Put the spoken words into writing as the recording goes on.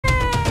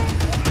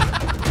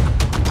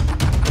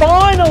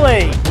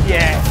Finally!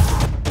 Yes!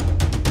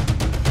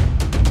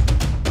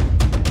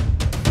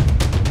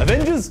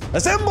 Avengers,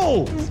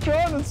 assemble! He's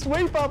trying to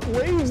sweep up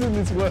leaves in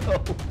this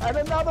world. And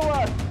another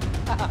one!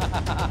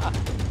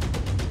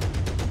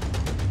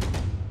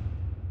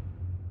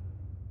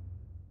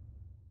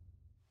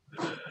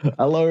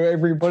 Hello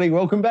everybody,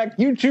 welcome back.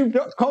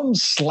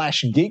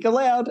 YouTube.com/Geek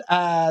Aloud.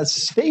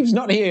 Steve's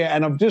not here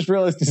and I've just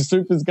realised his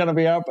super's going to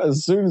be up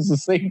as soon as the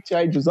scene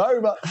changes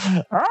over.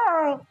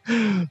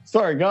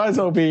 Sorry guys,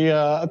 I'll be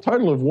a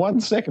total of 1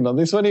 second on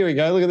this one. Here we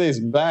go, look at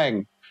this,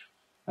 bang.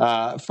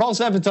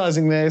 False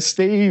advertising there.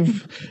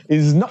 Steve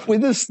is not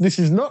with us. This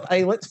is not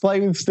a Let's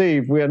Play with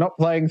Steve. We are not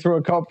playing through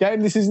a co-op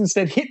game. This is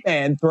instead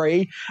Hitman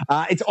 3.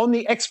 It's on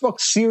the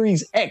Xbox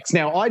Series X.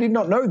 Now, I did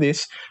not know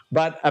this,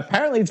 but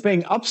apparently it's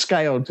being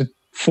upscaled to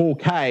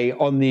 4K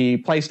on the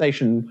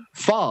PlayStation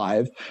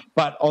 5,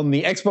 but on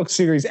the Xbox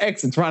Series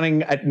X, it's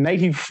running at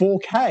native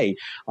 4K.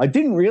 I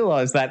didn't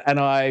realize that,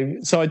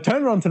 and so I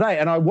turned it on today,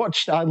 and I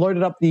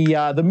loaded up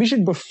the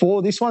mission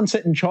before this one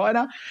set in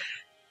China.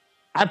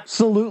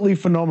 Absolutely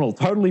phenomenal,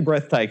 totally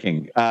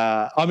breathtaking.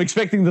 I'm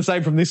expecting the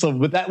same from this level,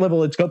 but that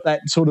level, it's got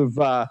that sort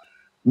of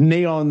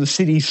neon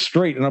city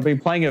street, and I've been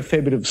playing a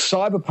fair bit of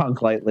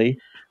Cyberpunk lately,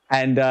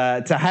 and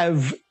to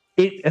have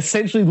it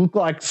essentially look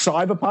like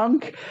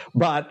Cyberpunk,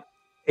 but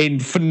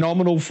in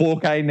phenomenal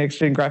 4K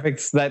next-gen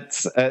graphics,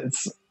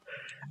 it's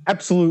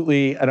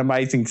absolutely an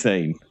amazing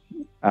scene.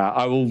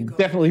 I will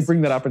definitely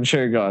bring that up and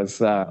show you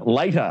guys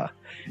later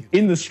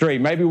in the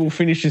stream. Maybe we'll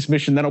finish this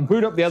mission, then I'll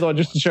boot up the other one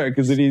just to show,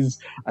 because it is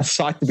a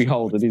sight to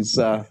behold. It is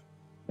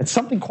it's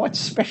something quite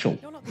special.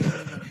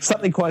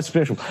 Something quite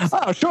special.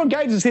 Oh, Sean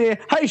Gaines is here.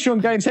 Hey, Sean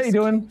Gaines, how you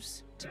doing?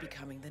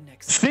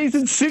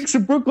 Season 6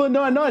 of Brooklyn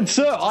Nine-Nine.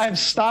 Sir, I have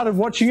started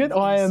watching it.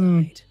 I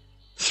am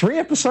 3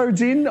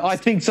 episodes in, I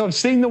think. So I've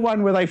seen the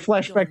one where they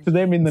flash back to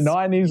them in the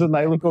 90s and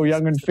they look all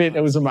young and fit.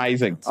 It was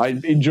amazing. I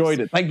enjoyed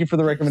it. Thank you for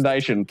the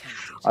recommendation.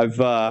 I've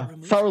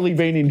thoroughly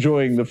been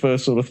enjoying the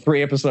first sort of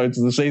 3 episodes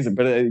of the season,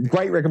 but a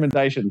great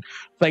recommendation.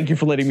 Thank you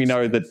for letting me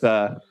know that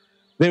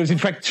there was, in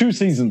fact, 2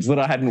 seasons that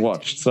I hadn't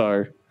watched.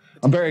 So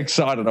I'm very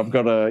excited. I've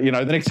got the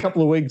next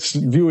couple of weeks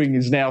viewing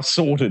is now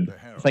sorted.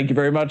 Thank you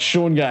very much,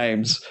 Sean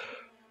Games.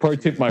 Pro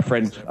tip, my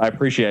friend. I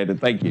appreciate it.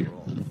 Thank you.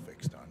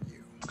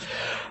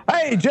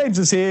 Hey, James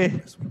is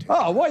here.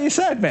 Oh, why are you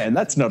sad, man?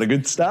 That's not a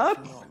good start.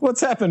 What's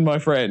happened, my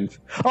friend?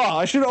 Oh,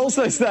 I should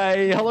also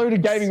say hello to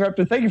Gaming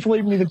Raptor. Thank you for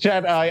leaving me the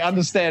chat. I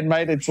understand,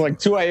 mate. It's like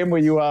 2 a.m.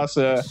 where you are,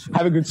 so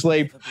have a good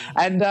sleep.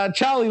 And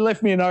Charlie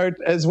left me a note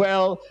as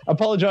well,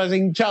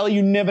 apologising. Charlie,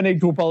 you never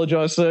need to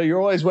apologise, sir. You're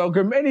always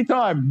welcome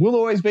anytime. We'll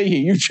always be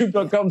here.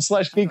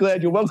 YouTube.com/Geek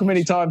Aloud. You're welcome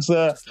anytime,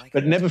 sir,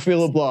 but never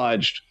feel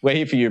obliged. We're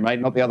here for you,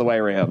 mate, not the other way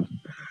around.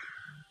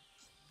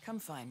 Come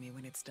find me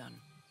when it's done.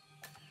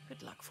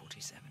 Good luck,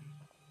 47.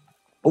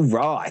 All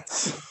right.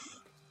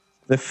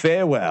 The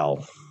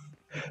farewell.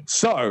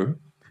 So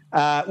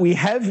we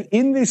have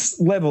in this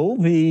level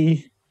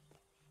the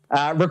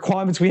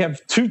requirements. We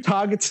have 2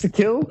 targets to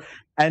kill,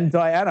 and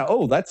Diana.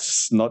 Oh,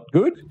 that's not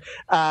good.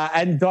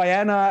 And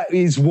Diana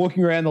is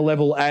walking around the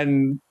level,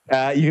 and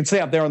you can see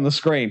up there on the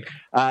screen,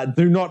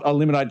 do not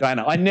eliminate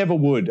Diana. I never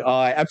would.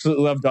 I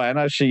absolutely love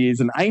Diana. She is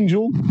an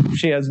angel.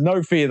 She has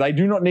no fear. They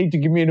do not need to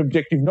give me an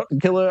objective not to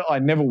kill her. I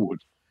never would.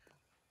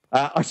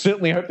 I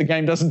certainly hope the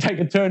game doesn't take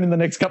a turn in the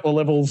next couple of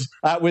levels.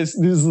 This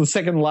is the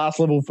second last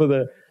level for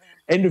the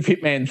end of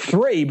Hitman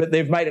 3, but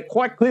they've made it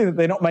quite clear that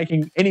they're not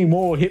making any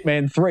more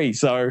Hitman 3,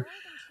 so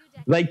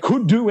they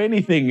could do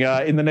anything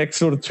in the next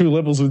sort of 2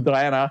 levels with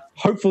Diana.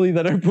 Hopefully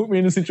they don't put me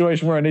in a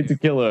situation where I need to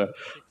kill her.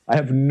 I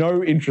have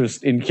no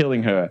interest in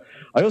killing her.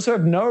 I also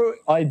have no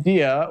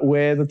idea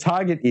where the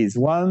target is.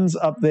 One's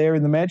up there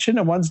in the mansion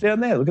and one's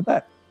down there. Look at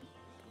that.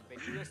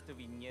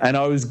 And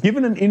I was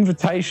given an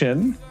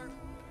invitation...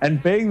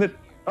 And being that,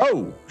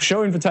 oh,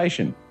 show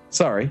invitation.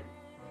 Sorry.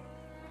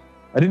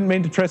 I didn't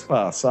mean to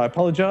trespass. I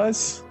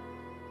apologize.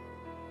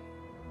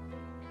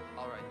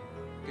 All right.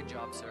 Good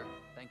job, sir.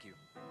 Thank you.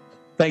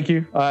 Thank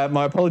you.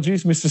 My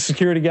apologies, Mr.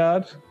 Security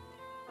Guard.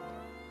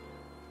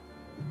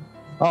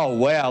 Oh,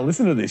 wow.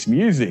 Listen to this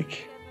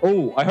music.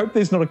 Oh, I hope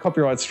there's not a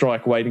copyright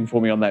strike waiting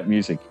for me on that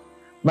music.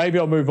 Maybe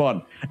I'll move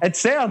on. It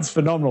sounds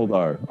phenomenal,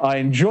 though. I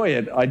enjoy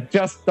it. I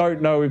just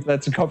don't know if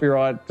that's a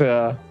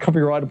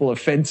copyrightable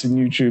offense in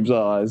YouTube's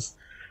eyes.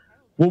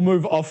 We'll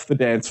move off the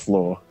dance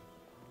floor,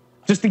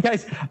 just in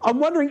case. I'm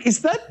wondering, is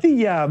that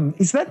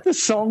the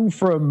song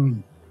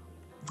from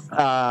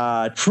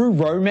True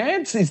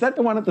Romance? Is that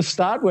the one at the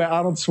start where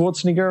Arnold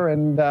Schwarzenegger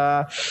and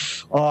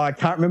I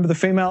can't remember the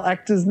female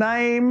actor's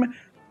name,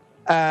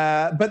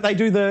 but they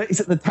do is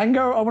it the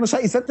tango? I want to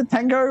say, is that the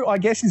tango? I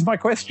guess is my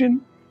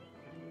question.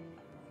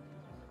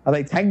 Are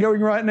they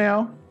tangoing right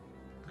now?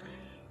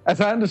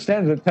 As I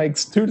understand it, it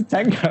takes 2 to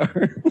tango.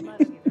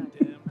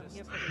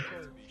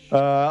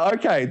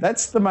 Okay,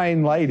 that's the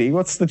main lady.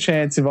 What's the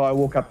chance if I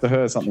walk up to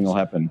her, something will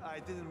happen? I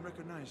didn't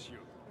recognize you.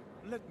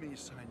 Let me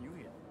sign you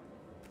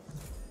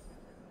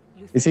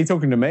in. Is he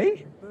talking to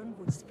me?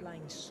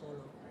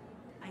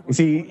 Is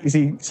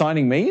he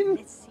signing me in?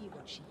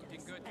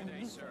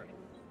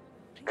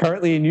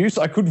 currently in use.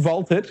 I could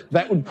vault it.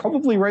 That would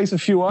probably raise a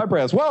few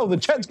eyebrows. Whoa, the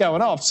chat's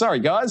going off. Sorry,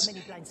 guys.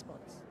 Many blind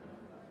spots.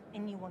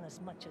 Anyone as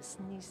much as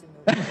sneeze in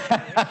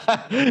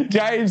the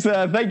James,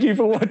 thank you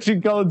for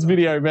watching Colin's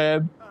video,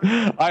 man.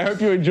 I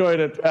hope you enjoyed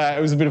it.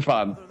 It was a bit of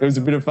fun. It was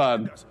a bit of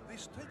fun. The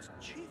state's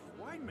chief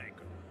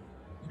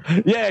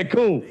winemaker. Yeah,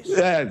 cool.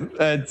 Yeah,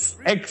 it's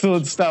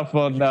excellent stuff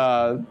on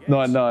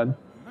 99.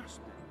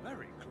 Must be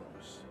very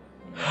close.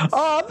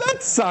 Oh,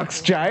 that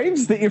sucks,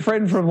 James, that your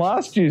friend from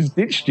last year's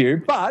ditched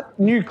you. But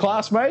new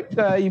classmate,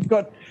 you've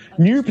got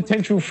new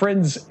potential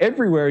friends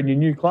everywhere in your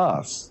new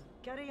class.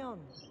 Carry on.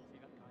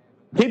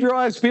 Keep your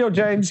eyes peeled,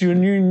 James. Your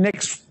new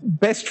next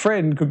best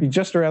friend could be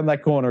just around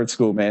that corner at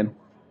school, man.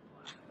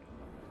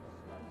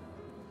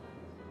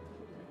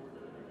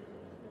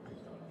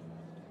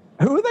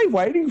 Who are they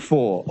waiting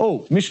for?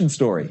 Oh, mission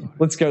story.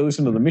 Let's go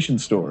listen to the mission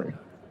story.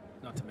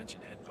 Not to mention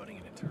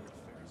headbutting an internal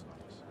affairs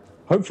office.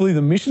 Hopefully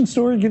the mission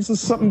story gives us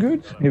something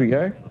good. Here we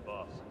go.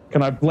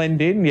 Can I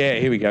blend in? Yeah,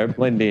 here we go.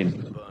 Blend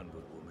in.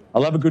 I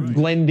love a good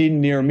blend in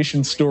near a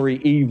mission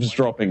story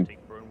eavesdropping.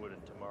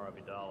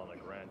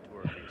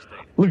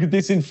 Look at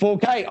this in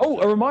 4K. Oh,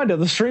 a reminder,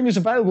 the stream is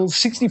available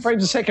 60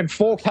 frames a second,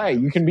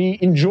 4K. You can be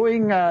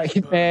enjoying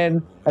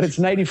Hitman at its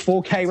native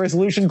 4K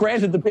resolution.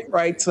 Granted, the bit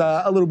rate's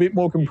a little bit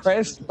more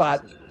compressed,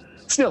 but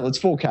still, it's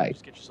 4K.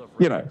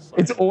 You know,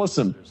 it's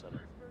awesome.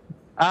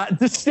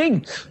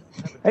 Distinct.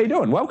 How you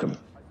doing? Welcome.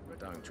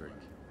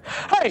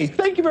 Hey,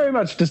 thank you very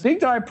much,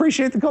 Distinct. I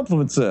appreciate the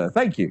compliment, sir.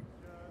 Thank you.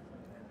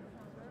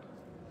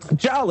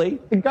 Charlie,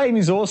 the game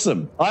is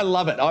awesome. I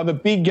love it. I'm a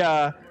big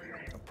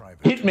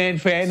Hitman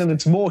fan, and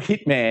it's more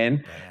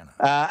Hitman.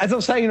 As I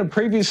was saying in a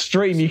previous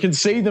stream, you can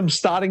see them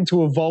starting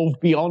to evolve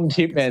beyond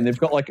Hitman. They've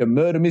got like a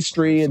murder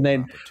mystery, and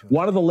then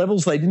one of the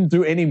levels they didn't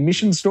do any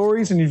mission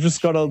stories, and you've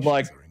just got to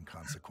like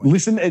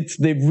listen.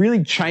 They're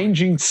really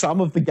changing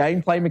some of the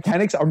gameplay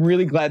mechanics. I'm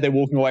really glad they're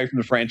walking away from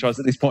the franchise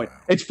at this point.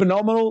 It's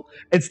phenomenal.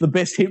 It's the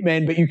best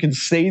Hitman, but you can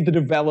see the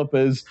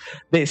developers,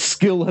 their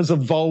skill has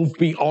evolved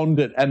beyond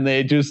it, and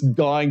they're just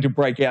dying to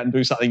break out and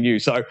do something new.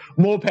 So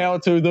more power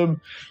to them.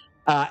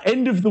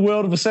 End of the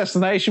World of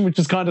Assassination, which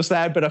is kind of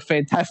sad, but a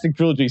fantastic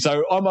trilogy.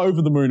 So I'm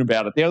over the moon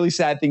about it. The only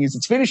sad thing is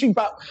it's finishing,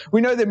 but we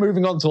know they're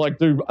moving on to like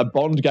do a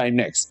Bond game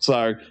next.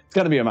 So it's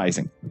going to be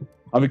amazing.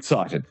 I'm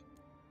excited.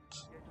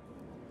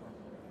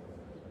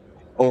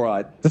 All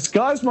right.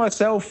 Disguise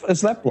myself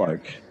as that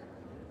bloke.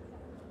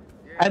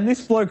 And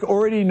this bloke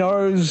already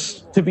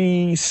knows to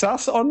be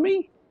sus on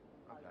me?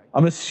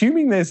 I'm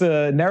assuming there's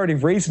a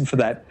narrative reason for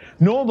that.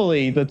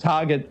 Normally, the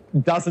target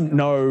doesn't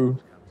know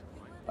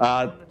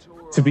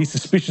to be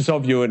suspicious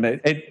of you, and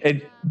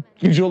it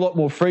gives you a lot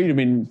more freedom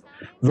in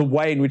the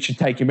way in which you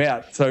take him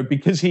out. So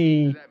because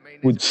he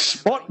would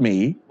spot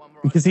me,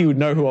 because he would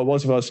know who I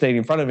was if I was standing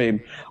in front of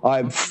him,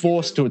 I'm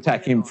forced to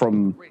attack him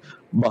from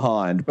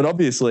behind. But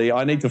obviously,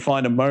 I need to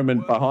find a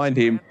moment behind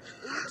him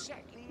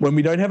when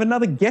we don't have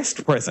another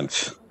guest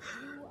present.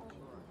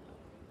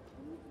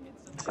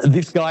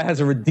 This guy has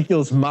a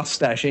ridiculous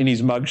mustache in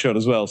his mugshot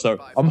as well,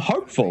 so I'm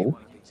hopeful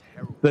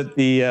that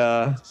the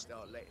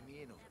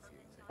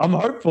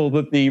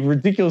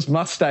ridiculous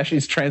mustache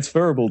is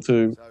transferable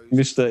to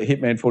Mr.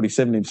 Hitman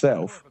 47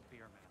 himself.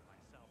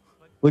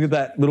 Look at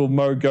that little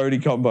Mo Goaty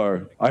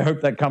combo. I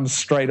hope that comes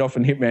straight off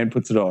and Hitman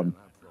puts it on.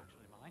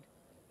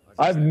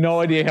 I have no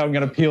idea how I'm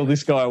going to peel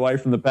this guy away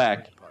from the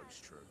back.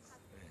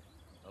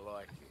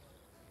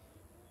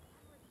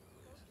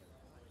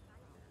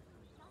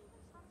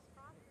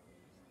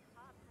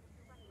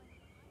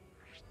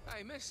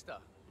 Hey, mister.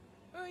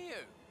 Who are you?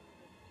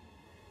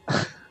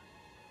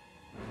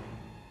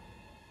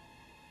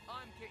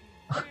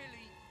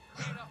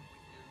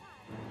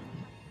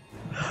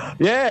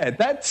 Yeah,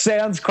 that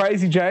sounds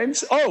crazy,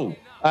 James. Oh,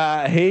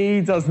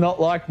 he does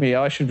not like me.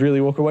 I should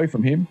really walk away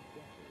from him.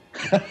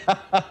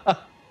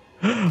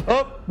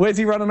 Oh, where's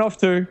he running off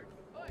to?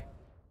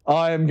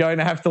 I am going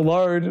to have to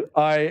load.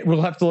 I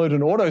will have to load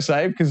an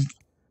autosave because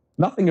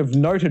nothing of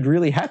note had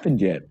really happened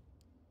yet.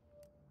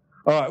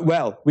 All right,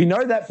 well, we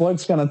know that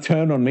bloke's going to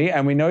turn on me,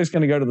 and we know he's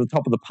going to go to the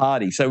top of the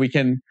party. So we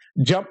can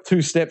jump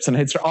 2 steps and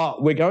head straight. Oh,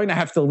 we're going to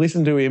have to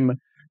listen to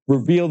him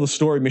reveal the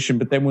story mission,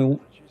 but then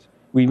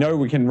we know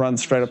we can run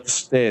straight up the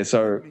stairs.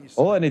 So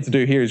all I need to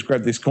do here is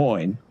grab this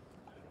coin,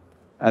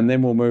 and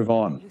then we'll move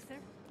on.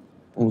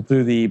 We'll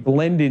do the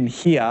blend in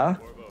here,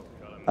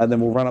 and then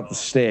we'll run up the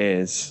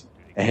stairs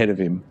ahead of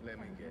him.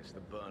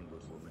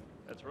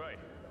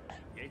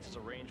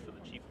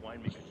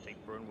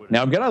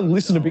 Now, I'm going to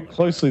listen a bit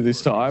closely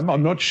this time.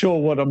 I'm not sure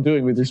what I'm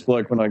doing with this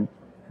bloke when I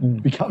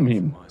become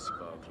him.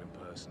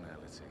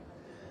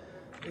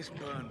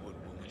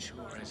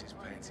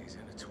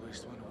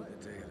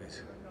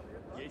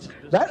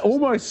 That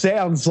almost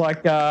sounds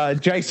like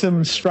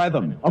Jason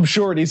Stratham. I'm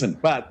sure it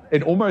isn't, but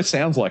it almost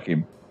sounds like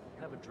him.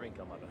 Have a drink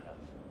on my behalf.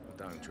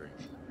 Don't drink.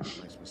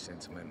 It makes me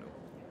sentimental.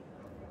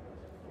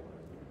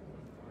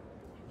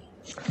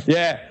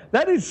 Yeah,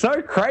 that is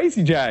so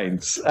crazy,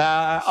 James.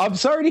 I'm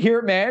sorry to hear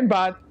it, man,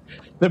 but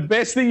the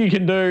best thing you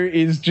can do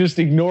is just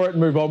ignore it and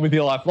move on with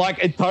your life.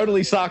 Like, it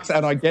totally sucks,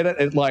 and I get it.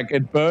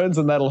 It burns,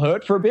 and that'll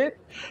hurt for a bit.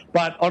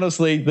 But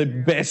honestly, the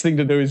best thing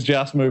to do is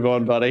just move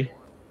on, buddy.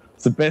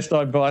 It's the best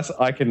advice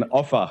I can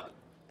offer.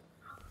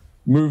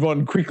 Move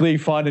on quickly,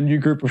 find a new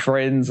group of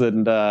friends,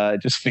 and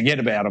just forget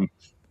about them.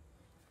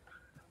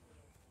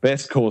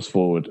 Best course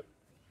forward.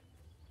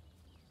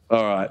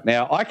 All right.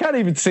 Now, I can't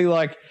even see,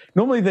 like,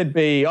 normally there'd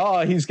be,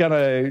 oh, he's going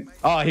to,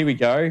 oh, here we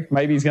go.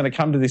 Maybe he's going to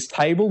come to this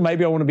table.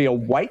 Maybe I want to be a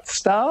wait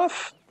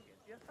staff.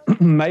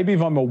 Maybe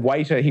if I'm a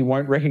waiter, he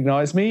won't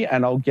recognize me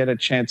and I'll get a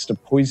chance to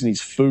poison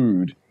his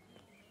food.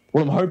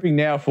 What I'm hoping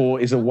now for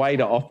is a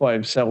waiter off by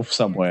himself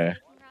somewhere.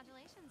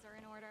 Congratulations are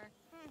in order.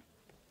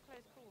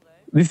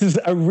 This is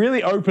a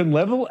really open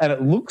level and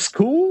it looks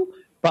cool,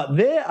 but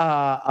there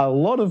are a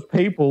lot of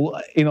people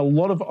in a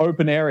lot of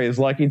open areas.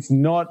 Like, it's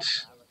not...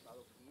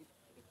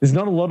 There's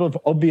not a lot of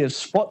obvious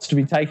spots to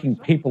be taking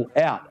people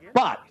out,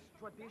 but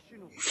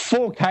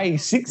 4K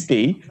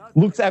 60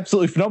 looks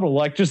absolutely phenomenal.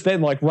 Like, just then,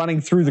 like, running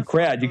through the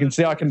crowd, you can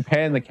see I can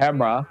pan the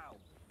camera.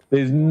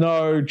 There's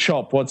no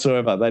chop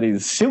whatsoever. That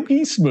is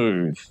silky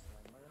smooth.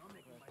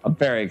 I'm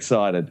very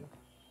excited.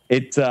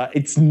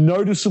 It's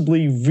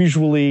noticeably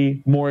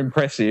visually more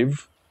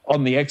impressive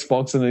on the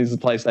Xbox than it is the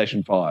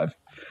PlayStation 5.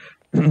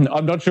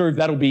 I'm not sure if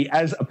that'll be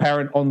as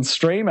apparent on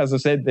stream. As I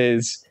said,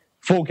 there's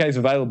 4K is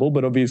available,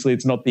 but obviously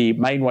it's not the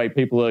main way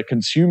people are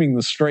consuming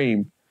the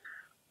stream.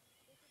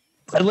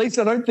 At least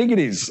I don't think it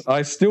is.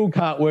 I still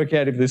can't work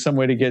out if there's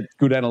somewhere to get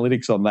good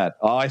analytics on that.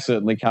 I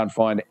certainly can't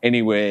find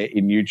anywhere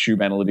in YouTube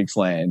analytics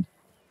land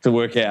to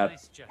work out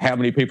how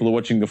many people are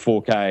watching the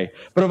 4K.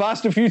 But I've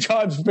asked a few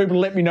times for people to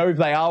let me know if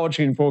they are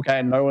watching in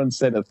 4K and no one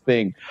said a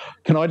thing.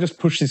 Can I just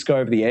push this guy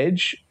over the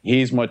edge?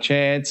 Here's my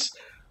chance.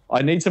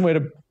 I need somewhere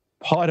to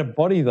hide a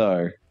body,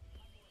 though.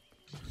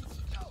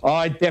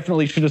 I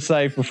definitely should have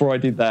saved before I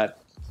did that.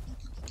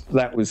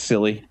 That was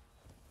silly.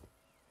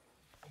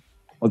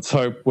 Let's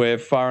hope we're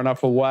far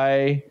enough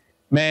away.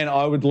 Man,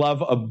 I would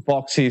love a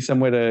box here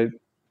somewhere to...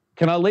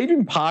 Can I leave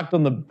him parked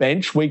on the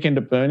bench, Weekend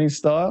at Bernie's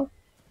style?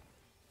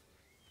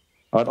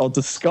 All right, I'll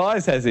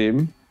disguise as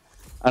him,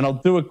 and I'll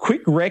do a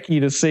quick recce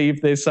to see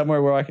if there's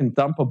somewhere where I can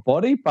dump a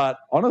body. But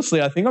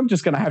honestly, I think I'm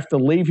just going to have to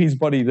leave his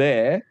body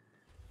there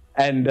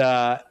and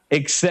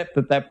accept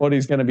that that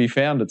body's going to be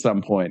found at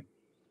some point.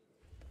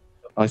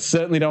 I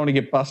certainly don't want to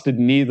get busted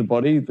near the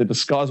body. The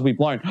disguise will be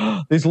blown.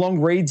 There's long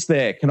reeds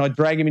there. Can I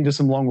drag him into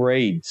some long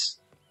reeds?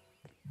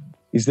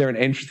 Is there an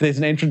entrance? There's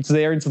an entrance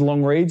there into the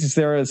long reeds. Is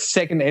there a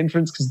second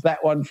entrance? Because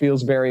that one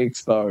feels very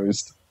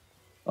exposed.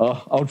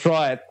 Oh, I'll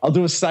try it. I'll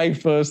do a save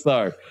first,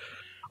 though.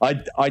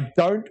 I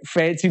don't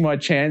fancy my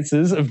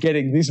chances of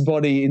getting this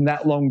body in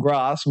that long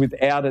grass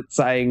without it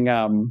saying,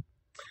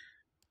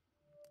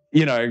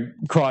 you know,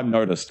 crime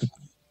noticed,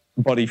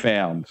 body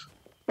found.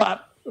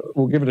 But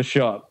we'll give it a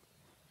shot.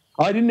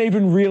 I didn't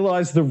even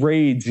realise the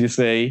reeds, you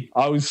see.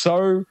 I was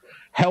so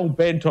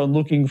hell-bent on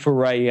looking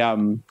for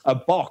a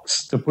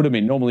box to put them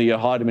in. Normally you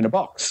hide them in a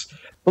box.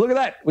 But look at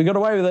that. We got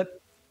away with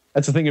it.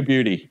 That's a thing of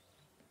beauty.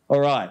 All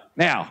right.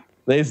 Now,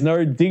 there's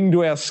no ding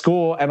to our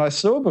score. And I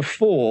saw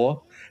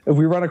before, if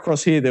we run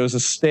across here, there was a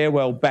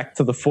stairwell back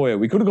to the foyer.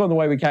 We could have gone the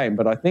way we came,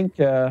 but I think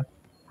we're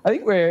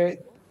a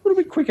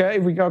little bit quicker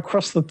if we go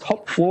across the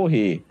top floor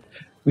here.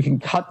 We can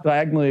cut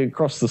diagonally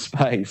across the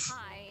space.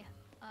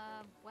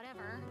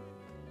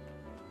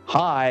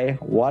 Hi,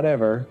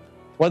 whatever.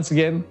 Once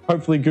again,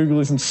 hopefully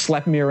Google isn't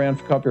slapping me around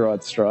for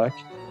copyright strike.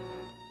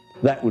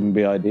 That wouldn't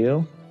be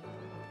ideal.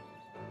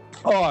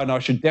 Oh, and I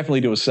should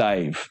definitely do a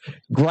save.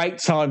 Great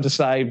time to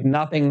save.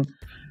 Nothing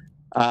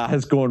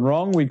has gone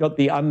wrong. We got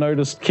the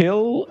unnoticed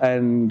kill,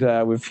 and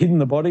we've hidden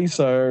the body,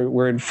 so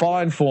we're in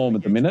fine form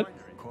at the minute.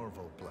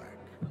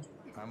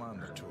 I'm on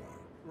the tour.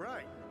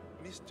 Right,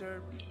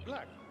 Mr.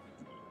 Black.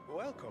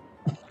 Welcome.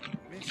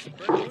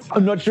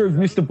 I'm not sure if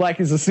Mr. Black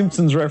is a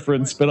Simpsons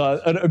reference,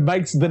 but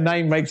the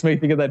name makes me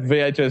think of that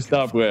VHS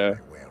dub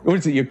where, what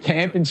is it, your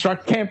camp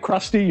instructor, Camp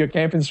Krusty, your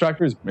camp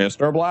instructor is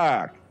Mr.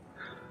 Black.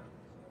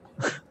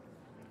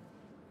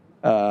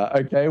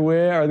 Okay,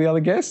 where are the other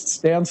guests?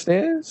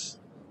 Downstairs?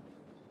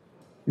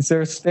 Is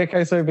there a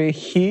staircase over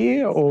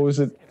here, or is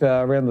it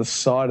around the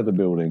side of the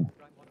building?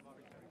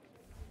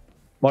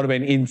 Might have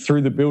been in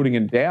through the building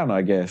and down,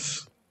 I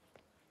guess.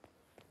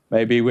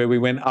 Maybe where we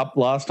went up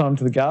last time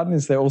to the garden.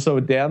 Is there also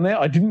a down there?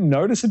 I didn't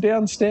notice a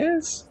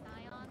downstairs.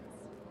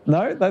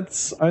 No,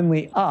 that's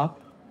only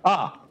up.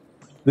 Ah,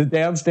 the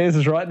downstairs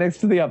is right next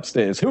to the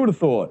upstairs. Who would have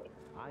thought?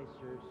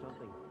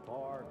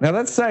 Now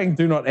that's saying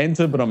do not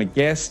enter, but I'm a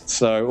guest,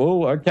 so,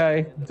 oh,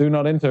 okay. Do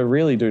not enter,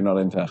 really do not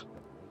enter.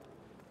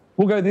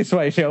 We'll go this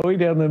way, shall we?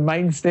 Down the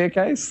main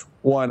staircase?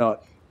 Why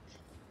not?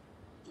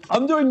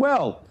 I'm doing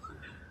well.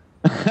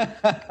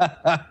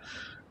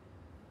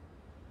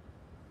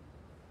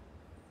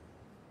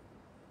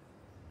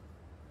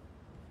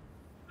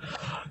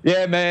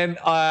 Yeah, man,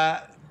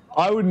 I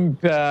wouldn't...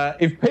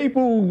 if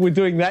people were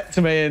doing that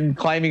to me and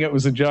claiming it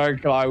was a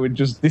joke, I would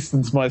just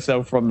distance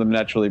myself from them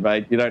naturally,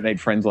 mate. You don't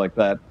need friends like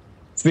that.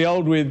 It's the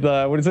old with,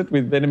 what is it,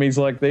 with enemies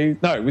like these?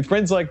 No, with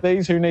friends like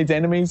these, who needs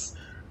enemies?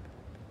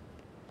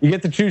 You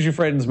get to choose your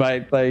friends,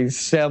 mate. They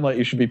sound like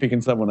you should be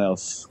picking someone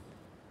else.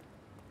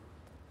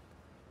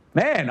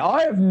 Man,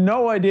 I have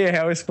no idea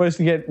how we're supposed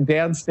to get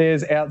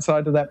downstairs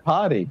outside to that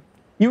party.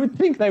 You would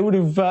think they would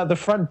have, the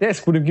front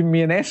desk would have given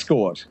me an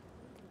escort.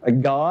 A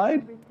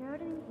guide?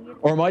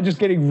 Or am I just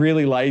getting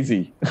really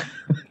lazy?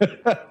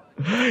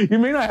 You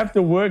mean I have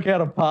to work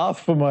out a path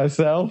for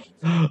myself?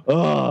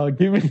 Oh,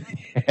 give me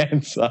the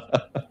answer.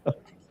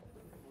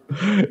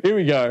 Here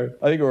we go.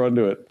 I think we're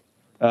onto it.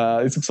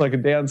 This looks like a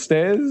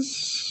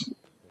downstairs.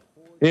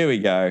 Here we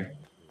go.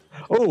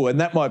 Oh, and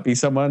that might be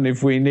someone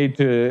if we need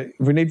to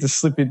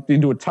slip it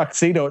into a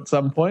tuxedo at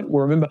some point.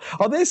 We'll remember.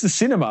 Oh, there's the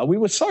cinema. We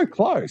were so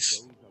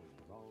close.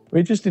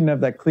 We just didn't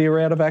have that clear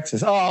route of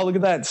access. Oh, look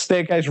at that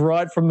staircase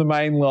right from the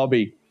main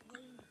lobby.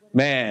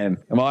 Man,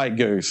 am I a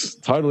goose?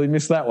 Totally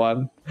missed that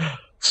one.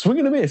 Swing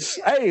and a miss.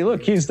 Hey,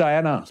 look, here's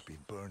Diana.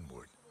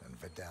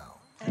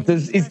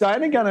 Is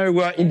Diana going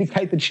to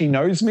indicate that she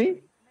knows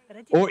me?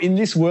 Or in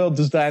this world,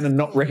 does Diana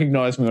not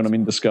recognize me when I'm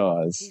in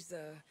disguise? He's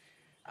a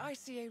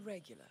ICA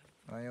regular.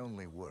 I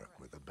only work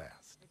with the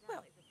best.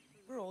 Well,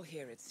 we're all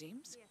here, it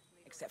seems.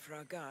 Except for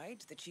our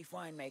guide, the chief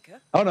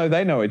winemaker. Oh, no,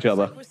 they know each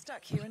other. We're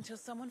stuck here until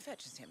someone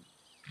fetches him.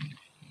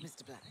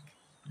 Mr. Black,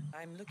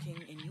 I'm looking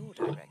in your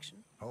direction.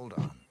 Hold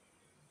on.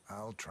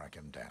 I'll track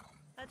him down.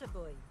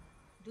 Attaboy.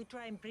 Do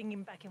try and bring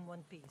him back in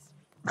one piece.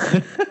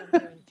 That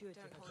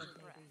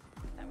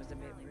was a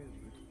bit rude.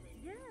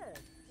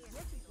 Yes.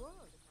 Yes, it was.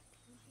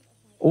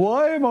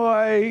 Why am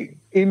I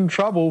in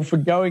trouble for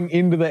going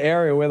into the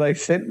area where they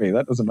sent me?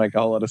 That doesn't make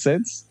a whole lot of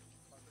sense.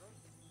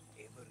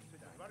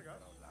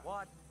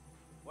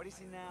 What is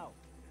it now?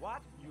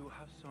 What? You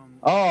have some...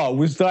 Oh,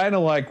 was Diana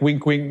like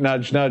wink, wink,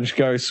 nudge, nudge,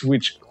 go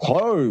switch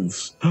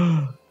clothes?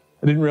 I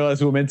didn't realize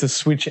we were meant to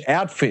switch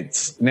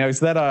outfits. Now, is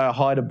that a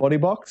hide a body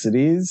box? It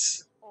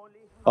is.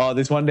 Oh,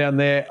 there's one down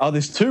there. Oh,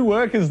 there's two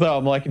workers, though.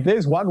 I'm like, if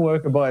there's one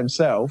worker by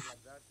himself,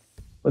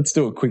 let's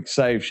do a quick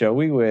save, shall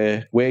we?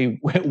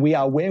 We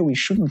are where we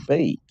shouldn't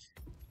be.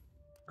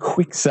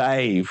 Quick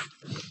save.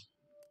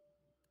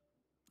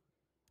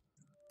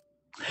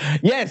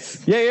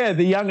 Yes. Yeah.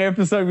 The young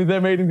episode with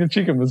them eating the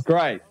chicken was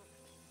great.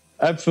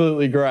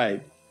 Absolutely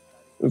great.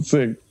 It's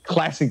a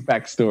classic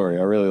backstory.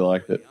 I really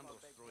liked it.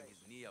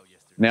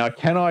 Now,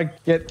 can I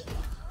get...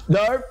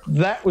 No,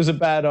 that was a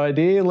bad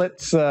idea.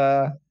 Let's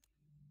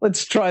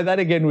try that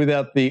again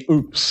without the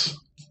oops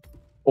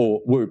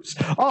or whoops.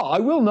 Oh, I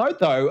will note,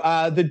 though,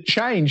 the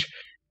change,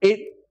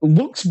 it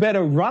looks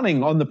better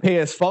running on the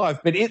PS5,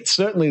 but it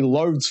certainly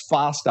loads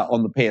faster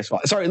on the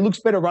PS5. Sorry, it looks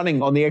better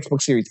running on the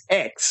Xbox Series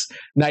X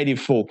native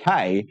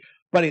 4K,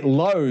 but it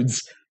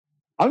loads...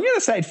 I'm going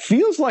to say it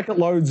feels like it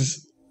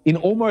loads in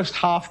almost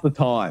half the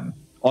time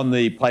on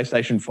the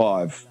PlayStation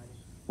 5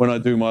 when I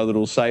do my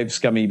little save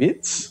scummy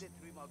bits.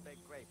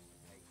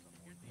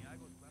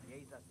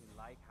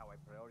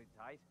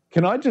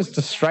 Can I just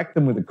distract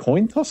them with a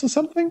coin toss or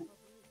something?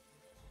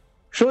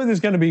 Surely there's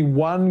going to be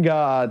one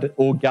guard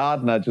or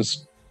gardener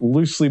just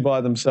loosely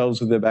by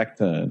themselves with their back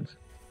turned.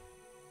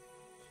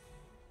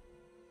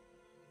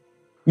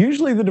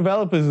 Usually the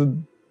developers,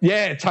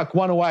 tuck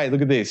one away.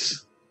 Look at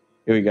this.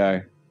 Here we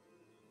go.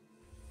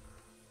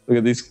 Look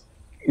at this.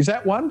 Is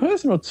that one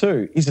person or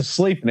two? He's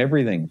asleep and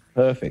everything.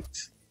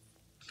 Perfect.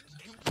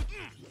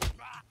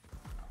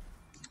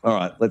 All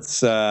right,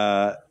 let's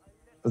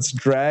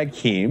drag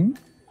him.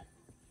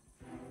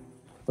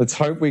 Let's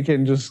hope we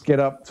can just get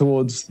up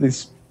towards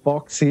this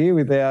box here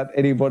without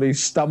anybody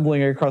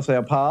stumbling across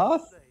our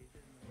path.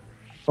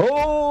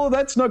 Oh,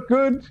 that's not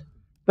good.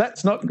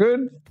 That's not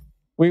good.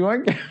 We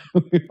won't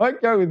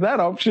go with that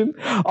option.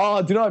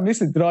 Oh, did I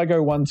miss it? Did I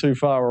go one too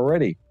far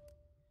already?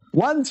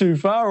 One too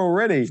far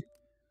already.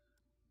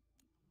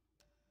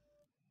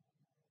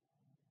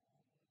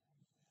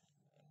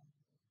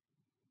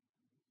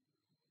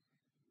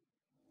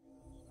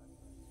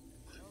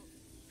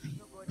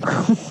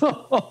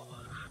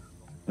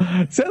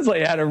 Sounds like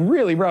you had a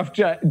really rough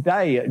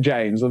day,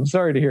 James. I'm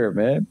sorry to hear it,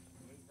 man.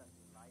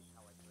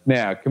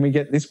 Now, can we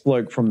get this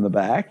bloke from the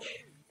back?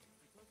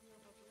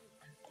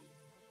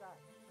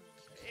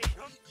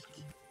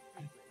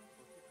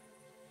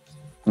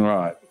 All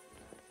right.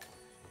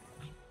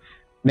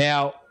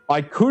 Now,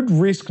 I could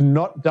risk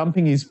not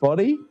dumping his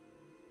body,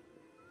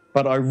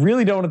 but I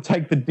really don't want to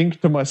take the dink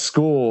to my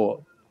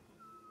score.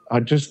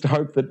 I just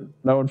hope that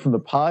no one from the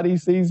party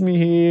sees me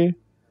here.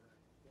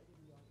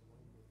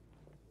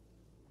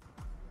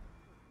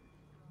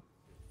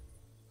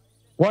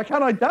 Why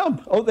can't I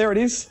dump? Oh, there it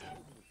is.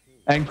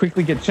 And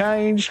quickly get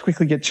changed.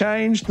 Quickly get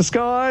changed.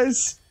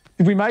 Disguise.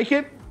 Did we make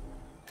it?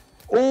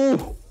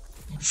 Oh,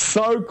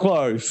 so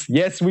close.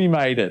 Yes, we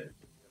made it.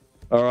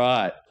 All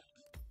right.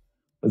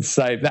 Let's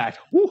save that.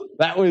 Woo,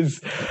 that was,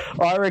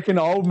 I reckon,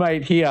 old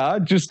mate here,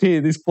 just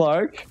here, this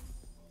bloke.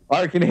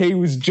 I reckon he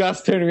was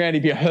just turning around.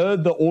 If you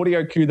heard the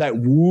audio cue, that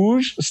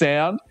whoosh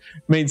sound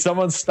means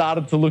someone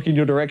started to look in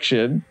your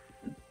direction,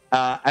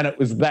 and it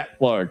was that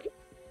bloke.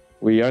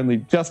 We only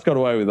just got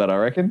away with that, I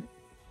reckon.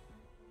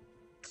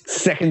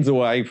 Seconds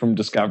away from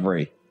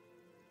discovery,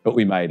 but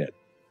we made it.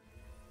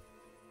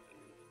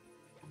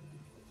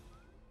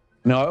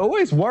 Now, I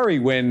always worry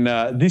when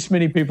this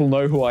many people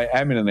know who I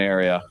am in an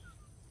area.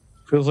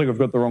 Feels like I've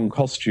got the wrong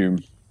costume.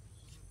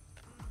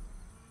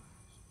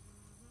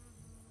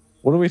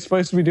 What are we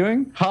supposed to be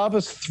doing?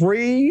 Harvest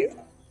 3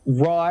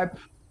 ripe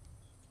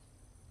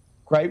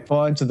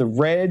grapevine to the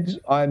red.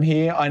 I'm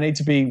here. I need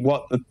to be,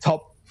 what, the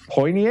top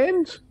pointy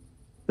end?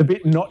 The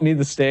bit not near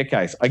the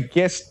staircase. I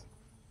guess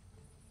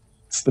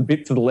it's the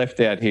bit to the left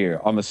out here,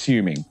 I'm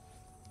assuming.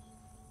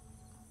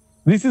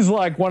 This is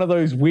like one of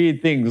those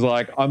weird things,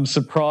 like I'm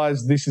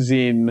surprised this is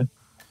in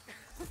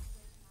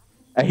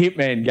a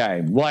Hitman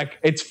game. Like,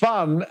 it's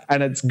fun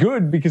and it's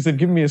good because they've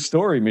given me a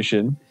story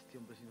mission.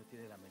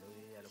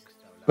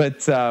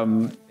 But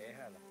I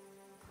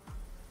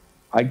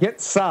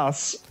get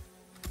sus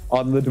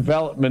on the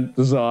development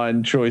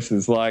design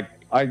choices. Like,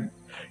 I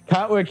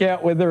can't work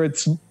out whether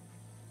it's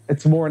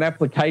more an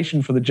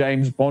application for the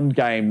James Bond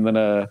game than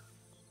a,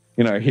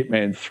 you know,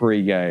 Hitman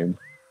 3 game,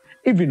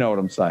 if you know what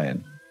I'm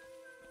saying.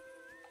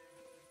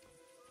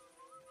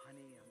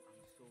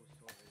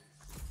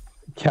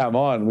 Come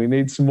on, we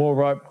need some more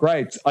ripe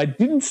grapes. I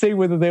didn't see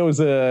whether there was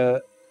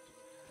a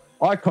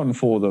icon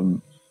for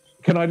them.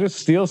 Can I just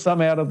steal some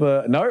out of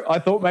the... No, I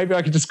thought maybe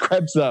I could just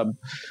grab some.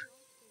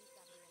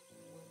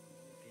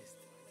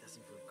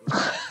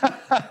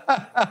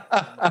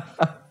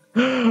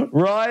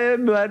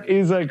 Ryan, that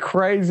is a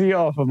crazy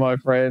offer, my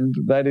friend.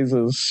 That is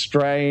a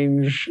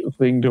strange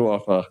thing to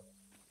offer.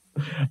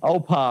 I'll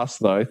pass,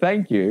 though.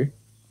 Thank you.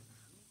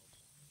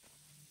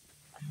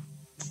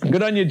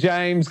 Good on you,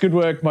 James. Good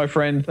work, my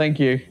friend. Thank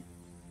you.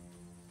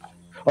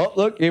 Oh,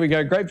 look, here we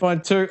go.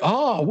 Grapevine 2.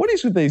 Oh, what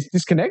is with these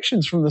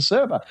disconnections from the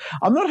server?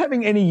 I'm not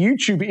having any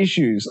YouTube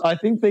issues. I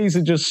think these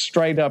are just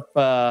straight up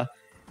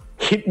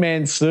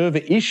Hitman server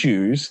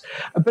issues.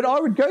 But I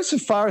would go so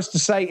far as to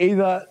say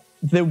either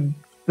the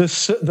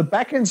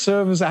back-end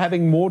servers are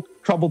having more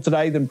trouble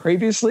today than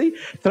previously.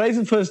 Today's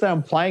the first day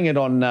I'm playing it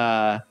on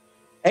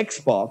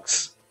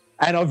Xbox.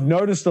 And I've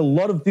noticed a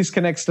lot of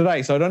disconnects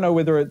today. So I don't know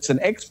whether it's an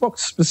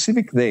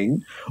Xbox-specific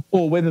thing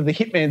or whether the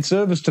Hitman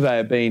servers today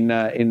have been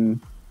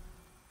in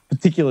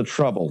particular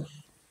trouble.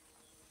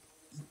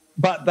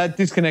 But that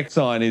disconnect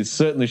sign is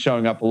certainly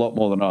showing up a lot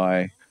more than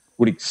I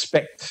would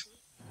expect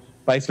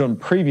based on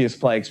previous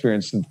play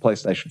experience in the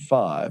PlayStation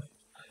 5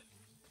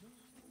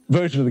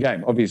 version of the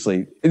game,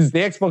 obviously. It's the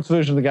Xbox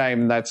version of the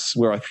game, and that's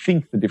where I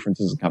think the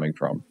differences are coming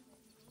from.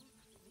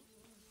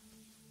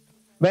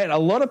 Man, a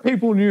lot of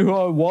people knew who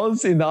I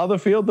was in the other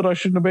field that I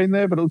shouldn't have been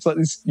there, but it looks like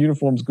this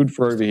uniform's good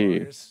for over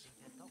here.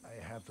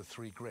 I have the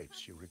 3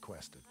 grapes you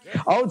requested.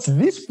 Oh, it's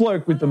this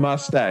bloke with the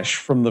mustache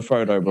from the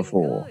photo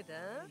before.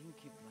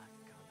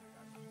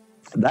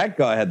 That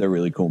guy had the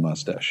really cool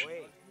mustache.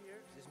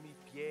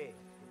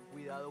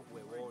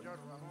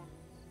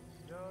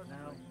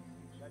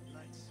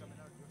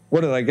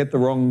 What, did I get the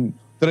wrong...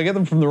 Did I get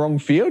them from the wrong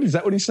field? Is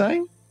that what he's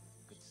saying?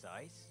 Good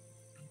size,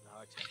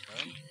 large and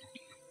firm,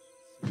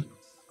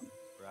 seeds,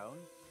 brown,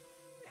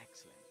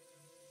 excellent.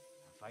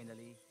 And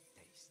finally,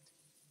 taste.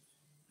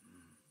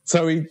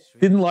 So he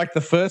didn't like the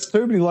first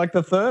 2, but he liked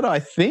the third, I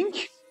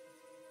think?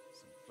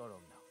 Some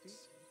floral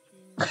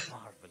notes.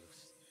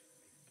 Marvelous.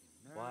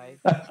 Why?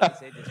 I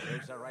say these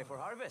grapes are ripe for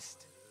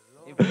harvest.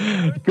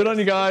 Good on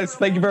you guys.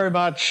 Thank you very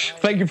much.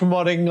 Thank you for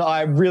modding.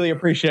 I really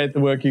appreciate the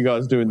work you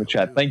guys do in the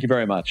chat. Thank you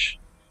very much.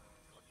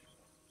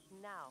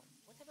 Now,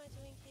 what am I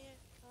doing here?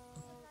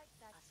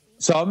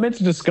 So I'm meant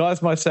to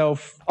disguise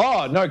myself.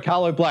 Oh, no,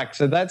 Carlo Black.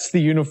 So that's the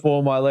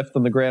uniform I left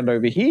on the ground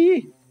over here.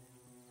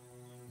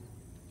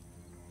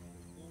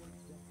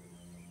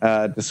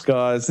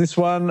 Disguise this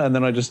one, and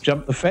then I just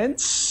jump the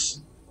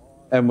fence,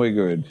 and we're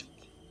good.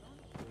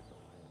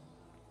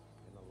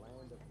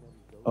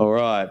 All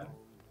right.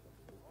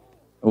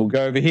 We'll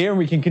go over here and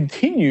we can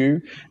continue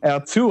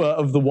our tour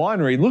of the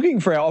winery, looking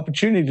for our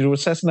opportunity to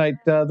assassinate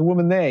the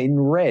woman there in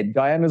red.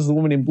 Diana's the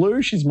woman in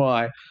blue. She's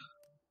my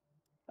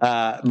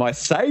my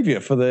savior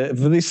for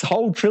this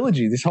whole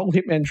trilogy, this whole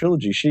Hitman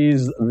trilogy. She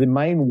is the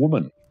main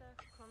woman.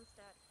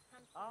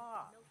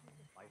 Ah,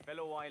 my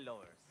fellow wine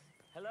lovers.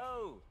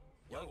 Hello.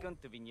 Welcome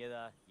to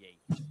Viñeda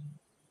Yates.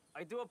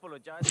 I do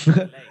apologize for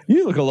the delay.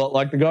 You look a lot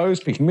like the guy who's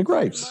picking the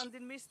grapes.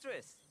 Demanding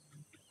mistress.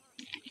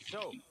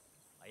 So,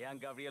 I am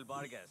Gabriel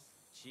Vargas,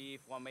 Chief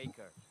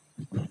Winemaker,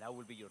 and I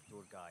will be your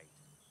tour guide.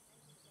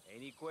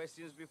 Any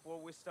questions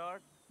before we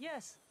start?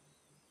 Yes,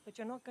 but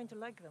you're not going to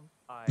like them.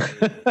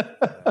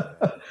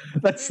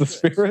 That's the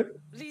spirit.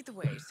 Lead the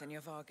way,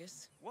 Senor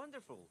Vargas.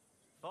 Wonderful.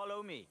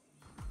 Follow me.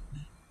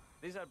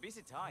 These are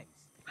busy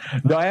times.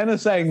 Diana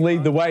saying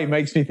lead the way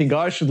makes me think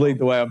I should lead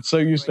the way. I'm so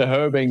used to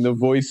her being the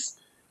voice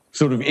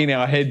sort of in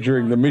our head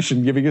during the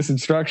mission, giving us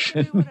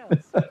instruction. What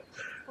else?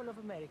 Full of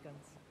Americans.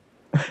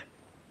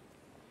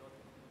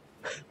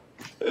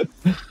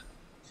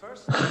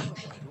 First, the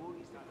tour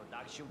is the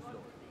production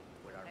floor,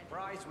 where our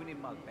prize-winning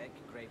Malbec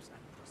grapes are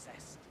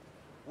processed.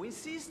 We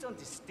insist on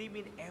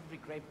steaming every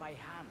grape by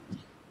hand,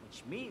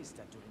 which means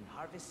that during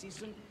harvest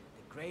season,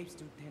 the grapes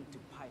do tend to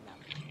pile up.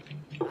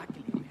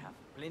 Luckily, we have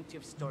plenty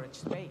of storage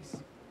space.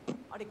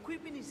 Our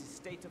equipment is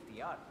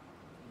state-of-the-art,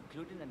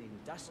 including an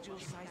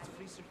industrial-sized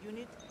freezer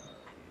unit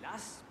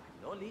Last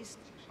but not least,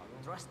 our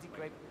trusty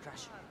grape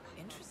crusher.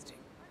 Interesting.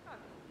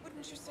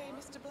 Wouldn't you say,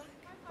 Mr. Black?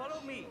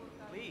 Follow me,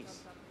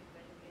 please.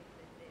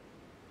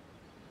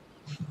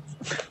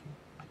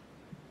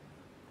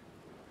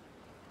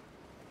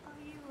 Are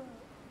you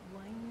a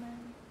wine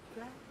man,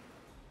 Black?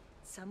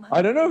 Somehow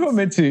I don't know if I'm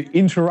meant to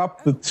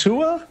interrupt the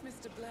tour.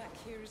 Mr. Black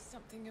here is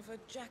something of a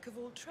jack of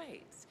all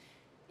trades.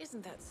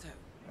 Isn't that so?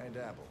 I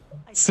dabble.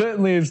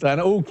 Certainly is that.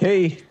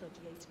 Okay. 38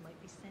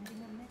 might be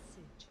sending a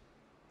message.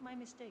 My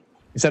mistake.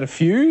 Is that a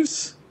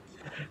fuse?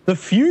 The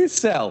fuse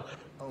cell.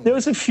 There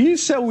was a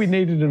fuse cell we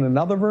needed in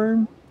another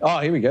room. Oh,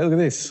 here we go. Look at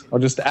this. I'll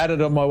just add it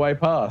on my way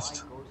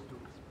past.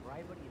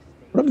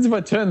 What happens if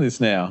I turn this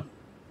now?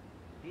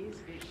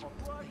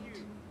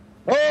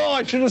 Oh,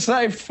 I should have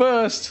saved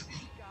first.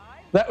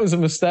 That was a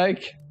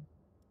mistake.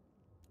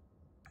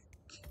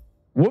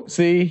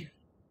 Whoopsie.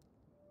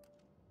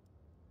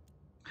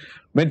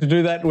 Meant to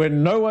do that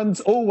when no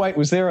one's... Oh, wait,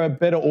 was there a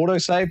better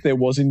autosave? There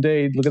was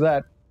indeed. Look at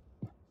that.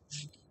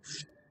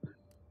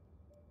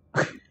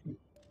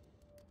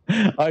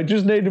 I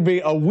just need to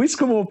be a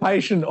whisker more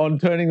patient on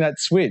turning that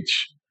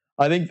switch.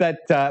 I think that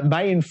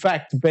may, in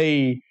fact,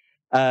 be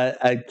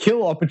a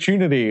kill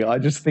opportunity. I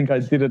just think I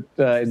did it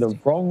in the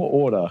wrong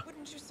order.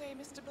 Wouldn't you say,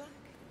 Mr. Black?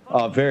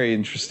 Oh, very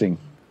interesting.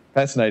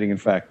 Fascinating, in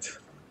fact.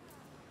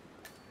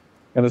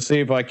 Going to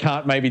see if I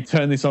can't maybe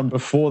turn this on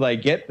before they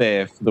get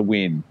there for the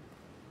win.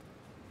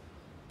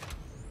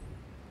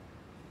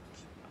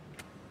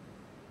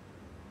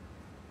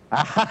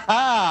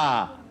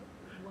 Ah-ha-ha!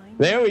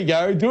 There we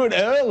go. Do it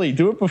early.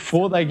 Do it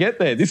before they get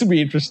there. This will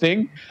be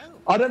interesting.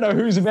 I don't know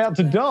who's about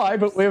to die,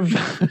 but we've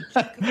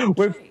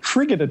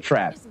triggered a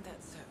trap. Isn't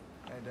that so?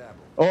 I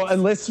dabble. Or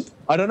unless,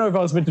 I don't know if I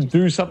was meant to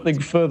do something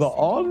further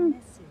on.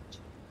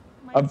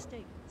 My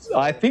mistake.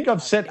 I think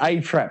I've set a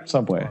trap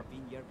somewhere.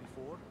 Been here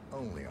before?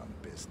 Only on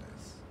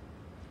business.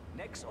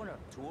 Next on our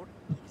tour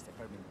is the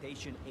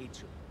fermentation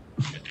atrium.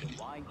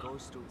 The wine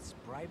goes through its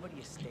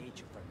primary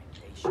stage of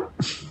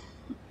fermentation.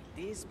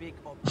 These big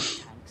open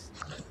tanks,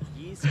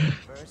 yeast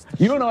converts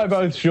the You and I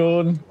both,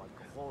 Sean. to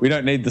alcohol. We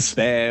don't need the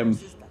spam.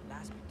 Process that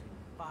lasts between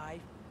 5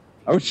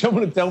 I wish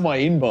someone would tell my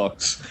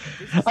inbox.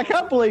 I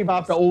can't believe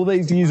after all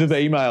these years of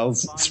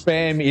emails,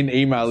 spam in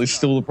email is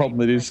still the problem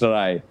it is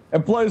today.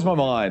 It blows my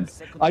mind.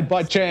 I,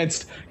 by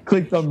chance,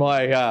 clicked on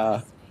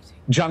my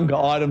junk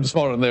items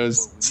spot and there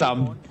was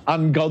some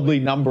ungodly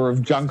number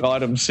of junk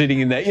items sitting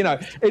in there. You know,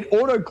 it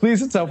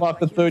auto-clears itself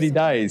after 30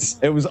 days.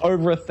 It was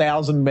over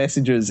 1,000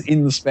 messages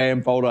in the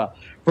spam folder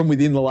from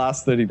within the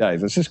last 30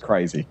 days. It's just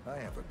crazy. I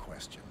have a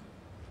question.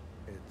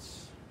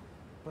 It's...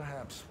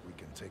 Perhaps we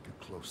can take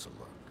a closer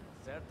look.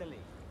 Certainly.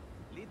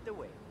 Lead the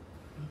way.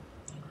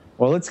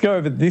 Well, let's go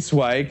over this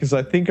way because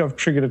I think I've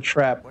triggered a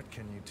trap. What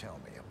can you tell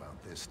me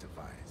about this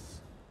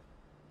device?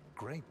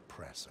 Grape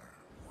presser,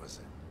 was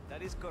it?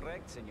 That is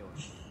correct, senor.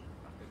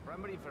 After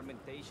primary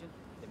fermentation,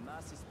 the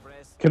mass is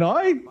pressed. Can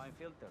I? Fine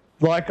filter.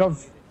 Like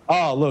I've...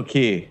 Oh, look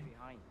here.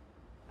 Behind.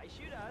 I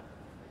should add,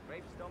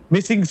 grapes don't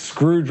Missing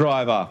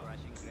screwdriver.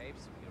 crushing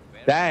grapes with your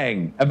very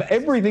Dang. Of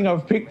everything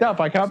I've picked up,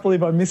 I can't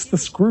believe I missed the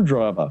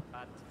screwdriver.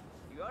 But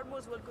you are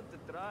most welcome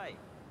to try.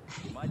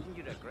 Imagine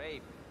you're a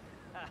grape.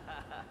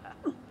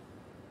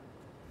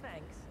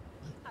 Thanks.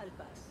 I'll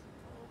pass.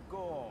 Oh, go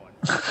on.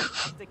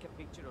 I'll take a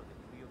picture of the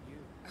three of you.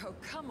 Oh,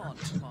 come on,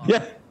 tomorrow.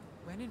 Yeah.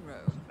 When in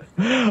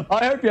Rome.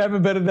 I hope you have a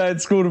better day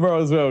at school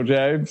tomorrow as well,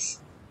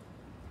 James.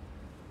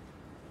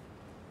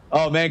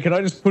 Oh, man, can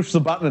I just push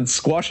the button and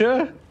squash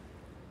her?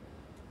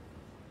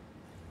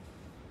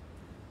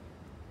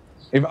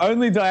 If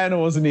only Diana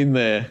wasn't in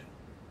there.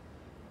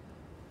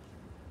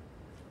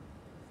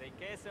 Say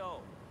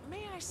queso.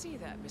 May I see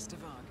that, Mr.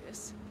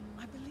 Vargas?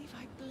 I believe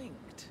I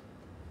blinked.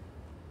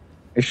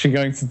 Is she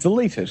going to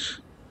delete it?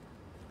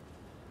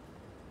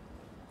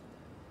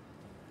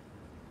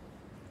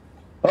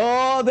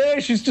 Oh,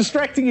 there, she's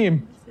distracting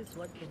him. This is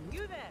what the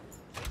You then.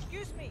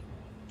 Excuse me.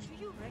 Do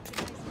you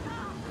recognize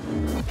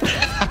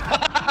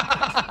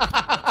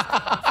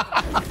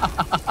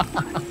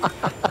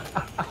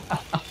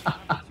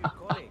Your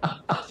colleague.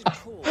 Agent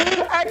Hall.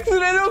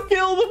 Accidental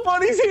kill, the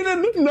body's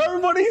hidden.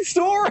 Nobody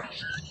saw it.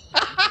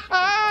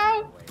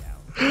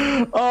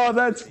 Oh,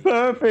 that's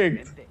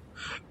perfect.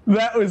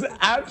 That was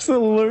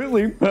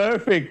absolutely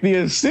perfect. The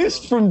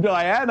assist from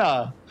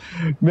Diana.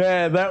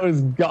 Man, that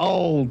was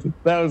gold.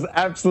 That was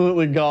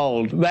absolutely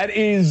gold. That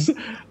is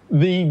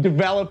the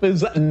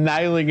developers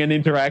nailing an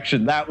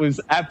interaction. That was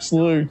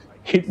absolute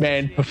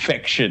Hitman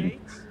perfection. You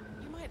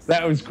might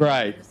That say was we're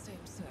great. in the same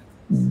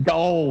circles.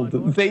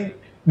 Gold.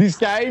 This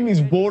game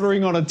is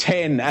bordering on a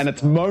 10, and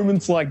it's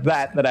moments like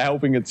that that are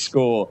helping it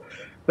score.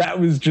 That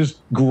was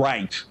just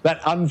great.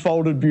 That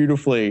unfolded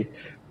beautifully.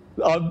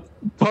 I'm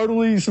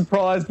totally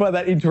surprised by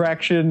that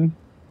interaction.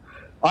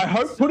 I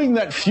hope putting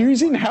that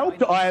fuse in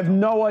helped. I have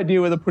no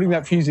idea whether putting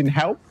that fuse in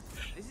helped.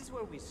 This is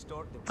where we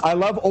store the I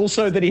love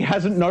also that he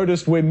hasn't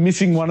noticed we're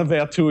missing one of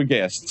our tour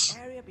guests.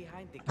 area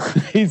behind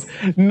the He's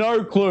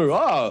no clue.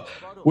 Oh,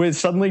 we're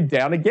suddenly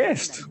down a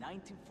guest.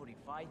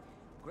 1945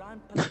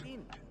 Grand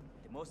Paladin,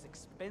 the most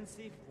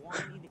expensive wine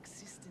in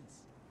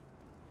existence.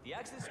 The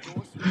access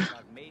doors, which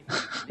are made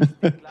from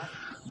ballistic glass,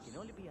 can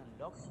only be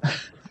unlocked by the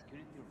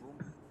security room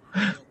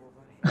high above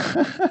our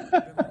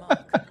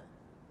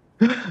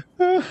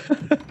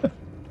heads.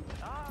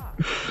 Ah,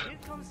 here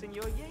comes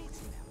Senor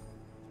Yates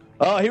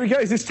now. Oh, here we go.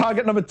 Is this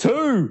target number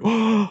 2?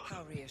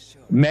 How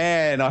reassuring.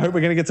 Man, I hope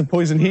we're going to get to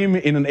poison him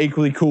in an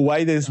equally cool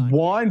way. There's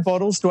wine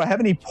bottles. Do I have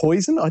any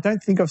poison? I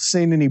don't think I've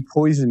seen any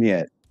poison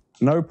yet.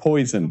 No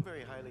poison.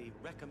 Very highly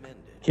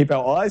recommended. Keep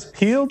our eyes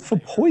peeled for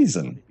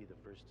poison. Be the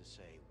first to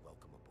say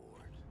welcome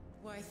aboard.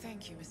 Why,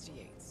 thank you, Mr.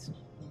 Yates.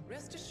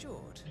 Rest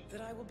assured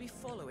that I will be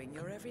following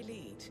your every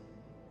lead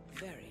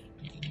very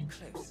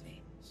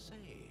closely. Say,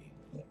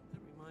 that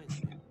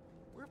reminds me.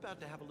 We're about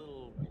to have a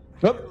little.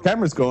 Oh,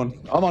 camera's gone.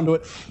 I'm onto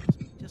it.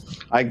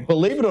 I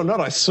believe it or not,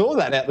 I saw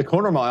that out the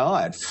corner of my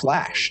eye. It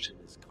flashed.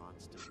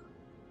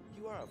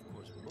 You are,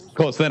 Of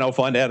course, then I'll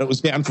find out it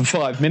was down for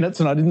 5 minutes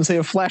and I didn't see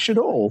a flash at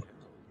all.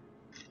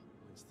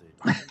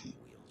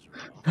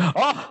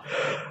 Oh,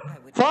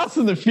 Fast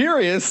and the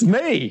Furious,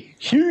 me.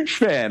 Huge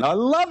fan. I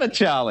love it,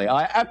 Charlie.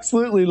 I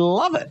absolutely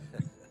love it.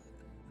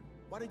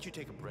 Why don't you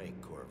take a break,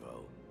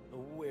 Corvo?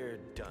 We're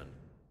done.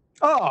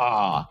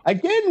 Ah,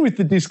 again with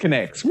the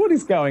disconnects. What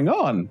is going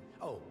on?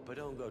 Oh, but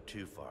don't go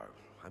too far.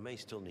 I may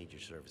still need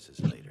your services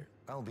later.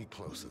 I'll be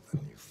closer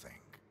than you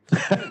think.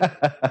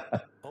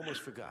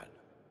 Almost forgot.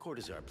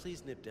 Cortazar,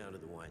 please nip down to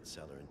the wine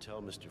cellar and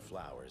tell Mr.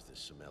 Flowers, the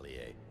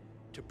sommelier,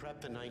 to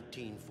prep the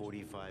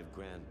 1945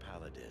 Grand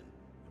Paladin.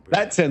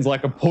 That sounds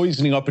like a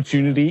poisoning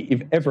opportunity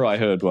if ever I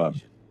heard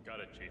one. Got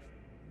it, Chief.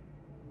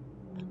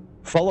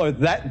 Follow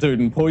that dude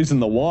and poison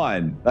the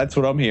wine. That's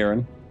what I'm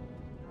hearing.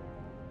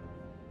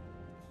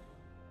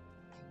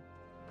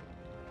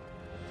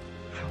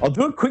 I'll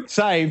do a quick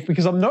save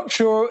because I'm not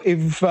sure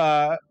if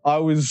I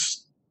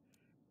was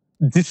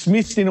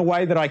dismissed in a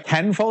way that I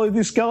can follow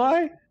this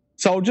guy.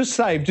 So I'll just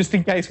save just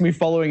in case me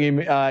following him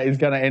is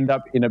going to end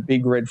up in a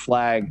big red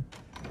flag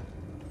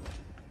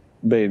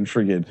being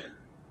triggered.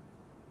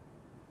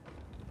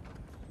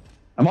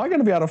 Am I going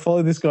to be able to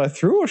follow this guy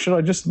through or should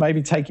I just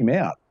maybe take him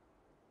out?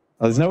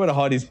 Oh, there's nowhere to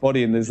hide his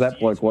body and there's that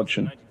bloke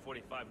watching.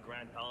 1945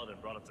 Grand Paladin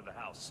brought him to the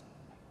house.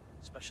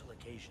 Special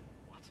occasion.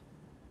 What?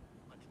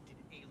 But did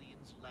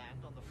aliens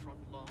land on the front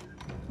lawn?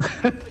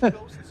 The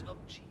ghosts of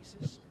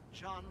Jesus,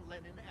 John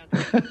Lennon, and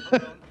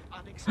Perón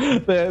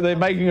unexpectedly They're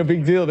making a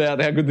big deal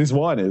about how good this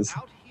wine is.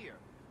 out here.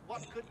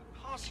 What could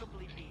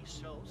possibly be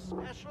so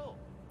special?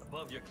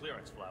 Above your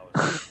clearance,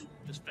 Flowers.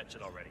 Just fetch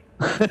it already.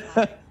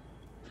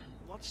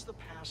 What's the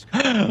pass?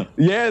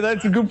 Yeah,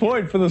 that's a good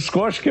point for the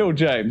squash kill,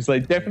 James. They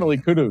definitely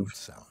could have.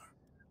 Cellar.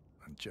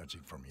 And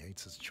judging from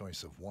Yates's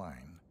choice of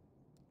wine,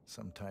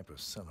 some type of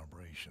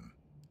celebration.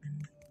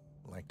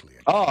 Likely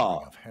a Oh,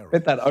 gathering of heralds.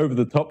 bet that over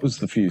the top was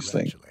the fuse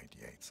thing. Congratulate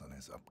Yates on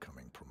his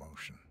upcoming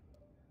promotion.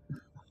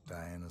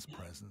 Diana's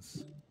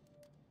presence,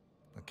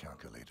 a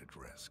calculated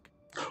risk.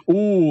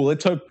 Ooh,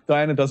 let's hope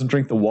Diana doesn't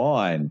drink the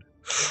wine.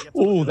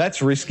 Ooh,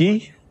 that's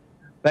risky.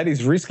 That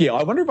is risky.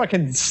 I wonder if I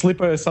can slip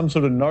her some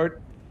sort of note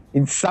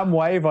in some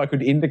way, if I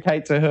could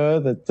indicate to her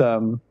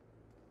that,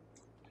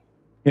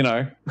 you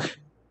know,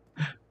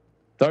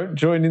 don't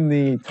join in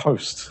the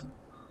toast.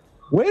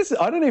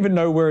 I don't even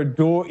know where a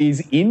door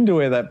is into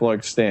where that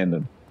bloke's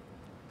standing.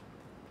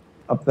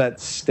 Up that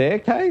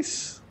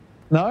staircase?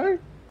 No?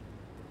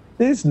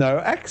 There's no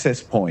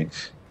access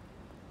point.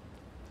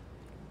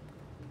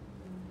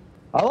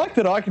 I like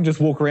that I can just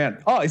walk around.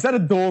 Oh, is that a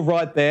door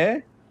right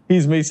there?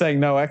 Here's me saying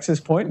no access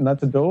point, and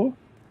that's a door.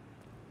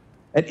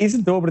 It is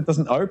a door, but it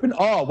doesn't open.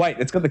 Oh, wait,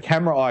 it's got the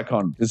camera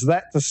icon. Is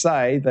that to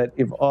say that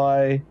if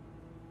I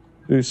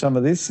do some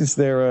of this, is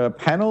there a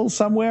panel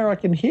somewhere I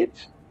can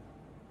hit?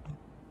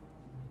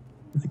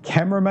 The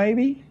camera,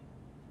 maybe?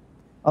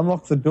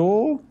 Unlock the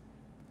door?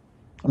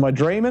 Am I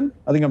dreaming?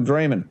 I think I'm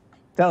dreaming.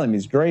 Tell him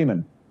he's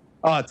dreaming.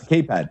 Oh, it's a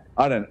keypad.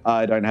 I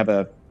don't have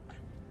a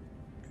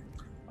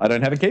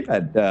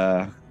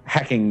keypad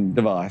hacking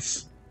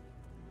device.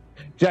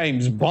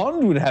 James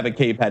Bond would have a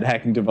keypad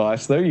hacking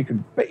device, though. You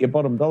could bet your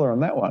bottom dollar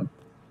on that one.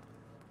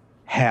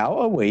 How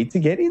are we to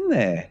get in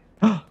there?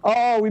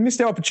 Oh, we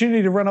missed our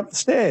opportunity to run up the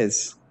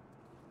stairs.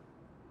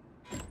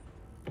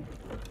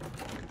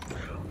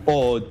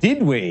 Or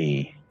did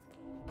we?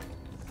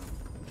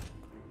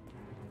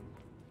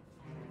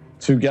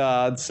 2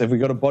 guards. Have we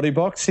got a body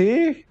box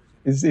here?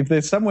 If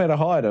there's somewhere to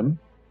hide them.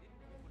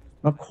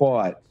 Not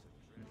quite.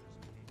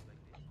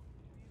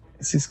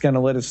 Is this going to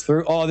let us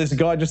through? Oh, there's a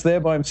guy just there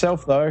by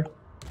himself, though.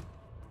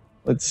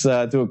 Let's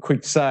do a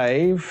quick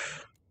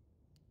save.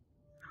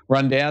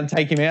 Run down,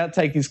 take him out,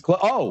 take his clothes.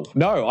 Oh,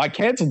 no, I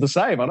cancelled the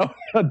save. I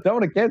don't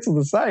want to cancel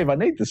the save. I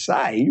need the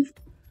save.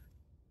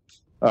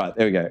 All right,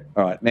 there we go.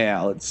 All right,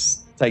 now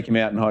let's take him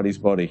out and hide his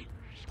body.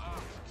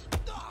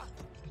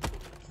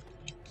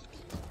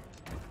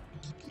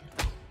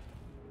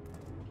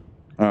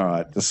 All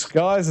right,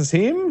 disguise as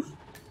him.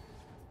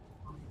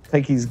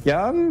 Take his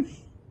gun.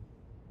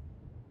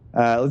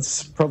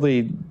 Let's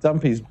probably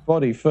dump his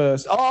body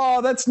first.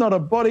 Oh, that's not a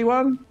body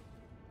one.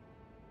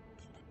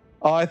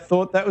 I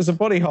thought that was a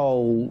body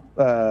hole,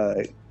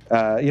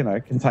 you know,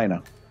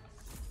 container.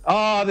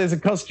 Oh, there's a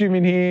costume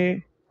in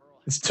here.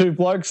 There's two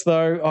blokes,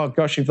 though. Oh,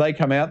 gosh, if they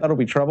come out, that'll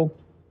be trouble.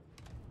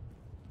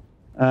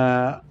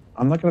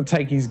 I'm not going to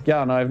take his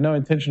gun. I have no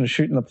intention of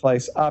shooting the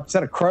place up. Is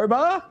that a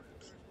crowbar?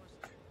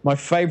 My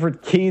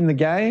favorite key in the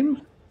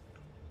game.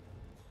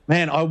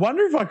 Man, I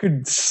wonder if I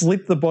could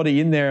slip the body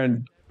in there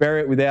and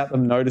bury it without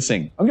them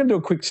noticing. I'm going to do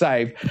a quick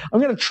save.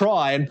 I'm going to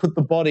try and put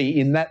the body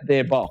in that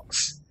there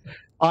box.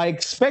 I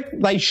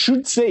expect they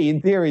should see, in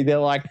theory, they're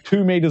like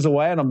 2 meters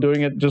away and I'm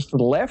doing it just to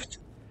the left.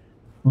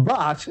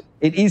 But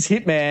it is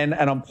Hitman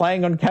and I'm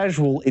playing on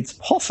casual. It's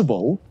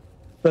possible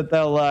that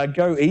they'll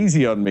go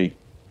easy on me.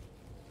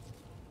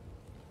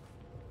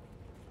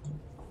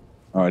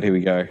 All right, here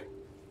we go.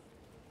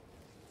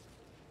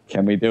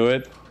 Can we do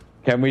it?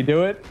 Can we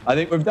do it? I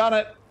think we've done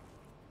it.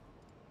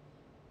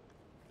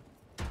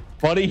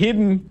 Body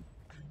hidden.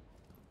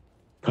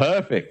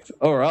 Perfect.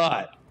 All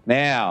right.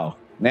 Now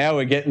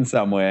we're getting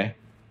somewhere.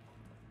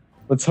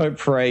 Let's hope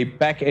for a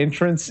back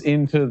entrance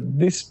into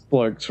this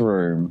bloke's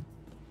room.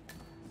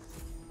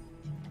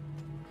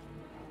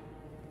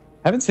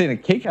 Haven't seen a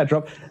keycard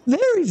drop.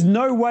 There is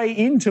no way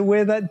into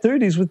where that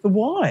dude is with the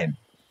wine.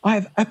 I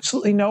have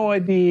absolutely no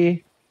idea.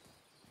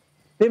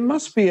 There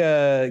must be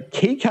a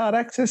keycard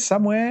access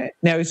somewhere.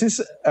 Now,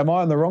 am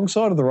I on the wrong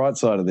side or the right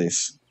side of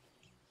this?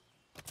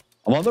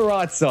 I'm on the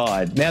right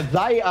side. Now,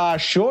 they are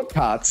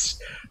shortcuts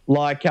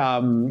like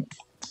Dark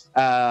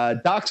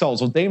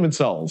Souls or Demon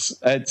Souls.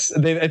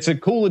 It's a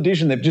cool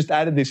addition. They've just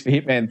added this for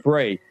Hitman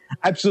 3.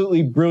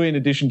 Absolutely brilliant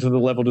addition to the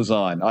level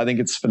design. I think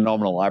it's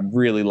phenomenal. I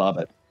really love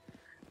it.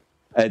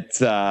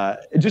 It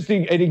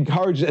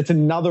encourages, it's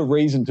another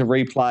reason to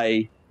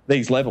replay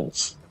these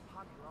levels.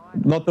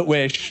 Not that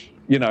we're,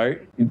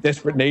 in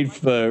desperate need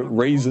for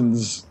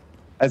reasons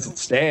as it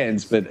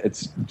stands, but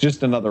it's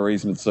just another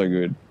reason it's so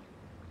good.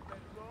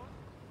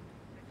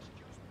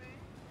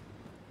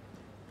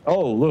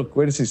 Oh, look,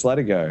 where does this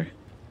ladder go?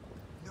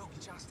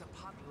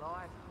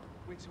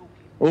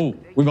 Oh,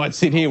 we might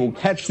sit here. We'll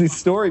catch this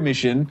story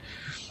mission.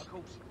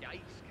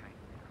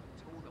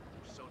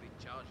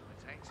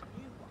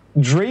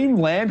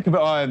 Dreamland?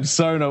 Oh, I'm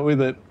so not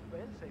with it.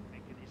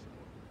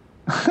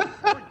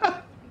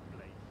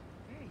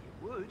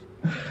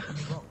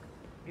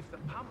 If the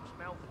pumps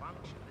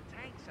malfunction, the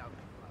tanks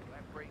overflow.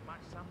 That pretty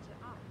much sums it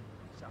up.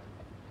 So,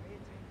 pay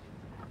attention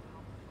to that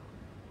pump.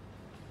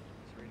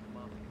 It's really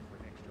marketing for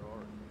an extra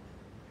order.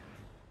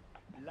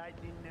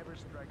 Lightning never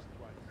strikes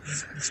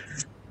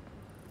twice.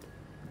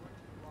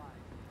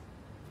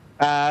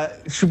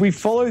 Should we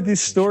follow this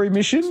story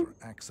mission?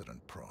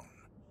 Accident prone.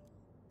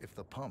 If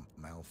the pump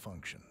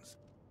malfunctions,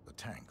 the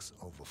tanks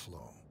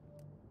overflow.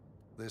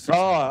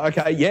 Oh,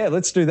 okay. Yeah,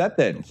 let's do that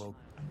then.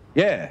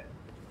 Yeah.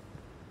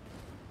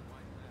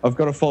 I've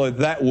got to follow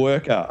that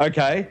worker.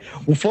 Okay.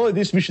 We'll follow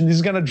this mission. This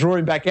is going to draw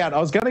him back out. I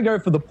was going to go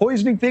for the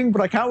poisoning thing,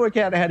 but I can't work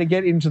out how to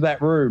get into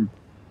that room.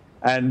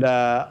 And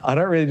I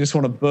don't really just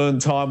want to burn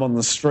time on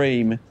the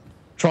stream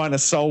trying to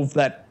solve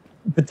that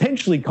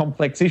potentially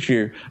complex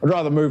issue. I'd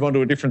rather move on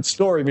to a different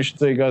story mission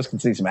so you guys can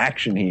see some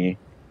action here.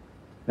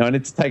 Now I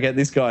need to take out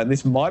this guy, and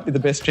this might be the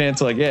best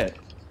chance I get.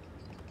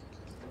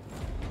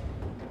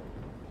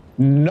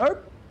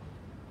 Nope.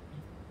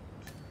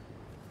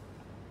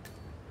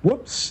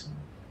 Whoops.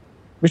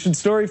 Mission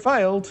story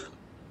failed.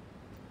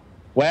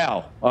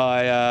 Wow.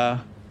 I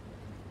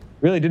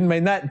really didn't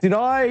mean that. Did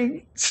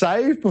I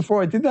save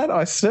before I did that?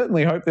 I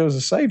certainly hope there was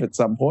a save at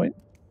some point.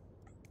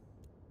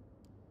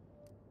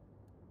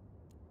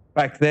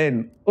 Back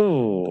then.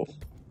 Oh,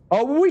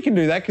 well, we can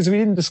do that because we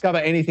didn't discover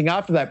anything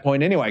after that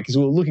point anyway, because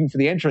we were looking for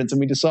the entrance and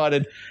we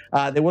decided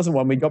there wasn't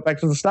one. We got back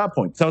to the start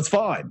point. So it's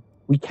fine.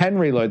 We can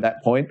reload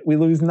that point. We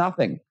lose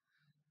nothing.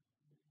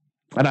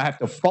 And I have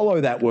to follow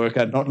that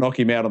worker, not knock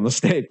him out on the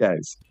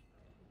staircase.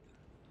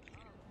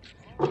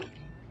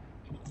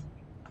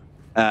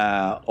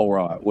 All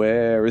right,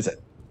 where is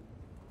it?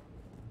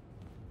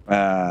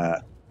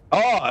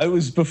 It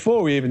was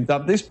before we even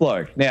dumped this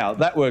bloke. Now,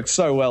 that worked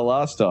so well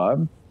last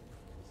time.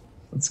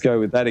 Let's go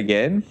with that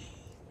again.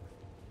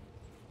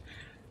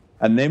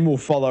 And then we'll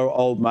follow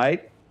old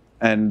mate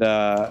and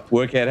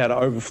work out how to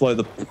overflow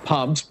the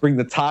pumps, bring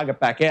the target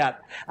back out,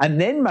 and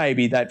then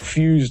maybe that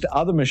fused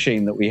other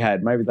machine that we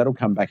had, maybe that'll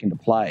come back into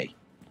play.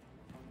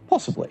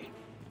 Possibly.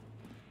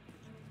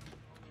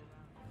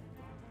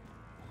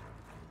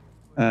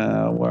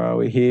 Where are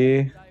we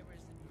here?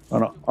 I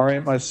want to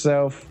orient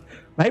myself.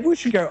 Maybe we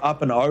should go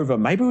up and over.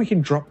 Maybe we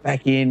can drop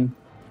back in.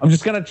 I'm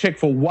just going to check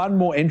for one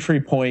more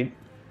entry point,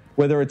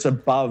 whether it's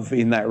above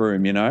in that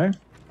room, you know?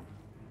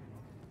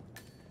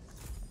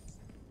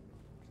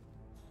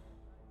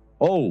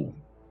 Oh,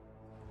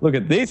 look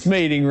at this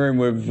meeting room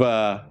we've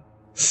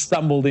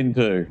stumbled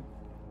into.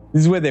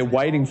 This is where they're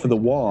waiting for the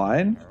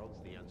wine.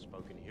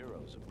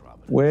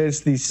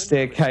 Where's the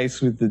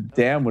staircase with the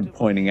downward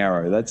pointing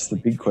arrow? That's the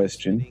big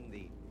question.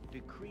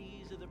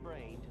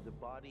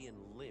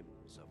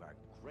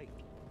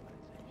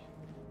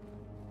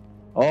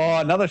 Oh,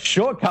 another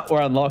shortcut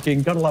we're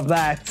unlocking. Gotta love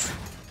that.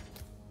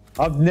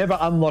 I've never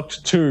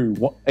unlocked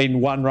two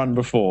in one run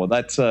before.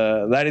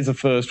 That is a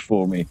first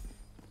for me.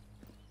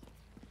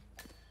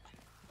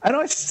 And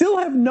I still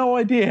have no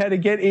idea how to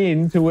get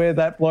in to where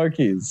that bloke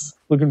is,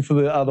 looking for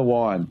the other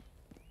wine.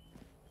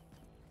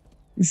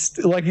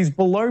 He's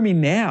below me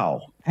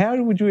now. How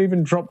would you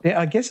even drop down?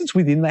 I guess it's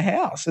within the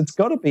house. It's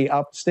got to be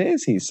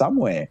upstairs here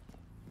somewhere.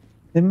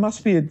 There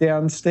must be a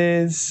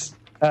downstairs,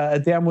 a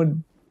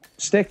downward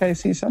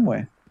staircase here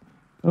somewhere.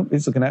 Oh,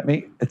 he's looking at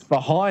me. It's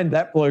behind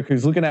that bloke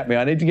who's looking at me.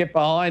 I need to get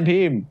behind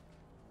him.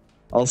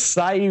 I'll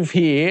save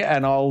here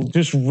and I'll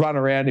just run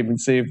around him and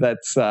see if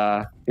that's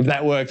if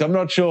that works. I'm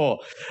not sure.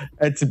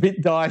 It's a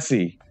bit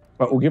dicey,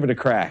 but we'll give it a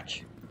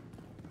crack.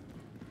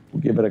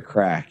 We'll give it a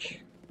crack.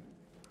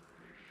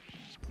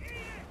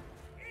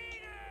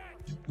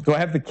 Do I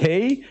have the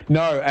key?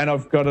 No, and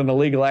I've got an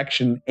illegal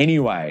action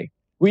anyway.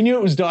 We knew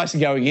it was dicey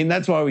going in.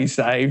 That's why we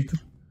saved.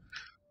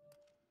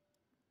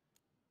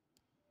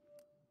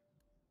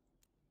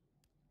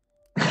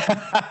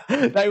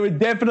 They were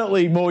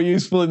definitely more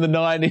useful in the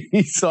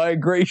 90s. I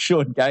agree,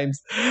 Sean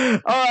Games.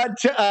 All right,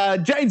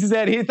 James is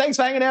out here. Thanks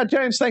for hanging out,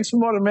 James. Thanks for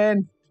modding,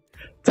 man.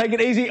 Take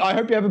it easy. I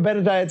hope you have a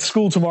better day at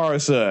school tomorrow,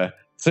 sir.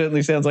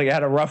 Certainly sounds like you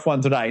had a rough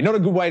one today. Not a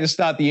good way to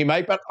start the year,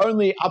 mate, but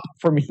only up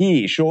from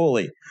here,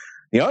 surely.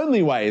 The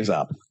only way is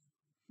up.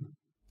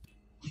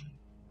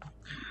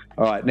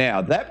 All right,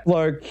 now, that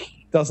bloke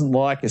doesn't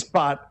like us,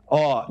 but,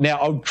 now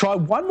I'll try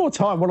one more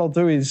time. What I'll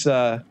do is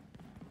I'll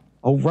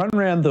run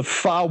around the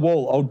far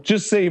wall. I'll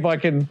just see if I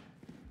can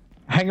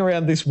hang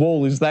around this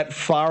wall. Is that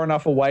far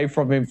enough away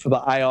from him for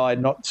the AI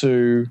not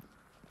to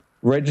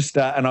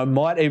register? And I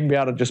might even be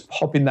able to just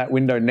pop in that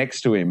window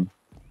next to him.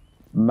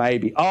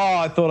 Maybe. Oh,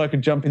 I thought I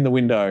could jump in the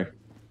window.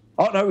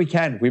 Oh, no, we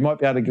can. We might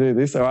be able to do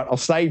this. All right, I'll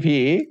save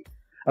here.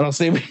 And I'll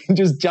see if we can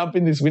just jump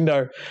in this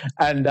window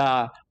and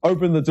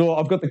open the door.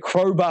 I've got the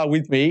crowbar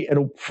with me.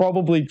 It'll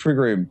probably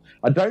trigger him.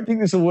 I don't think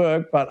this will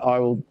work, but I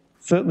will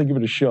certainly give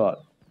it a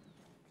shot.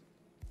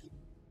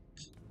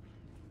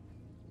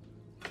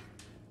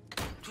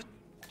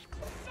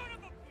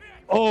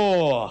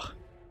 Oh,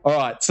 all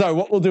right. So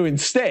what we'll do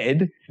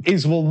instead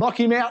is we'll knock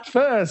him out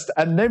first,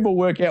 and then we'll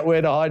work out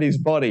where to hide his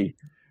body.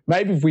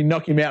 Maybe if we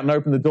knock him out and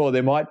open the door,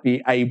 there might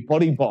be a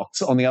body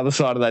box on the other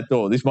side of that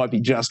door. This might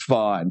be just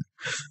fine.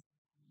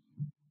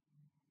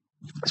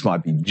 This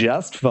might be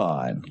just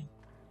fine.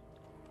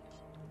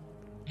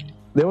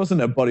 There wasn't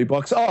a body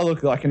box. Oh,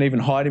 look, I can even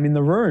hide him in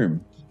the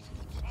room.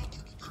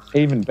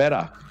 Even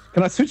better.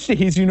 Can I switch to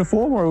his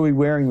uniform, or are we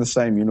wearing the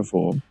same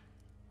uniform?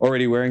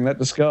 Already wearing that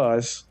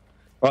disguise.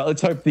 All right,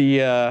 let's hope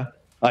the...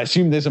 I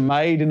assume there's a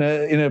maid in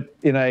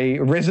a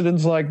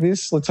residence like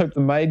this. Let's hope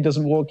the maid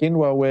doesn't walk in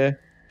while we're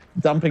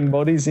dumping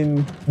bodies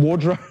in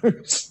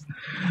wardrobes.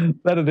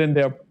 That'd end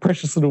our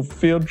precious little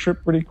field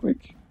trip pretty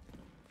quick.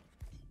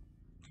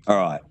 All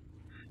right.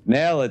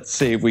 Now let's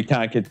see if we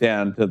can't get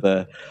down to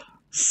the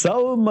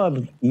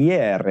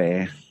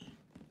Sommeliere.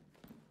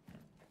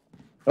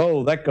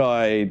 Oh, that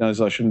guy knows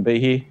I shouldn't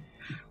be here.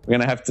 We're going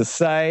to have to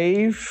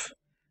save,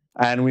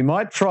 and we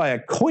might try a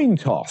coin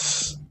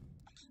toss.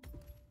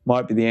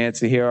 Might be the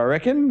answer here, I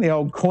reckon. The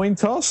old coin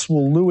toss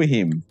will lure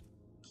him.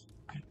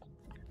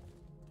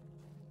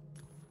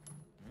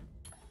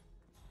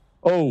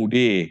 Oh,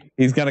 dear.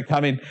 He's going to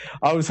come in.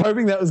 I was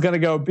hoping that was going to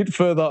go a bit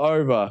further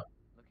over.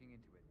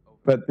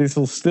 But this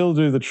will still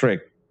do the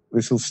trick.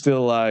 This will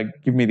still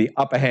give me the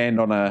upper hand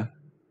on a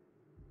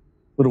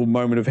little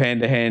moment of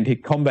hand-to-hand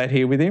hit combat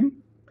here with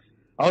him.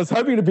 I was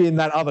hoping to be in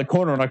that other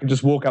corner and I could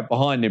just walk up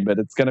behind him, but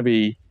it's going to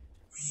be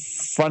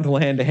frontal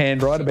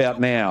hand-to-hand right about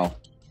now.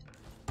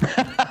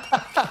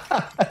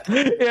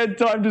 He had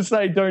time to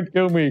say, "Don't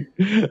kill me."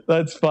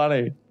 That's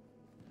funny.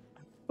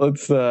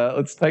 Let's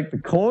take the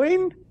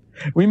coin.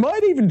 We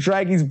might even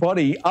drag his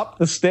body up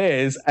the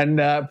stairs and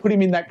put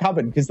him in that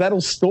cupboard, because that'll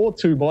store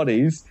 2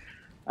 bodies.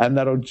 And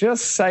that'll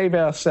just save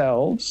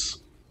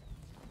ourselves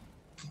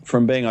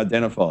from being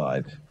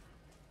identified.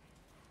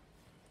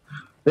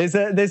 There's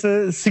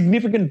a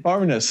significant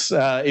bonus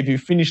if you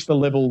finish the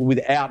level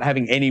without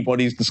having any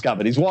bodies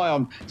discovered. Is why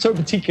I'm so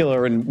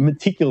particular and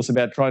meticulous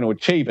about trying to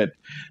achieve it.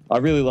 I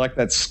really like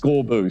that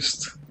score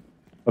boost.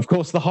 Of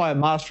course, the higher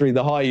mastery,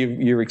 the higher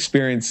your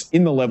experience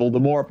in the level, the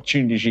more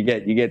opportunities you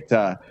get. You get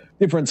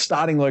different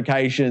starting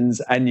locations,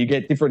 and you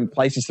get different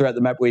places throughout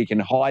the map where you can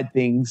hide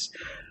things.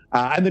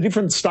 And the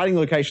different starting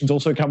locations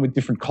also come with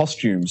different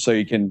costumes, so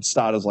you can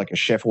start as like a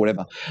chef or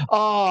whatever.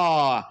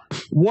 Ah,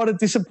 what a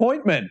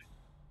disappointment.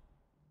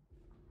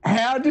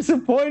 How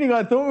disappointing.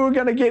 I thought we were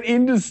going to get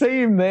in to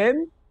see him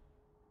then.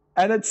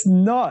 And it's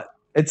not.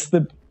 I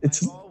think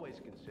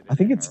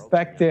it's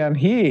back down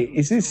here.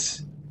 Is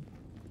this?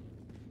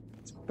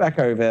 It's back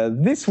over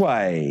this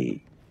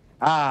way.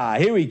 Ah,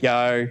 here we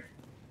go.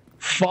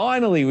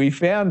 Finally, we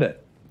found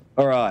it.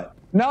 All right.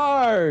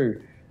 No.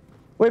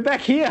 We're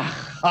back here.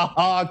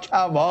 Oh,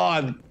 come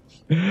on,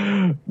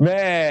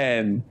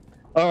 man.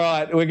 All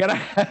right, we're gonna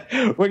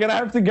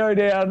have to go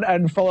down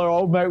and follow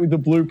old mate with the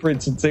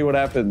blueprints and see what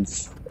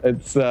happens.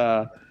 It's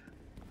I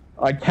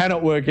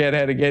cannot work out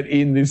how to get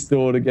in this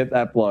door to get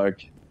that bloke.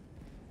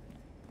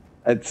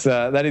 It's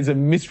that is a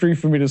mystery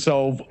for me to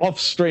solve off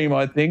stream,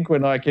 I think,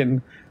 when I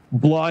can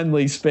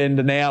blindly spend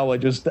an hour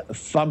just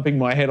thumping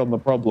my head on the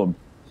problem.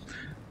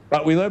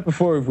 But we learned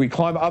before, if we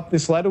climb up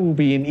this ladder, we'll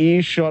be in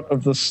earshot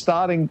of the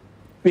starting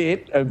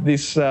bit of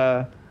this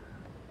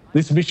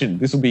this mission.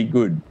 This will be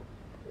good.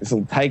 This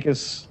will take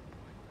us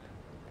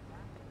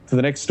to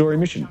the next story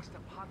mission.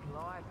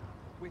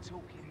 We're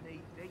talking knee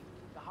deep.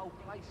 The whole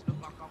place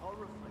looked like a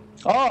horror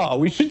film. Oh,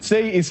 we should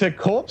see, is her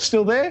corpse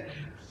still there?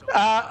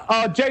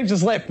 Oh, James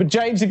has left, but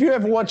James, if you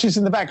ever watch this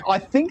in the back, I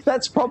think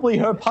that's probably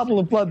her puddle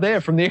of blood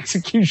there from the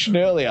execution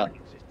earlier.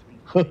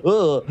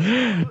 Oh,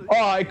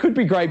 it could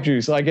be grape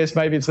juice. I guess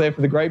maybe it's there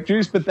for the grape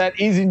juice, but that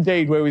is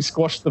indeed where we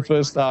squashed the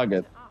first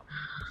target.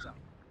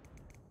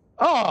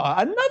 Oh,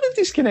 another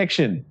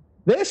disconnection.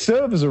 Their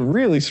servers are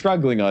really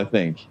struggling, I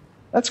think.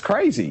 That's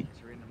crazy.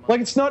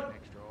 Like,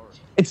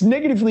 it's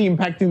negatively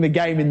impacting the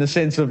game in the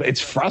sense of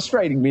it's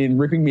frustrating me and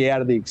ripping me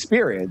out of the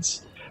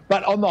experience.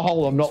 But on the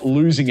whole, I'm not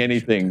losing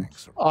anything.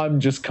 I'm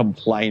just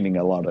complaining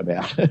a lot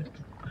about it.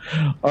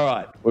 All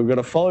right, we've got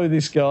to follow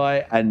this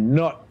guy and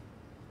not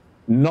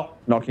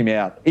knock him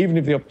out, even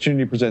if the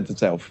opportunity presents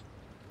itself.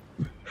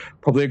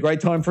 Probably a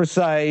great time for a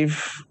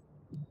save.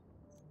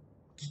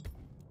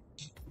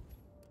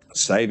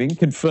 Saving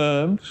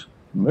confirmed.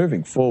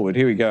 Moving forward,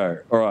 here we go.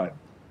 All right,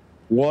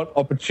 what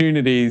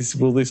opportunities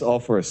will this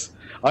offer us?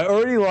 I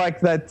already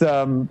like that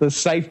the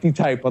safety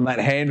tape on that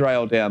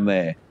handrail down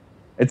there.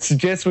 It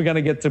suggests we're going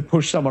to get to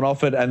push someone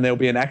off it and there'll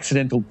be an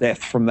accidental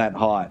death from that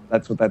height.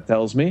 That's what that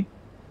tells me.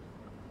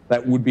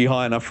 That would be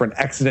high enough for an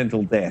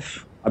accidental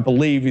death, I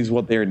believe is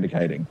what they're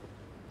indicating.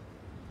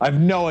 I have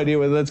no idea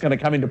whether that's going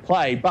to come into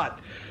play, but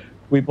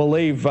we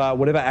believe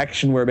whatever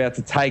action we're about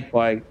to take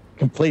by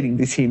completing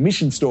this here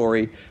mission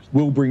story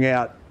will bring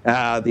out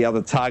the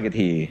other target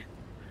here,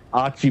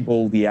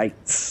 Archibald the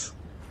Eighth.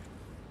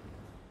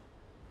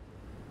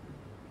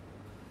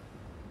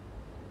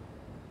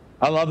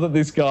 I love that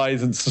this guy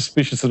isn't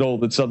suspicious at all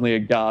that suddenly a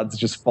guard's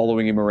just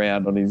following him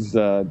around on his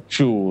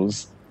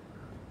chores.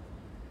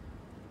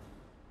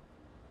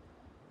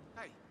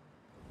 Hey,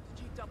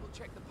 did you double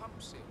check the pump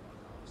seal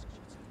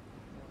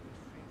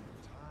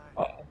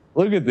Oh,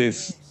 look at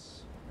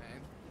this.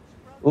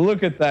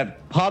 Look at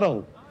that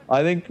puddle.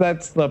 I think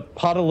that's the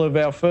puddle of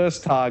our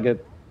first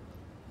target.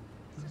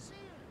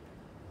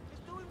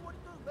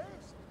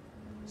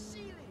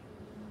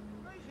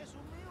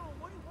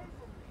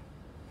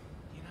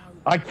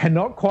 I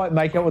cannot quite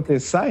make out what they're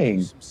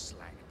saying. Some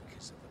slack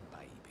because of the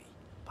baby,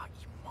 but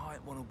you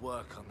might want to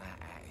work on that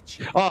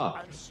attitude.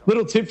 Ah,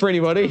 little tip for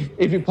anybody.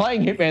 If you're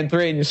playing Hitman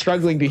 3 and you're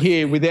struggling to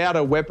hear without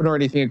a weapon or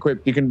anything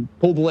equipped, you can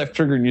pull the left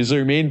trigger and you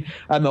zoom in,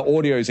 and the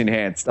audio's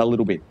enhanced a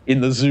little bit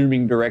in the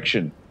zooming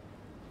direction.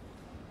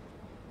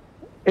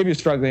 If you're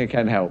struggling, it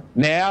can help.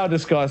 Now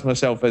disguise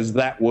myself as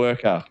that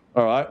worker.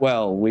 All right,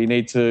 well, we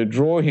need to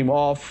draw him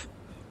off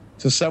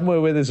to somewhere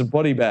where there's a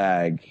body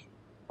bag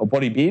or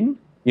body bin.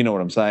 You know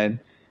what I'm saying.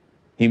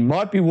 He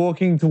might be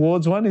walking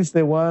towards one. Is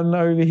there one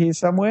over here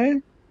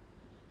somewhere?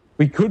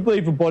 We could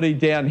leave a body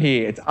down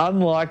here. It's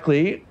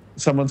unlikely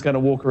someone's going to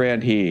walk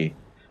around here.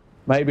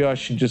 Maybe I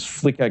should just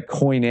flick a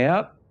coin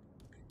out.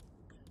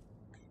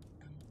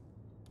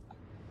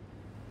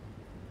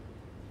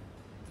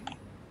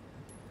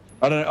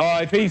 I don't know.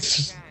 Oh, if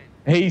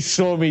he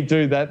saw me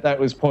do that, that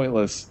was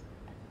pointless.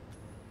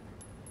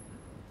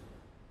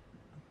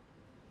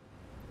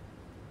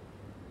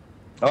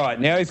 All right,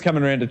 now he's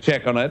coming around to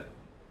check on it.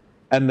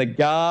 And the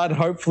guard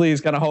hopefully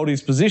is going to hold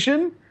his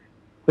position.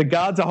 The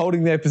guards are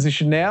holding their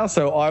position now,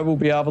 so I will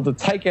be able to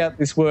take out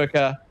this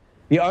worker.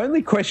 The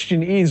only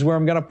question is where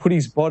I'm going to put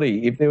his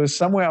body. If there was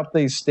somewhere up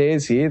these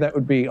stairs here, that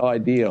would be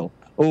ideal.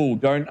 Oh,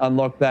 don't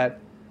unlock that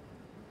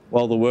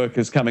while the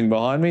worker's coming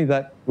behind me.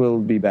 That will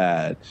be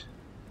bad.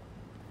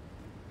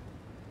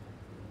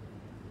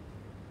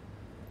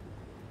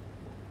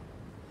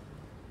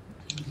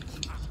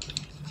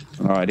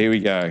 All right, here we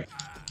go.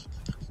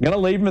 I'm going to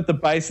leave him at the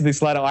base of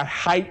this ladder. I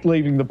hate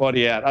leaving the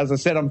body out. As I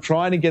said, I'm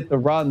trying to get the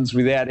runs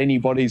without any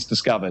bodies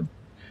discovered.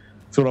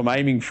 That's what I'm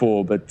aiming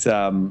for. But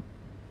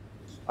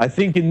I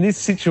think in this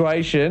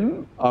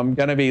situation, I'm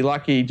going to be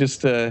lucky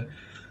just to...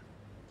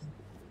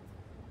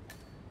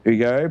 Here we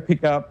go.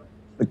 Pick up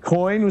the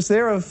coin. Was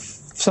there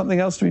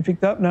something else to be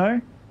picked up? No?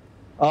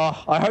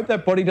 Oh, I hope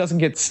that body doesn't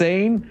get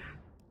seen.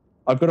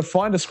 I've got to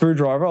find a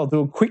screwdriver. I'll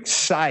do a quick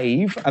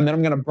save, and then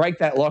I'm going to break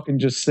that lock and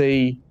just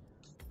see...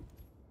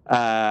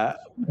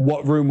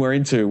 what room we're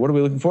into. What are we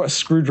looking for? A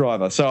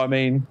screwdriver. So, I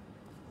mean,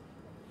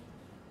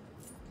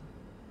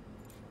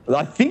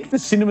 I think the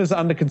cinema's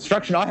under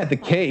construction. I had the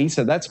key,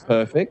 so that's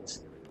perfect.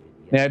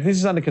 Now, if this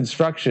is under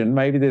construction,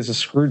 maybe there's a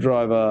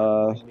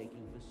screwdriver.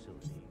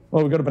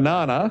 Well, we've got a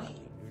banana.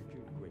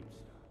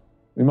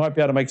 We might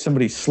be able to make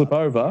somebody slip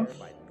over.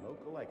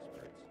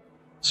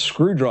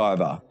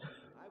 Screwdriver.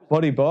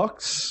 Body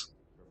box.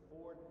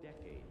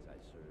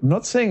 I'm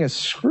not seeing a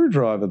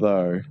screwdriver,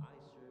 though.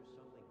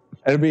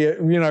 It'll be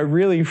a,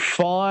 really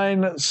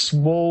fine,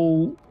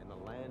 small,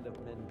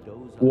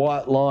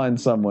 white line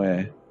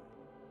somewhere.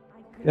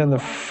 Down the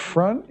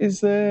front, is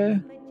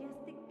there?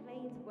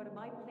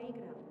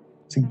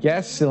 It's a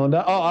gas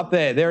cylinder. Oh, up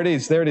there. There it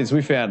is. There it is.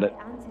 We found it.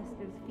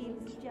 Ancestors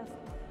feels just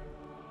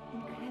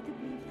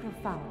incredibly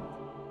profound.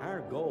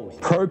 Our goal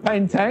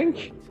Propane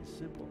tank.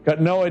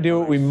 Got no idea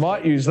what we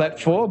might use that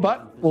for,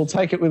 but we'll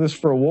take it with us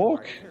for a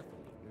walk.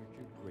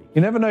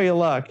 You never know your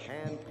luck.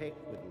 Handpicked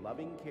with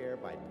loving care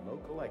by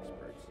local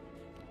experts.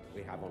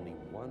 We have only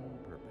one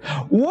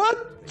purpose.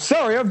 What?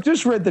 Sorry, I've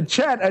just read the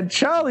chat and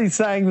Charlie's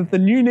saying that the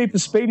new Need for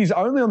Speed is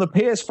only on the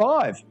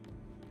PS5.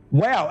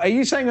 Wow, are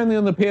you saying only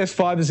on the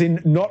PS5 as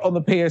in not on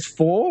the PS4?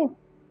 Or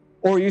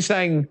are you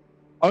saying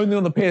only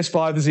on the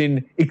PS5 as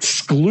in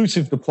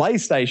exclusive to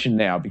PlayStation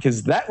now?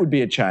 Because that would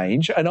be a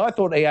change. And I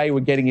thought EA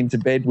were getting into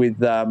bed with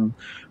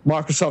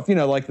Microsoft, you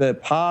know, like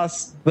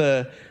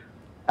the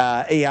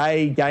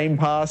EA Game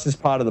Pass is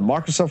part of the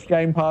Microsoft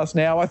Game Pass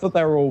now. I thought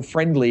they were all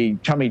friendly,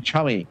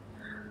 chummy.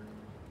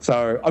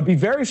 So I'd be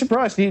very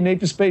surprised to hear Need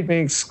for Speed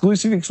being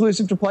exclusive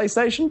to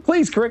PlayStation.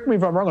 Please correct me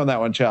if I'm wrong on that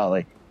one,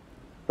 Charlie.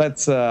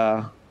 That's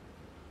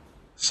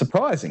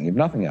surprising, if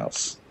nothing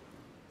else.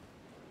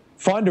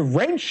 Find a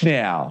wrench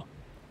now.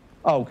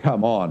 Oh,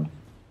 come on.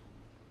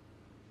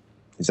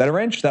 Is that a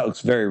wrench? That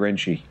looks very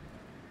wrenchy.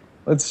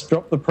 Let's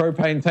drop the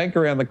propane tank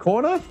around the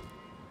corner.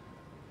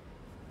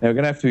 Now we're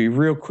going to have to be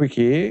real quick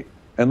here.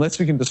 Unless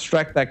we can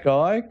distract that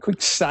guy.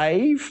 Quick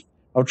save.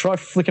 I'll try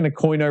flicking a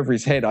coin over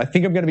his head. I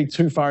think I'm going to be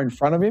too far in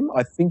front of him.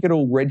 I think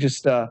it'll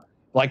register,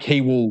 like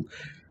he will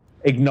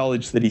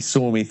acknowledge that he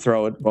saw me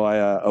throw it by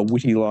a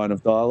witty line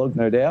of dialogue,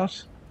 no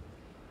doubt.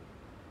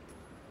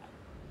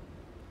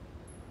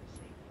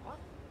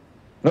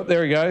 Oh,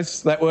 there he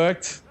goes. That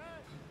worked.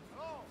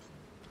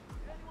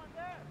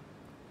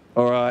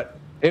 All right.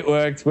 It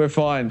worked. We're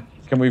fine.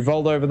 Can we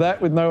vault over that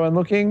with no one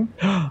looking?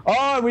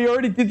 Oh, we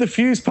already did the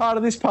fuse part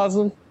of this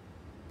puzzle.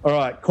 All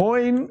right.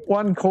 Coin.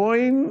 One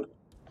coin.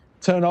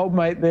 Turn old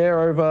mate there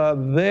over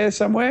there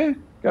somewhere.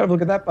 Go have a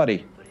look at that,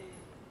 buddy.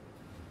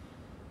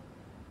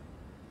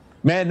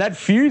 Man, that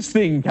fuse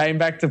thing came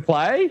back to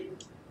play.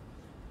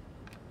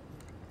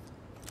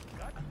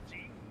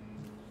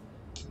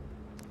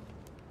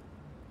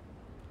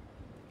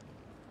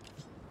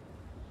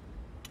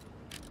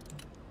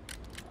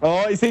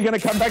 Oh, is he going to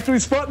come back to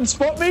his spot and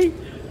spot me?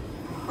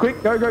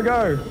 Quick,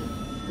 go.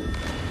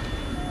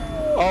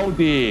 Oh,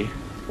 dear.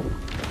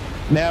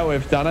 Now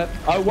we've done it.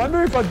 I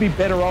wonder if I'd be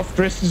better off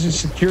dressed as a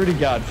security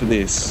guard for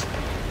this.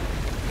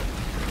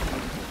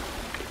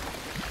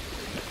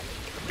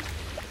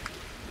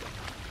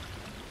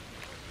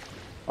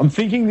 I'm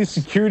thinking this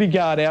security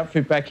guard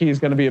outfit back here is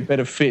going to be a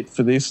better fit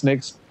for this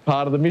next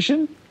part of the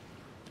mission.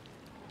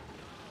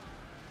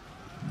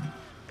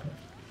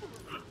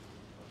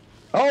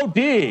 Oh,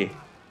 dear.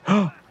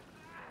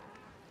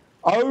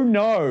 Oh,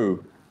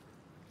 no.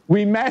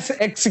 We mass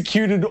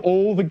executed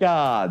all the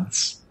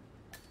guards.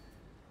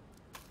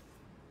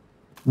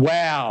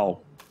 Wow.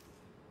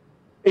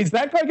 Is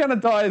that guy going to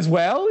die as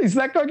well? Is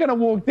that guy going to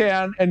walk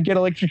down and get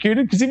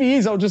electrocuted? Because if he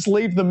is, I'll just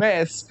leave the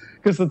mess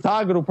because the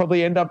target will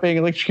probably end up being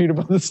electrocuted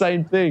by the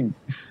same thing.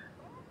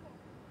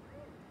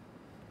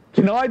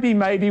 Can I be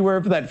maybe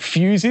wherever that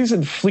fuse is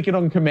and flick it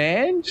on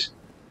command?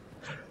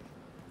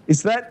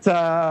 Is that...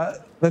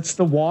 that's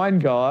the wine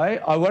guy.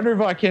 I wonder if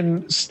I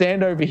can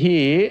stand over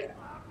here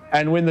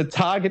and when the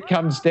target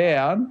comes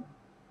down,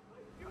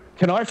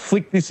 can I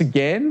flick this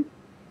again?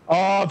 Oh,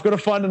 I've got to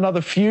find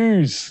another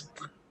fuse.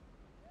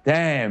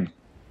 Damn.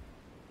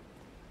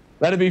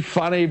 That'd be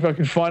funny if I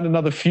could find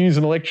another fuse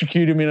and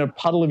electrocute him in a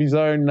puddle of his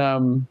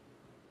own.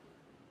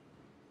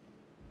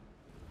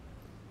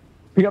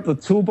 Pick up the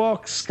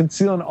toolbox,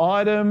 conceal an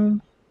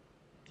item.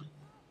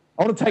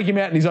 I want to take him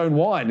out in his own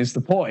wine is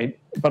the point,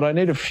 but I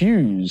need a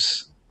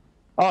fuse.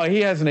 Oh,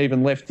 he hasn't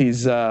even left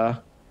his...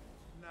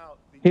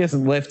 he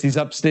hasn't left his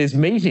upstairs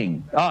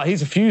meeting. Oh,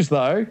 here's a fuse,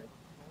 though.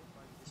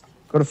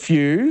 Got a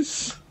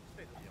fuse.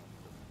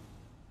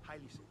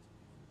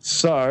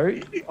 So...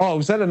 Oh,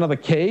 was that another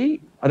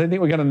key? I don't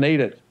think we're going to need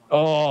it.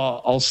 Oh,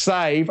 I'll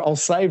save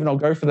and I'll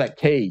go for that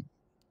key.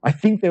 I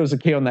think there was a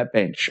key on that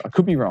bench. I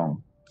could be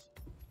wrong.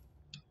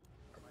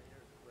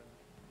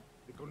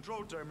 The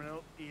control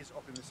terminal is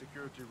up in the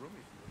security room.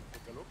 If you want to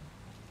take a look,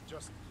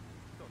 just...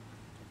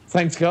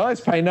 Thanks, guys.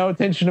 Pay no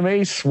attention to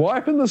me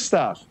swiping the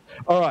stuff.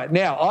 All right,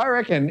 now, I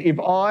reckon if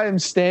I'm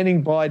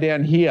standing by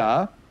down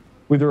here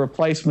with a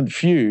replacement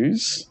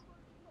fuse,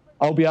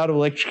 I'll be able to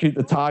electrocute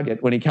the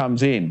target when he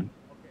comes in.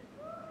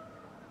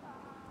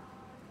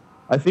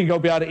 I think I'll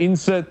be able to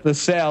insert the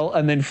cell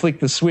and then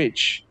flick the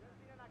switch.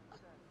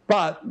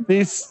 But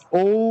this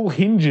all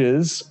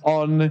hinges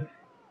on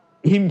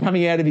him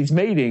coming out of his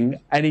meeting,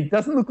 and he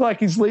doesn't look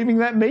like he's leaving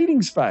that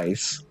meeting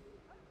space.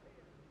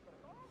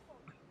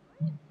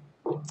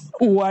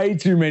 Way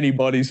too many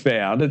bodies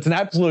found. It's an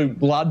absolute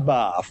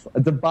bloodbath,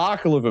 a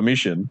debacle of a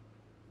mission.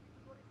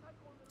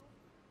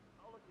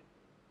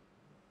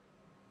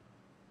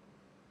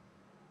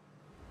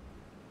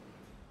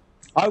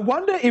 I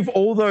wonder if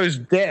all those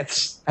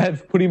deaths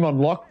have put him on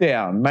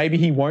lockdown. Maybe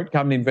he won't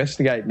come and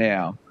investigate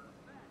now.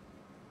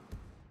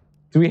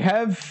 Do we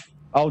have...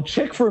 I'll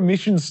check for a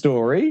mission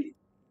story.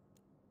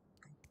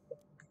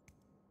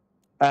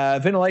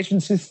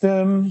 Ventilation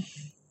system...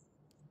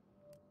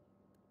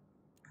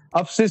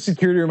 Upstairs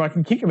security room, I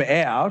can kick him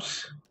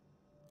out.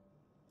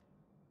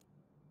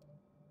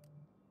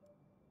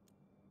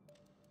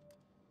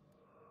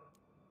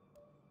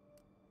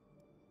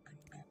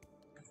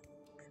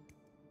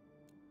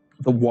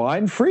 The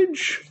wine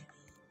fridge?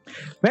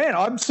 Man,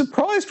 I'm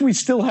surprised we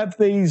still have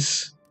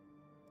these.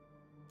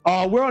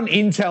 Oh, we're on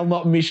Intel,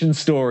 not mission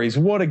stories.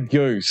 What a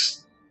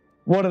goose.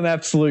 What an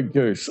absolute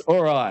goose.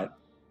 All right.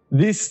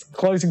 This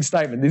closing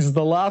statement. This is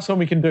the last one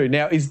we can do.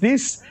 Now, is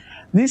this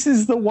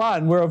is the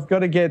one where I've got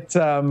to get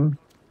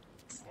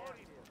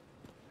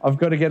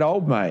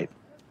old mate.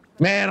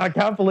 Man, I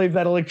can't believe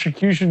that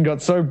electrocution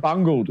got so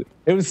bungled.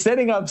 It was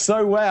setting up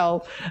so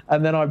well,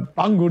 and then I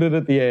bungled it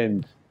at the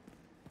end.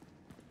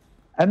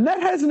 And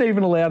that hasn't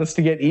even allowed us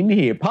to get in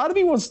here. Part of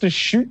me wants to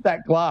shoot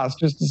that glass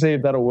just to see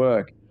if that'll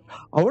work.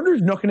 I wonder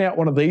if knocking out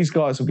one of these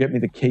guys will get me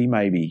the key,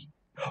 maybe.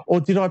 Or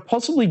did I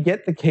possibly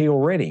get the key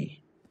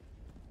already?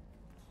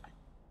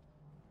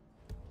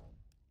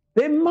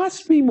 There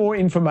must be more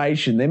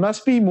information. There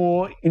must be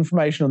more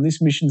information on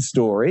this mission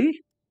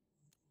story.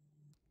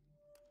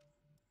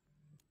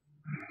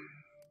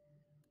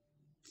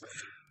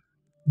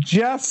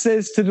 Just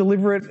says to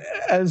deliver it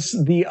as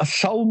the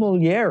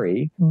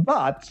sommelier,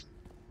 but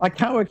I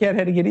can't work out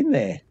how to get in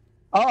there.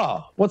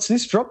 Oh, what's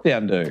this drop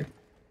down do?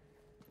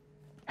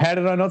 How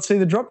did I not see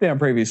the drop down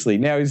previously?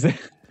 Now, is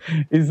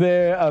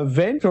there a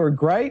vent or a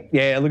grate?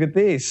 Yeah, look at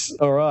this.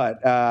 All right.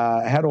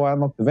 How do I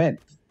unlock the vent?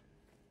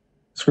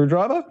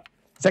 Screwdriver?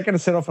 Is that going to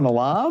set off an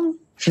alarm?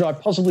 Should I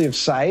possibly have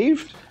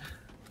saved?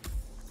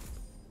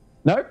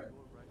 Nope.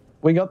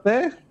 We got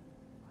there.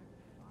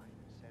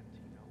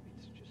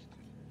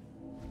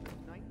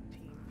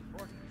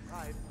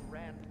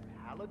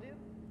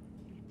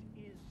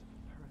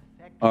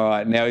 All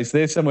right, now is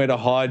there somewhere to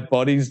hide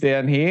bodies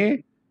down here?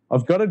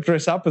 I've got to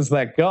dress up as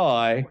that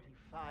guy.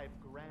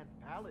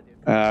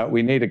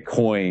 We need a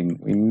coin.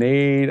 We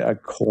need a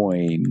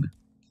coin.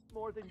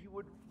 More than you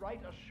would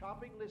write a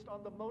shopping list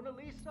on the Mona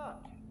Lisa.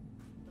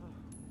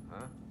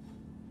 Huh?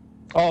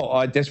 Oh,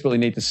 I desperately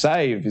need to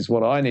save is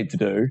what I need to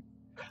do.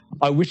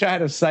 I wish I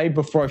had a save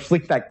before I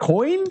flicked that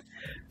coin.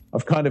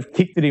 I've kind of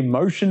kicked it in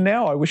motion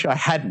now. I wish I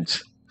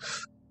hadn't.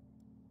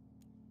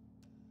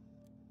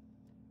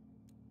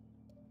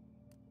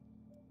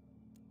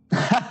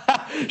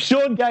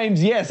 Sean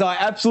Games, yes, I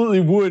absolutely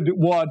would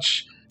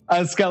watch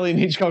a Scully and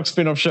Hitchcock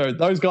spin-off show.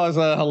 Those guys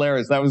are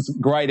hilarious. That was a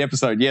great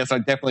episode. Yes, I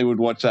definitely would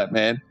watch that,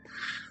 man.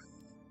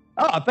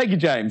 Oh, thank you,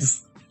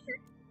 James.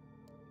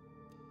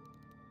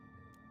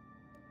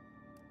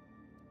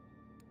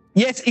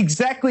 Yes,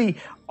 exactly.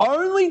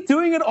 Only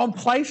doing it on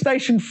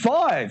PlayStation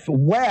 5.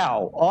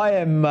 Wow. I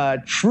am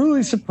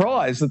truly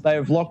surprised that they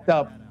have locked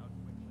up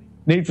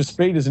Need for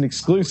Speed as an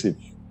exclusive.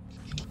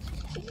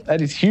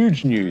 That is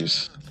huge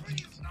news.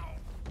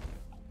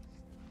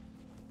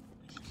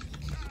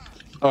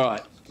 All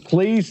right.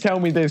 Please tell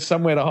me there's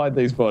somewhere to hide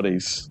these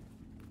bodies.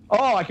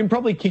 Oh, I can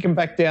probably kick them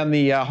back down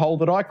the hole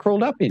that I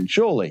crawled up in,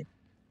 surely.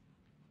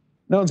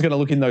 No one's going to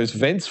look in those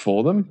vents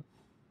for them.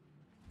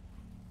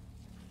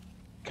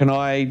 Can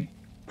I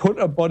put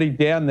a body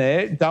down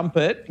there, dump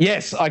it?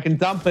 Yes, I can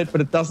dump it,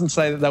 but it doesn't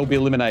say that they'll be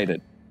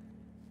eliminated.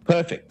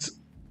 Perfect.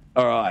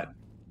 All right.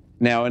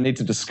 Now I need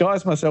to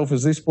disguise myself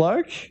as this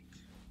bloke.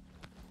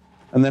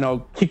 And then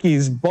I'll kick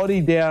his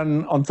body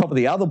down on top of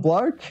the other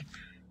bloke.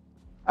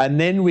 And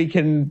then we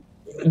can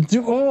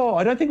do... Oh,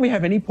 I don't think we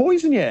have any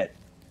poison yet.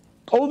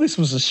 All this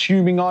was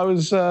assuming I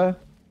was going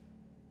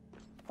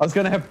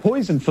to have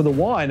poison for the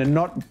wine and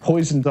not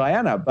poison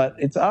Diana, but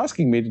it's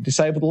asking me to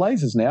disable the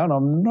lasers now, and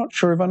I'm not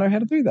sure if I know how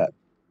to do that.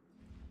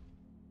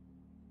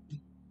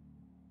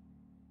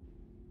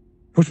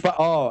 Push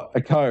button. Oh,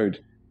 a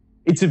code.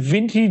 It's a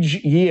vintage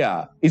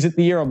year. Is it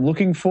the year I'm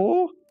looking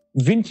for?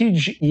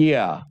 Vintage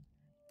year.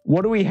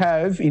 What do we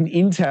have in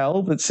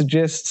Intel that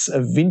suggests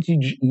a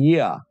vintage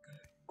year?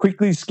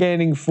 Quickly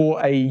scanning for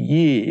a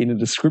year in a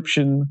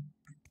description.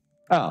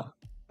 Oh,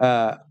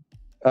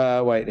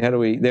 wait, how do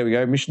we, there we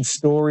go. Mission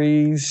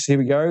stories, here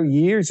we go.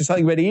 Year, is there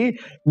something about a year?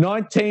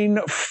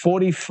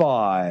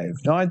 1945.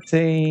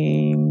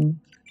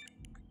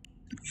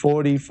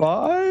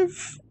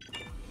 1945.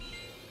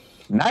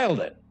 Nailed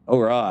it.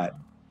 All right.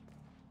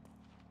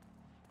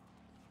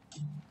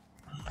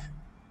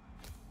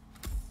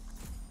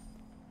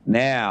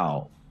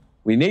 Now,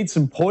 we need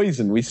some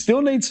poison. We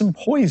still need some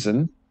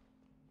poison.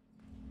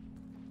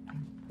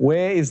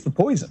 Where is the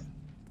poison?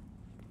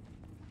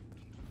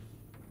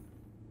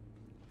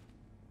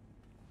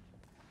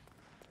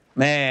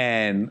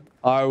 Man,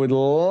 I would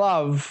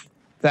love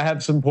to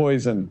have some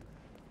poison.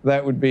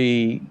 That would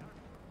be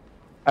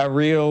a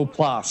real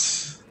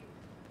plus.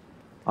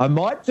 I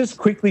might just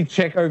quickly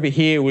check over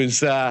here.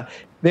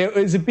 There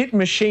was a bit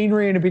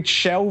machinery and a bit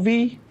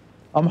shelvy.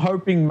 I'm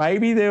hoping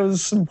maybe there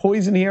was some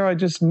poison here I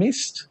just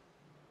missed.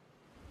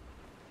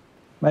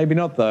 Maybe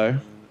not, though.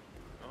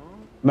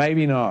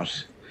 Maybe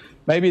not.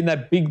 Maybe in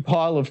that big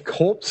pile of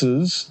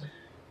corpses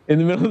in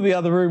the middle of the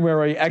other room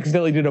where I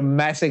accidentally did a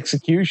mass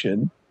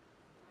execution.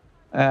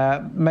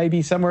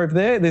 Maybe somewhere over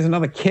there. There's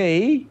another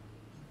key.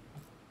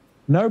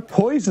 No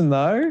poison,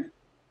 though.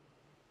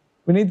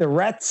 We need the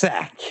rat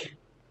sack.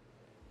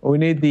 Or we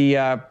need the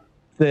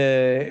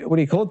what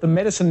do you call it? The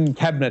medicine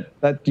cabinet.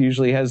 That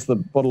usually has the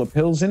bottle of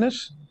pills in it.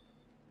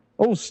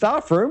 Oh,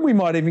 staff room. We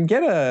might even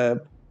get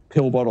a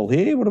pill bottle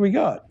here. What do we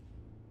got?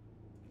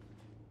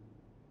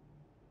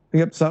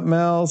 Pick up something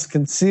else.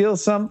 Conceal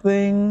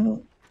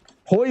something.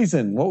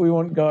 Poison. What we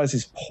want, guys,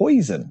 is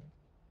poison.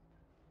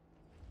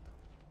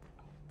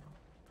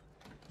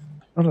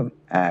 Not an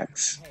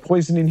axe.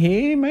 Poison in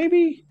here,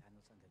 maybe?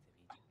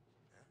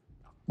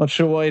 Not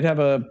sure why you'd have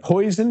a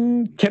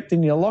poison kept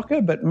in your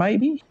locker, but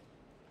maybe.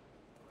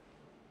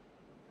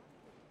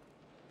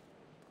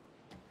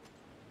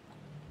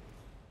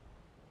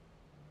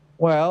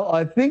 Well,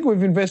 I think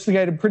we've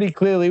investigated pretty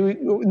clearly.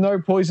 No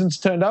poisons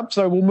turned up,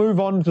 so we'll move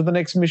on to the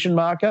next mission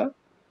marker.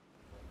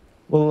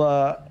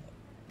 We'll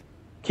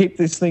keep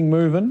this thing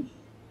moving.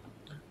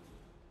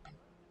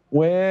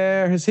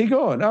 Where has he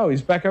gone? Oh,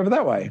 he's back over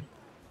that way.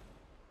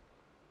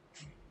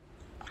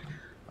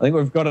 I think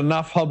we've got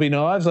enough hobby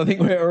knives. I think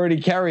we're already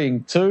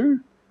carrying 2.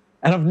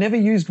 And I've never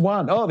used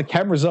 1. Oh, the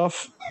camera's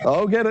off.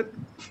 I'll get it.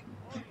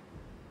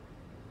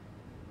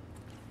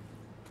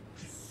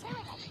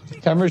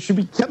 Camera should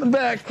be coming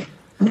back.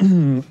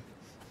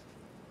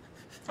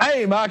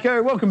 Hey,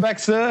 Marco. Welcome back,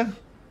 sir.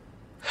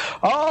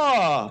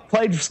 Oh,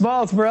 played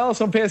Miles Morales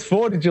on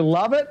PS4. Did you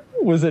love it?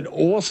 Was it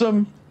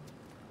awesome?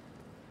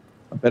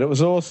 I bet it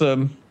was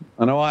awesome.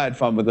 I know I had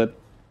fun with it.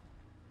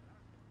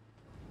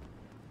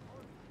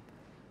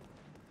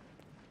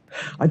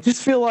 I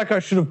just feel like I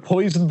should have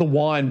poisoned the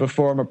wine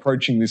before I'm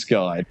approaching this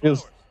guy. It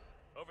feels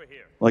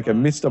like a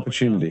missed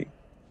opportunity.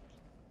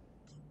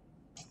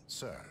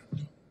 Sir,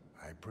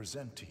 I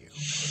present to you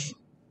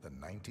the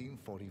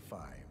 1945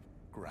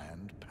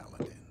 Grand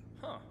Paladin.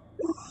 Huh.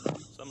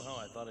 Somehow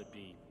I thought it'd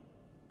be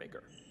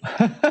bigger.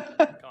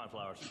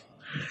 Cornflowers.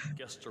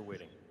 Guests are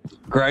waiting.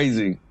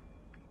 Crazy.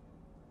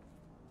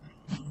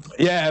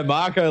 Yeah,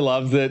 Marco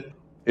loves it.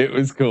 It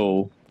was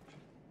cool.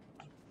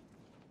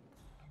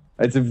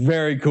 It's a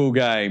very cool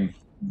game.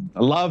 I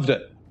loved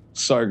it.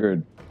 So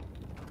good.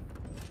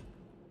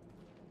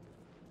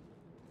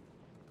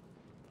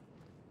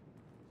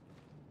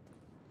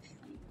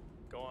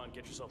 Go on,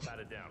 get yourself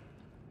patted down.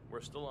 We're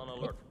still on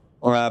alert.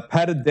 All right,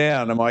 patted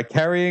down. Am I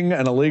carrying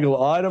an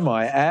illegal item?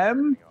 I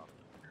am.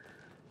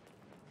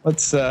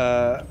 Let's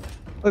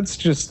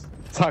just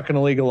tuck an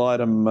illegal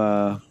item.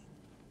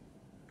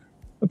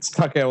 Let's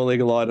tuck our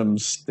illegal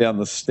items down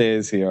the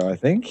stairs here, I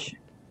think.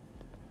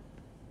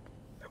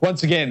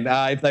 Once again,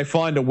 if they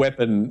find a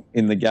weapon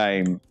in the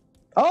game...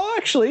 Oh,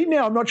 actually,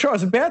 no, I'm not sure. I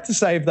was about to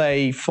say if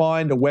they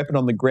find a weapon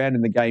on the ground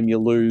in the game, you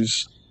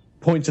lose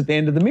points at the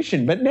end of the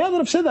mission. But now that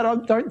I've said that, I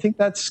don't think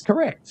that's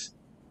correct.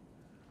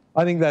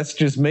 I think that's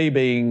just me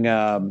being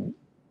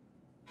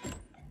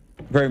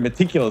very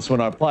meticulous when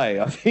I play.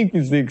 I think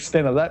is the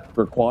extent of that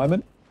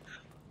requirement.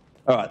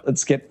 All right,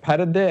 let's get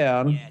patted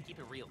down. Yeah, keep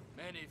it real.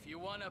 Man, if you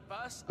want to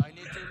pass, I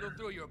need to look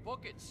through your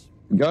pockets.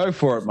 Go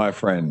for it, my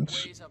friend.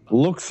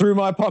 Look through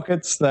my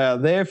pockets. They are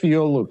there for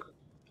your look.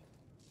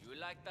 You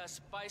like that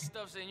spy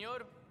stuff,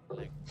 senor?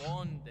 Like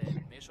Bond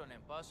and Mission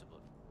Impossible.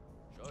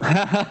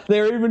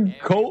 They're even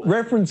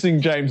referencing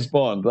James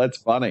Bond. That's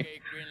funny.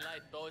 Okay, green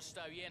light, todo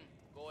está bien.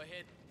 Go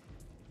ahead.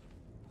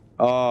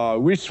 Oh, I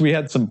wish we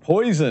had some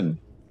poison.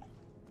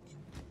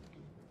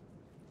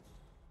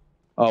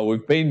 Oh,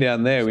 we've been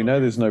down there. We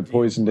know there's no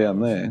poison down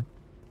there.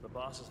 The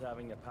boss is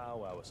having a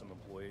powwow with some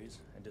employees,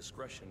 and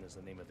discretion is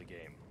the name of the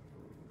game.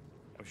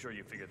 I'm sure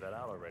you figured that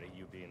out already,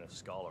 you being a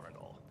scholar and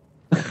all.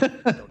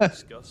 Don't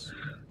discuss,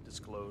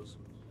 disclose,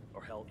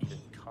 or hell, even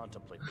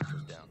contemplate what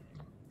goes down.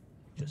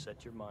 Just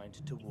set your mind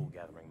to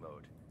wool-gathering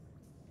mode.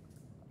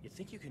 You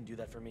think you can do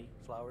that for me,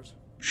 Flowers?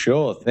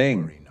 Sure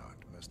thing. Worry not,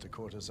 Mr.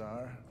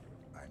 Cortazar.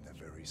 I'm the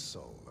very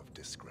soul of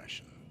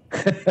discretion.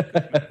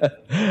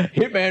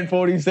 Hitman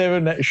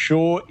 47, that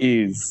sure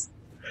is.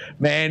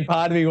 Man,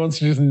 part of me wants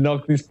to just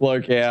knock this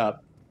bloke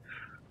out.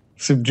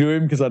 Subdue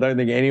him because I don't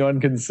think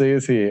anyone can see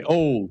us here.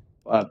 Oh,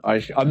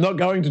 I'm not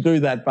going to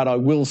do that, but I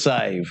will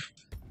save.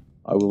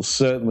 I will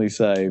certainly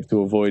save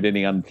to avoid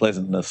any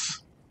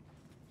unpleasantness.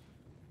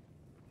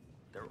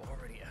 They're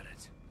already at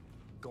it.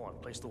 Go on,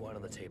 place the wine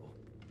on the table.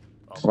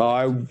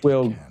 I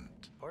will.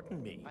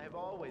 Pardon me. I have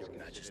always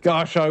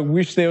Gosh, I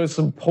wish there was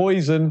some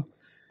poison.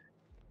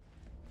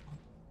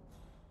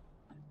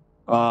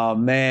 Oh,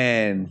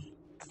 man.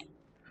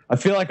 I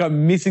feel like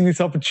I'm missing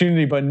this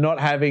opportunity by not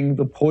having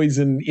the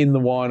poison in the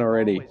wine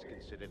already. Always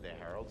considered the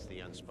heralds the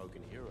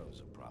unspoken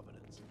heroes of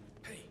Providence.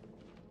 Hey,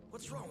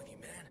 what's wrong with you,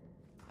 man?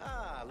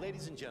 Ah,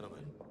 ladies and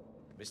gentlemen,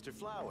 Mr.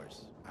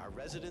 Flowers, our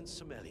resident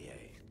sommelier.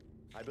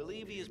 I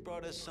believe he has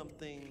brought us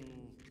something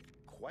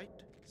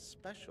quite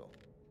special.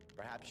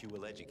 Perhaps you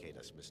will educate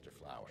us, Mr.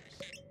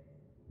 Flowers.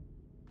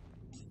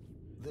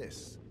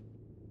 This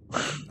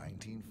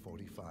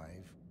 1945.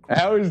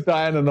 How is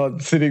Diana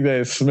not sitting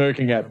there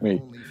smirking at me?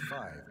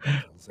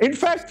 In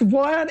fact,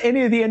 why aren't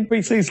any of the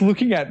NPCs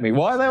looking at me?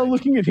 Why are they all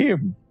looking at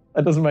him?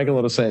 That doesn't make a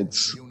lot of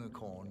sense.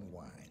 Unicorn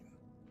wine.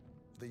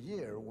 The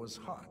year was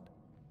hot.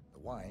 The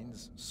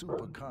wine's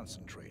super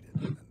concentrated,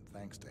 and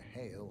thanks to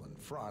hail and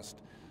frost,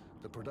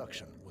 the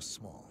production was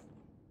small.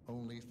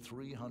 only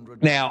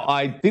 300. Now,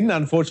 I didn't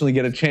unfortunately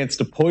get a chance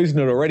to poison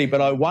it already,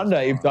 but I wonder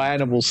if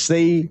Diana will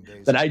see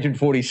that Agent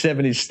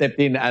 47 is stepped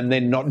in and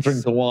then not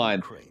drink the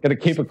wine. Got to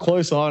keep a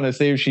close eye on her,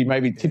 see if she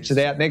maybe tips it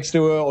out next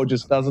to her or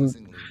just doesn't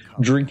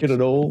drink it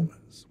at all.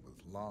 With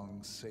long,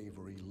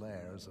 savory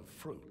layers of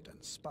fruit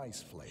and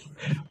spice flavors.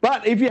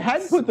 But if you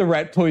had put the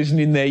rat poison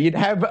in there, you'd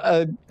have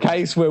a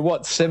case where,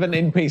 what, 7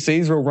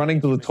 NPCs are all running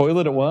to the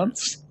toilet at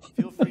once?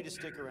 Feel free to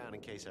stick around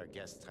in case our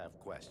guests have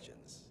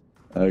questions.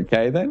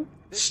 Okay, then.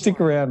 Stick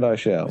around, I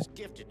shall. Was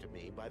gifted to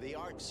me by the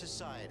Art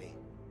Society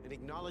in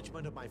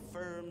acknowledgement of my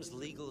firm's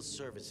legal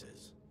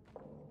services.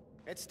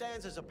 It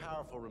stands as a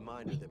powerful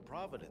reminder that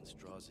Providence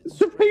draws its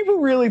Do people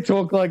really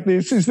talk like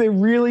this? Is there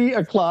really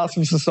a class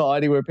of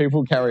society where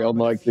people carry on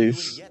like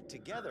this?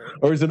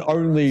 Or is it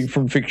only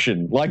from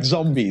fiction, like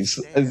zombies?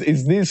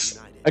 Is this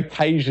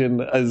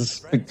occasion as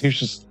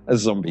fictitious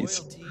as zombies?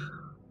 Loyalty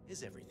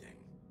is everything,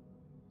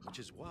 which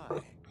is why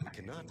we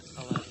cannot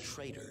allow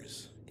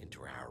traitors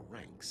into our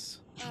ranks.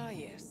 Ah,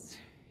 yes.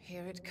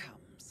 Here it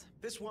comes.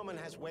 This woman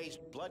has waged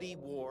bloody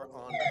war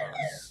on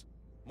us.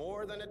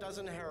 More than a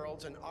dozen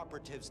heralds and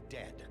operatives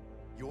dead.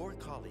 Your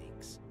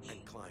colleagues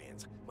and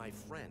clients, my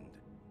friend,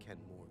 Ken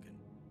Morgan.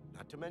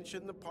 Not to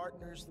mention the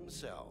partners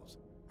themselves,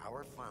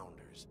 our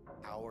founders,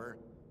 our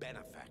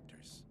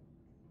benefactors.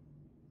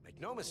 Make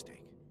no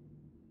mistake,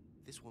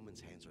 this woman's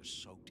hands are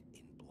soaked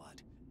in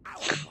blood.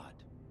 Our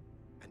blood.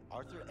 And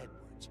Arthur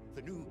Edwards,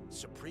 the new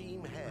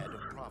supreme head of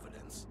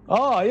Providence.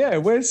 Oh, yeah.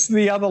 Where's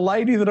the other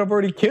lady that I've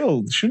already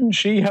killed? Shouldn't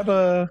she have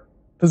a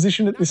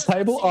position at this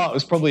table? Oh, it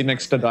was probably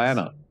next to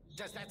Diana.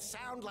 Does that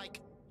sound like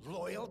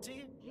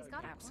loyalty? He's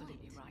got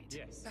absolutely right.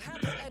 Yes.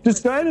 Does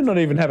Diana not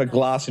even have a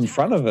glass in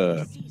front of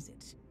her?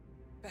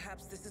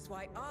 Perhaps this is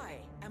why I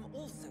am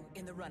also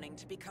in the running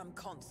to become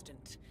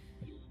constant.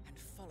 And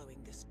following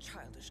this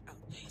childish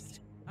outburst,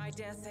 I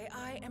dare say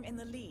I am in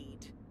the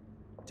lead.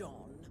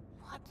 Dawn.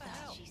 What the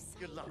hell?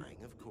 You're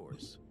lying, of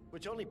course.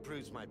 Which only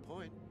proves my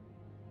point.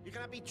 You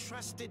cannot be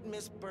trusted,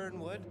 Miss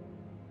Burnwood.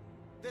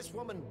 This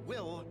woman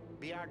will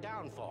be our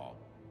downfall.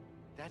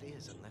 That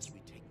is, unless we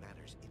take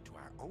matters into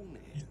our own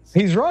hands.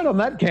 He's right on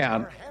that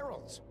count. Our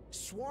heralds,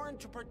 sworn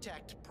to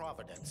protect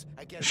Providence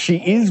against She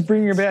is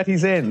bringing about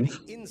his end.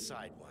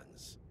 inside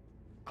ones.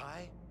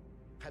 I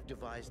have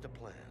devised a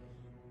plan.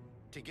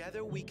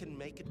 Together we can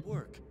make it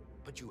work.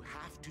 But you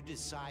have to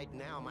decide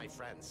now, my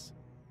friends.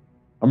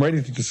 I'm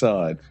ready to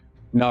decide.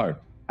 No,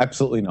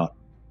 absolutely not.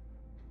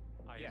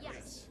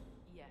 Yes.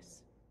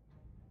 Yes.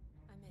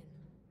 I'm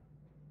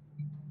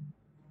in.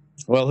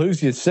 Well,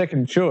 who's your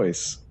second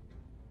choice?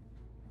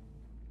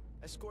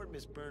 Escort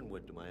Miss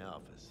Burnwood to my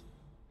office.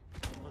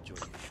 I'll join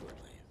you shortly.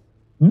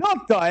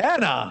 Not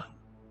Diana!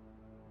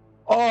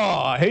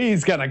 Oh,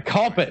 he's gonna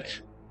cop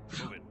it.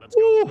 Move it. Let's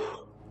go. Ooh.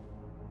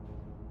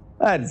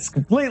 That's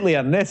completely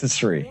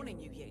unnecessary. Warning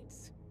you,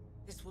 Yates.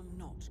 This will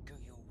not go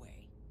your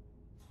way.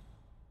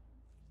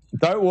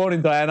 Don't warn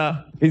him,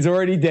 Diana. He's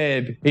already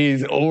dead.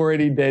 He's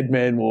already dead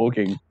man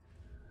walking.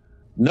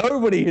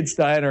 Nobody hits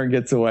Diana and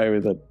gets away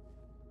with it.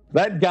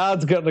 That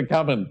guard's got it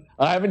coming.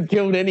 I haven't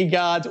killed any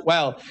guards.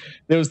 Well,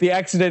 there was the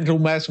accidental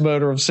mass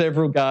murder of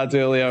several guards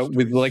earlier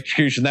with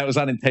electrocution. That was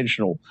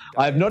unintentional.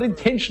 I have not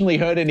intentionally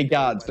hurt any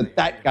guards, but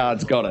that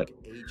guard's got it.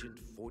 Agent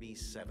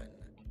 47.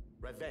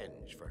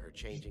 Revenge for her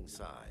changing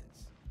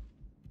sides.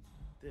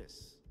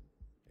 This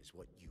is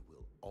what you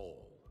will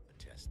all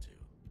attest to.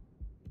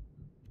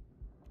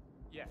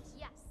 Yes.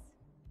 Yes.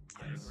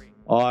 I agree.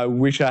 I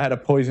wish I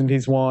had poisoned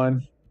his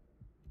wine.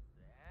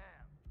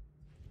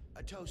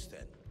 A toast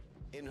then,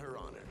 in her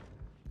honor.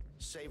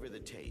 Savor the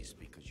taste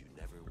because you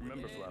never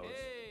Remember, win. Flowers,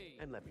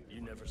 And let me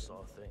you never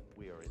saw a thing.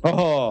 We are in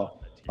Oh,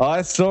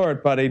 I saw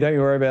it, buddy. Don't you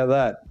worry about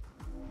that.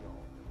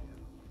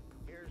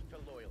 Here's to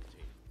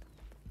loyalty.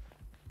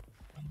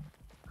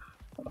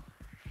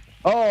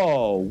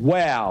 Oh,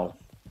 wow.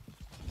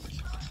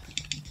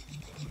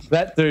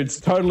 That dude's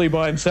totally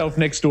by himself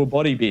next to a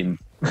body bin.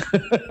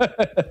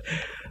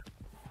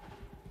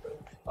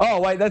 Oh,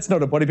 wait, that's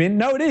not a body bin.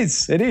 No, it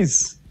is. It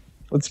is.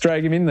 Let's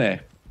drag him in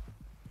there.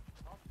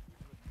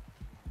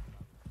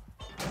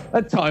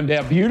 That timed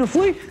out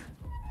beautifully.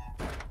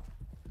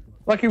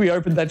 Lucky we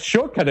opened that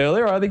shortcut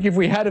earlier. I think if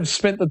we had have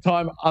spent the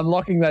time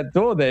unlocking that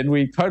door then,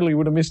 we totally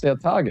would have missed our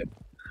target.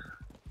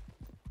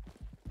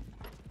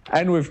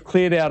 And we've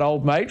cleared out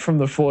old mate from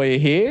the foyer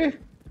here.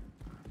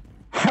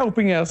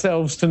 Helping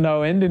ourselves to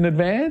no end in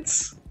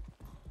advance.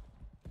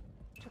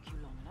 Took you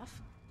long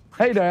enough.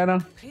 Hey,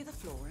 Diana. Clear the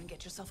floor and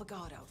get yourself a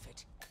guard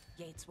outfit.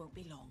 Yates won't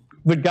be long.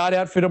 The guard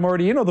outfit I'm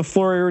already in or the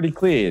floor I already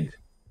cleared?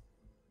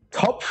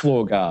 Top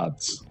floor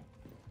guards.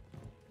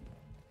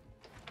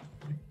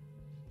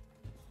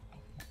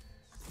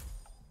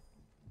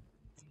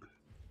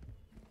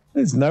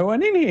 There's no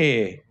one in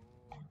here.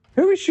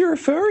 Who is she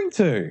referring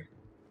to?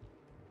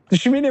 Does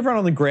she mean everyone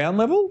on the ground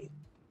level?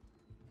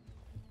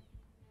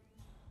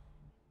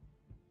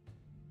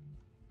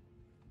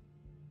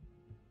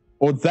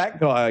 Or that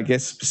guy, I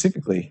guess,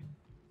 specifically.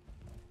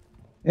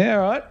 Yeah,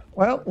 all right.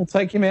 Well, we'll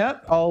take him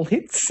out. I'll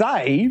hit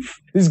save.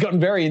 This has gotten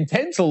very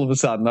intense all of a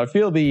sudden. I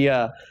feel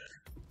the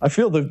I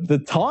feel the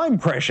time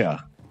pressure.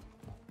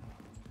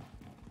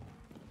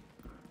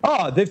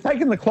 Oh, they've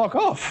taken the clock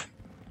off.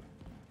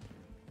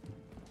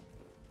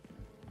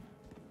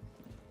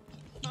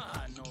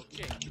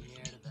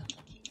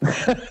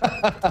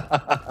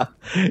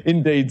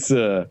 Indeed,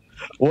 sir.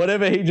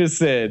 Whatever he just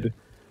said,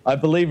 I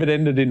believe it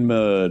ended in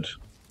murd.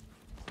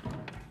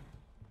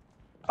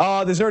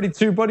 Oh, there's already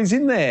 2 bodies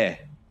in there.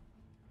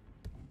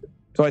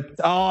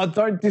 Oh,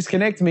 don't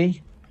disconnect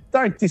me.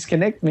 Don't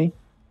disconnect me.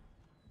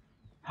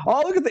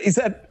 Oh, look at that. Is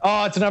that...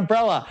 Oh, it's an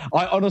umbrella.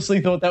 I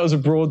honestly thought that was a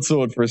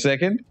broadsword for a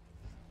second.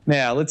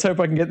 Now, let's hope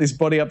I can get this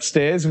body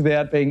upstairs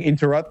without being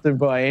interrupted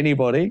by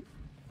anybody.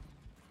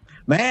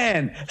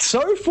 Man,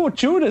 so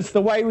fortuitous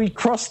the way we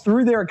crossed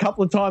through there a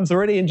couple of times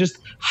already and just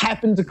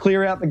happened to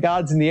clear out the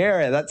guards in the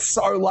area. That's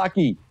so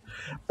lucky.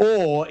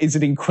 Or is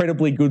it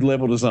incredibly good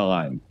level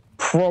design?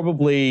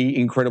 Probably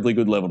incredibly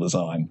good level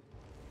design.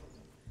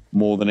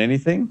 More than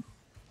anything.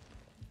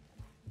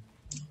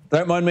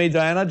 Don't mind me,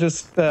 Diana,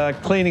 just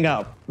cleaning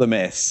up the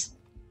mess.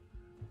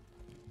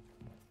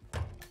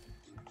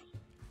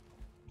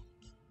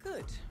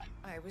 Good.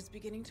 I was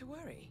beginning to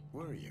worry.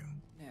 Were you?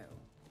 No.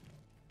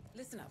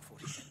 Listen up,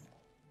 47.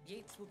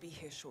 Yates will be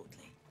here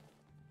shortly.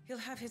 He'll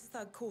have his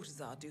thug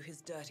Cortazar do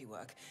his dirty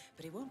work,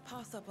 but he won't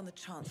pass up on the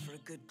chance for a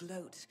good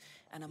gloat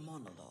and a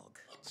monologue.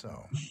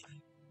 So,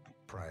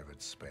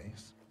 private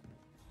space?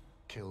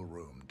 Kill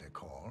room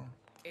decor?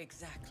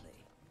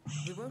 Exactly.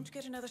 We won't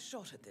get another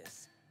shot at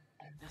this.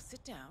 Now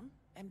sit down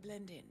and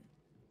blend in.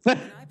 When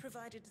I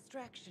provide a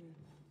distraction,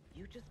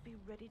 you just be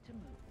ready to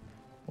move.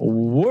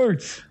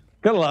 Woot!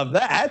 Gotta love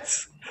that.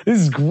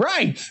 This is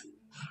great.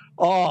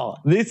 Oh,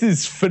 this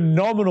is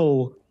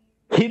phenomenal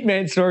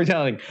Hitman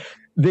storytelling.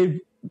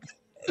 The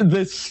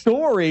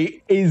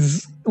story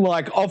is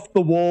like off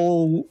the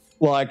wall,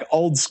 like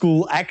old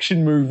school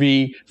action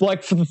movie.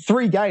 Like for the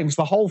 3 games,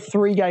 the whole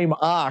 3-game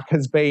arc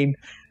has been,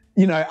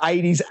 you know,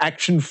 80s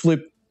action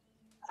flick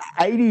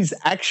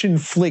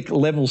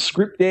level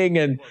scripting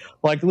and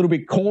like a little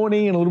bit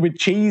corny and a little bit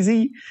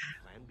cheesy.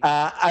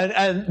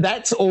 And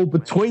that's all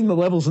between the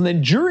levels. And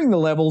then during the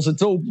levels,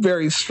 it's all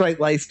very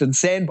straight-laced and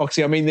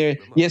sandboxy. I mean,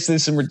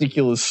 there's some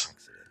ridiculous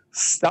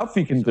stuff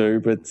you can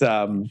do, but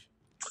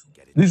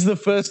this is the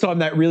first time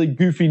that really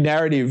goofy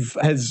narrative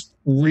has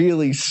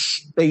really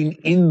been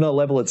in the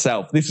level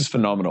itself. This is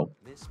phenomenal.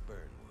 Miss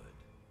Burnwood.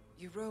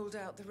 You rolled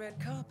out the red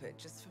carpet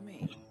just for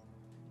me.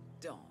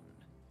 Don,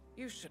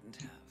 you shouldn't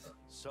have.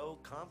 So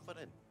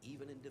confident,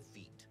 even in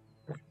defeat.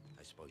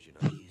 I suppose you're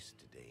not used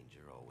to danger,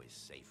 always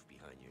safe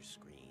behind your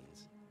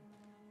screens.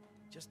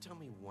 Just tell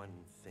me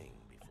one thing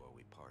before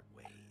we part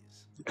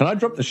ways. Can I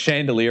drop the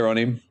chandelier on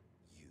him?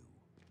 You.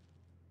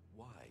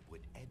 Why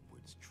would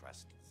Edwards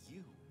trust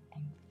you?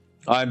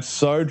 I'm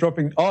so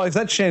dropping... Oh, is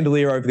that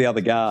chandelier over the other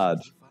guard?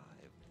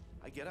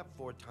 I get up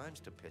 4 times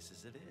to piss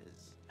as it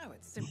is. Oh,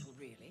 it's simple,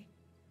 really.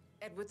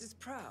 Edwards is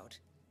proud.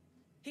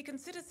 He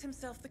considers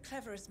himself the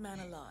cleverest man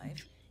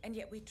alive, and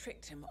yet we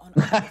tricked him on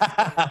a scale,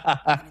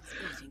 and it's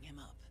eating him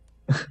up.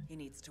 He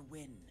needs to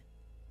win.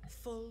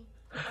 Full,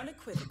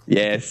 unequivocal.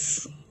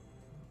 Yes.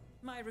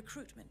 My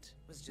recruitment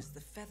was just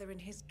the feather in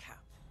his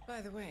cap.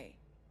 By the way,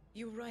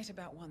 you were right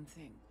about one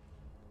thing.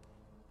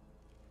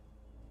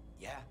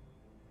 Yeah,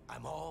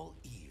 I'm all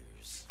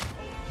ears.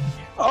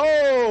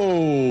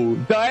 Oh,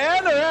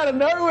 Diana out of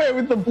nowhere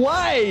with the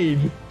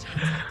blade.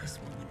 This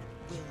woman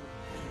will be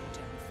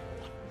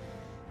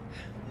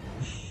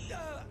your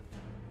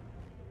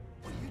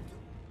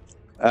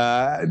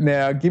downfall.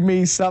 Now, give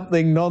me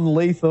something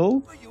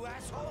non-lethal. You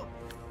asshole!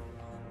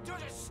 Do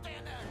this,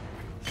 stand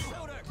there! Shoot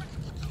her!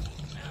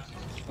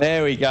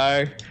 There we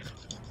go.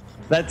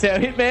 That's how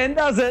Hitman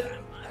does it.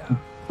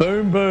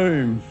 Boom,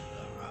 boom.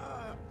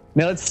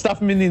 Now let's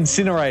stuff him in the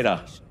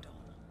incinerator.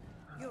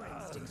 Your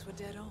instincts were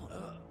dead on.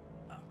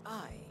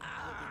 I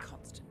will be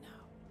constant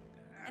now.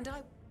 And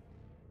I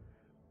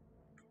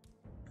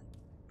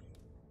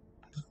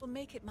will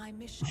make it my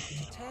mission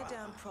to tear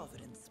down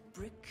Providence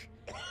brick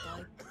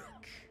by brick.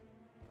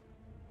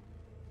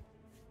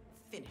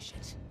 Finish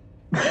it.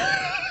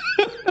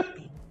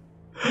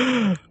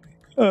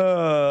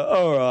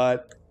 All right.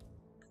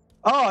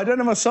 Oh, I don't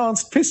have a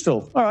silenced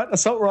pistol. All right,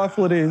 assault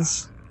rifle it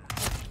is.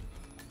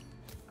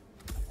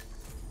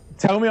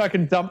 Tell me I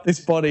can dump this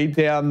body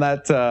down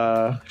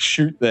that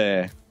chute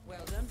there.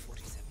 Well done,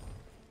 47.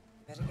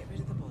 Better get rid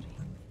of the body.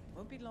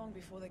 Won't be long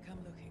before they come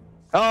looking.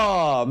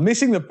 Oh,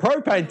 missing the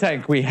propane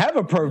tank. We have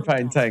a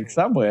propane tank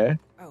somewhere.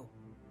 Oh,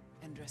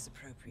 and dress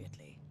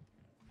appropriately.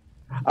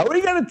 Are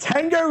we going to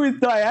tango with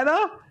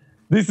Diana?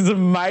 This is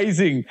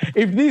amazing.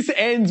 If this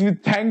ends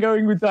with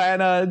tangoing with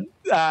Diana,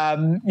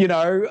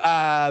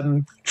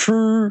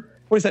 True,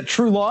 what is that,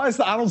 True Lies,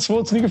 the Arnold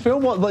Schwarzenegger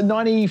film, what, like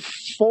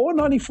 94,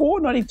 94,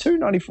 92,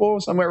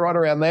 94, somewhere right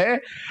around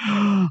there.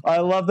 I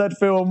love that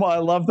film. I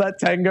love that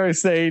tango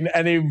scene.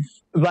 And if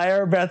they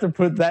are about to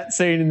put that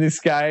scene in this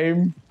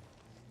game,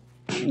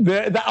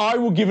 I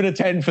will give it a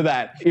 10 for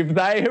that. If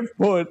they have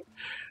put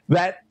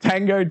that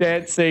tango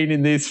dance scene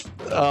in this,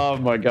 oh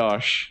my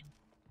gosh.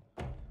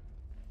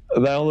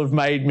 They'll have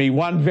made me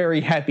one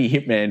very happy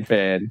Hitman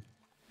fan.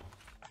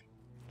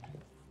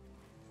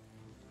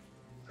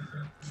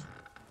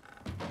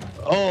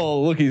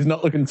 Oh, look, he's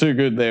not looking too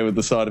good there with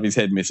the side of his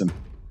head missing.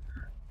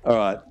 All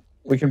right.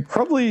 We can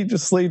probably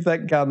just leave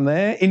that gun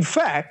there. In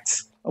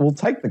fact, we'll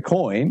take the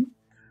coin.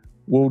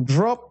 We'll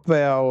drop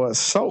our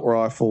assault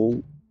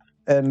rifle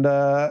and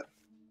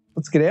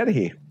let's get out of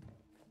here.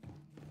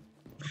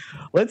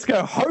 Let's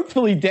go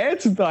hopefully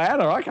dance with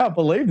Diana. I can't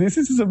believe this.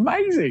 This is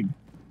amazing.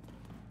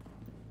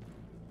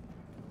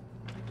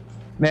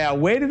 Now,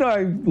 where did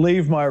I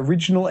leave my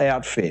original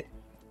outfit?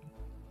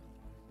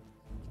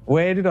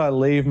 Where did I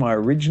leave my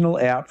original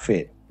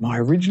outfit? My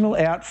original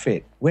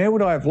outfit. Where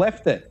would I have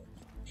left it?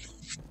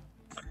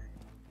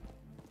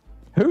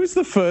 Who's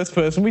the first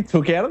person we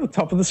took out at the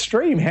top of the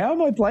stream? How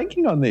am I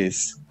blanking on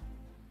this?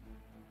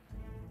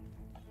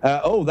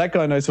 Oh, that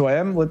guy knows who I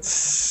am.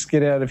 Let's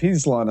get out of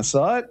his line of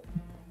sight.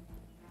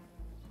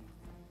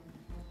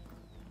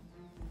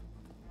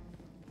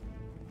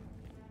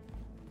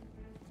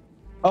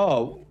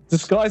 Oh,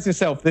 disguise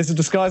yourself. There's a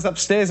disguise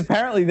upstairs.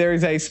 Apparently there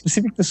is a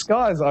specific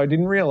disguise I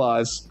didn't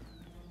realize.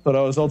 But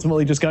I was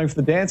ultimately just going for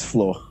the dance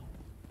floor.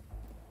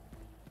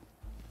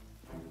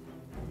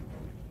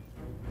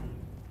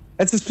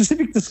 It's a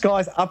specific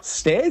disguise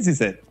upstairs,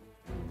 is it?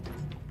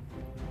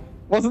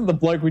 Wasn't the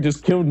bloke we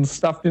just killed and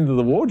stuffed into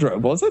the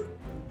wardrobe, was it?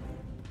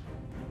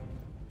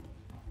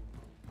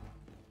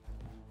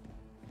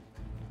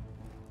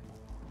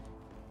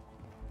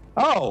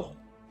 Oh.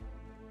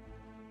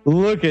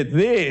 Look at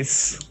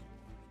this.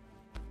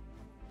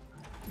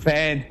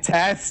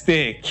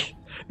 Fantastic.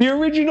 The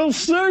original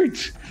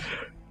suit.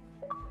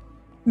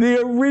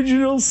 The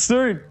original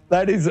suit.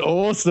 That is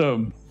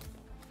awesome.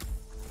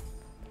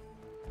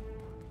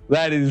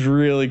 That is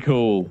really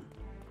cool.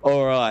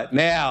 All right,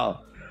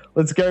 now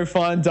let's go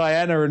find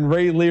Diana and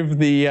relive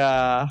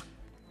the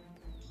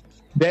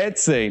dance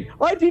scene.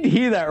 I did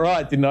hear that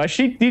right, didn't I?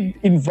 She did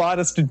invite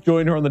us to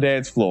join her on the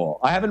dance floor.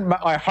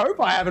 I hope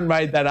I haven't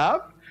made that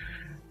up.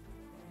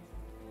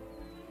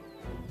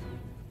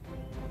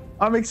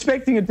 I'm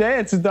expecting a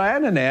dance with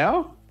Diana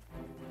now.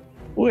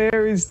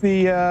 Where is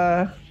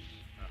the...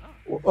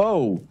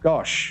 Oh,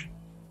 gosh.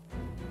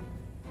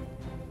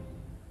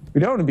 We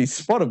don't want to be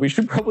spotted. We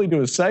should probably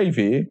do a save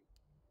here.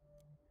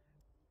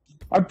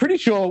 I'm pretty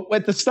sure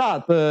at the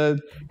start, the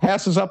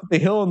house was up at the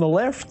hill on the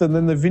left and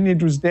then the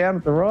vineyard was down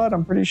at the right,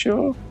 I'm pretty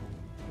sure.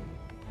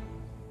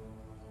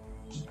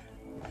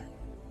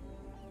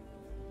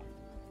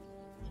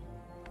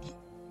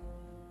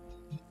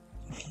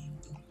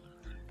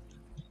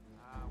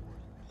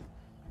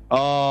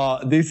 Oh,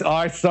 this,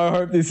 I so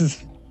hope this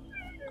is,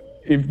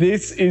 if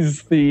this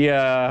is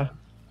the,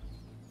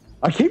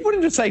 I keep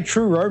wanting to say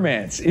true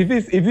romance. If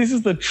this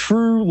is the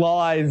true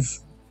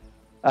lies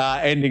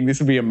ending, this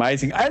would be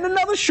amazing. And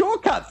another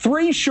shortcut.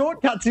 3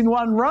 shortcuts in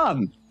one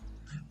run.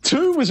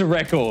 2 was a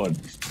record.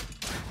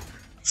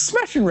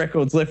 Smashing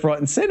records left, right,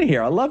 and center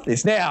here. I love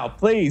this. Now,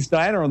 please,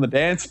 Diana on the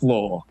dance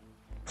floor.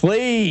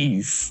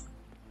 Please.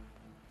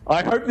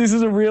 I hope this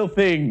is a real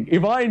thing.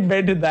 If I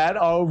invented that,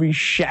 I will be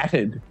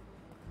shattered.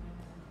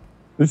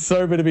 There's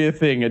so going to be a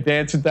thing. A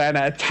dance with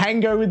Diana. A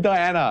tango with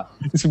Diana.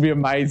 This would be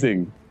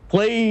amazing.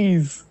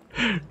 Please,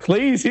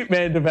 please,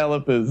 Hitman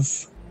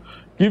developers,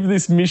 give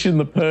this mission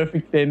the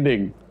perfect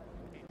ending.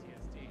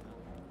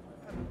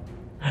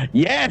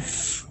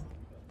 Yes!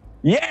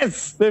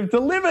 Yes, they've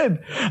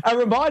delivered. A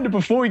reminder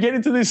before we get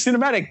into this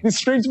cinematic. This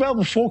stream's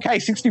available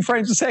 4K, 60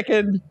 frames a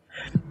second.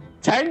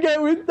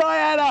 Tango with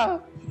Diana.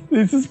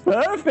 This is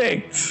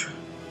perfect.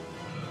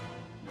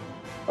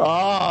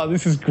 Oh,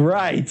 this is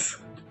great.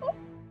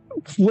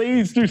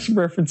 Please do some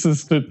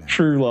references to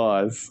True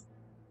Lies.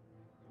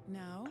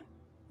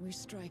 We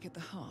strike at the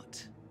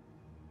heart.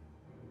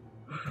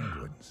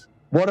 Edwards.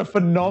 What a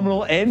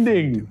phenomenal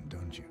ending.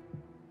 Don't you?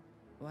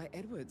 Why,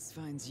 Edwards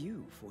finds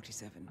you,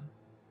 47.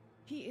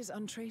 He is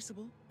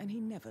untraceable, and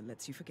he never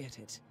lets you forget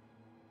it.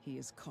 He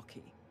is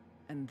cocky,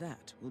 and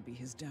that will be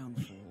his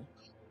downfall.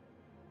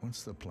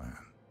 What's the plan?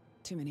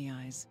 Too many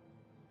eyes.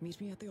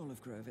 Meet me at the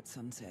Olive Grove at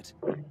sunset.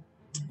 Oh,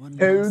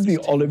 the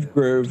Olive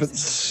Grove at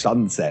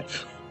sunset.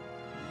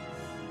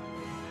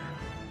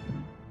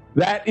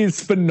 That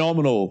is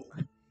phenomenal.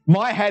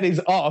 My hat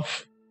is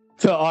off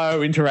to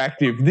IO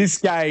Interactive. This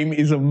game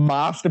is a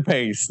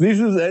masterpiece.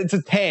 It's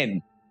a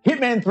 10.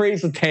 Hitman 3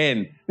 is a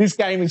 10. This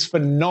game is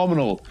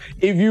phenomenal.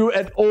 If you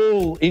at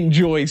all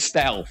enjoy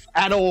stealth,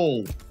 at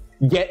all,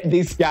 get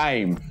this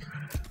game.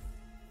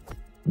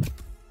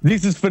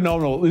 This is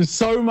phenomenal. There's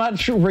so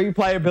much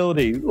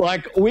replayability.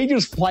 Like, we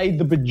just played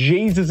the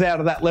bejesus out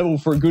of that level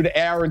for a good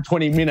hour and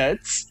 20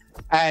 minutes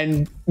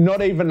and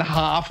not even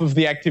half of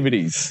the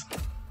activities.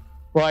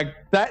 Like,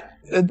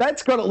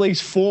 that's got at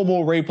least 4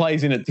 more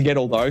replays in it to get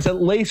all those.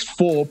 At least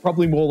 4,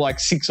 probably more like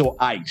 6 or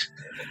 8.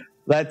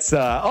 That's,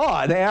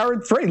 an hour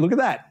and 3. Look at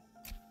that.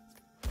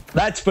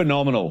 That's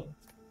phenomenal.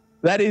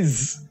 That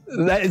is a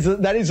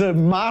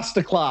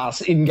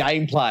masterclass in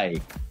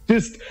gameplay.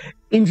 Just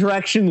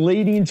interaction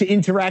leading into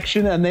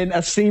interaction and then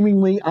a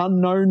seemingly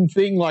unknown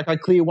thing, like I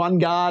clear one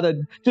guard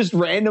and just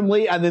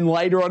randomly, and then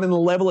later on in the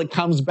level it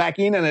comes back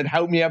in and it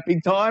helped me out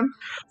big time.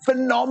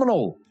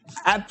 Phenomenal.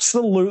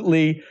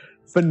 Absolutely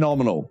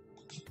phenomenal.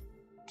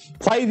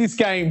 Play this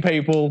game,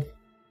 people.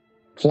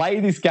 Play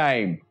this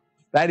game.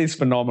 That is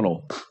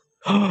phenomenal.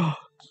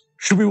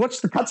 Should we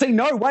watch the cutscene?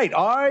 No, wait.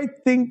 I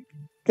think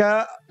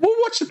we'll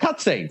watch the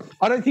cutscene.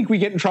 I don't think we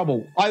get in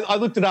trouble. I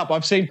looked it up.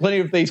 I've seen plenty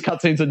of these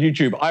cutscenes on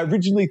YouTube. I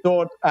originally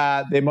thought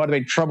there might have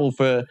been trouble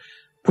for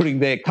putting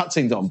their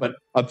cutscenes on, but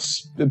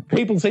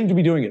people seem to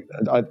be doing it.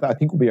 I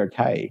think we'll be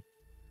okay.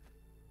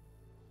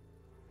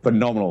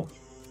 Phenomenal.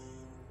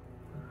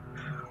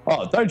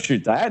 Oh, don't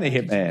shoot Diana,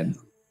 Hitman.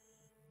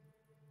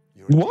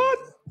 What?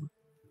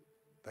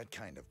 That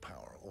kind of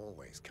power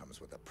always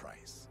comes with a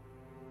price.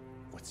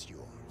 What's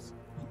yours?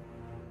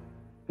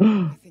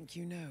 I think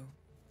you know.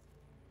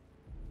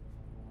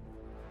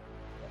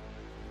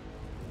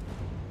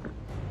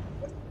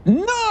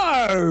 No!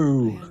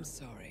 I am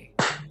sorry.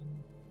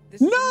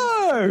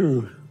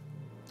 No!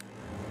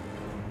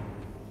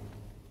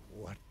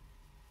 What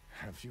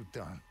have you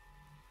done?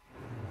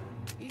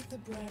 Ether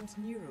brand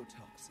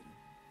neurotoxin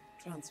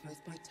transfers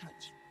by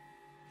touch.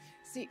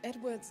 See,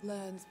 Edwards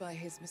learns by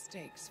his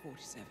mistakes,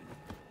 47.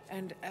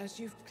 And as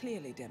you've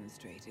clearly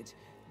demonstrated,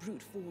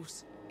 brute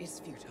force is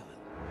futile.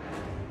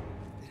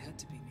 It had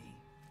to be me.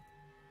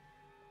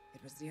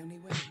 It was the only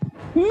way.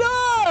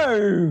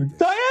 No!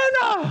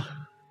 Diana!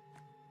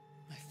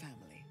 My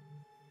family.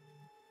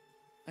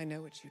 I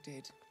know what you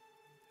did.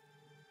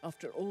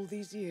 After all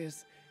these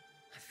years,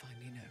 I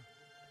finally know.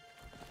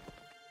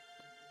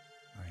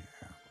 I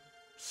am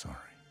sorry.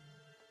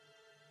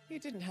 You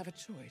didn't have a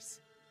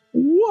choice.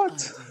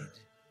 What? I did.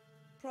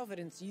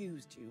 Providence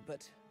used you,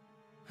 but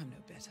I'm no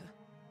better.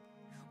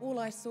 All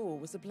I saw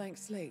was a blank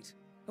slate,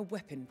 a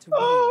weapon to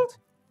wield.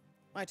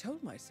 I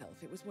told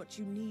myself it was what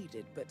you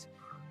needed, but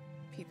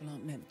people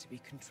aren't meant to be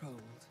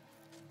controlled.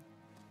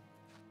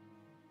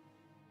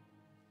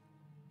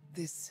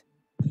 This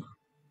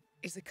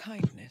is a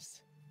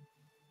kindness.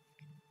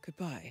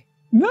 Goodbye.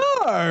 No!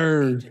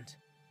 Agent.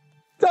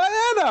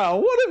 Diana,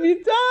 what have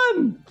you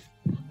done?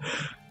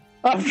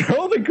 After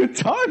all the good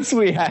times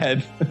we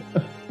had.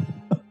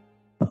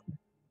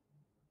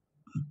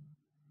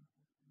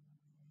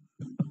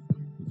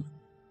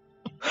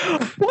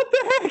 What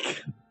the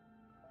heck?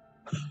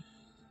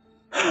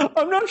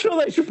 I'm not sure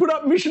they should put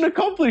up mission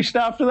accomplished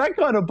after that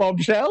kind of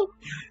bombshell.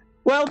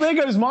 Well, there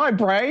goes my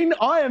brain.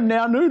 I am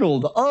now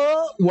noodled.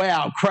 Oh,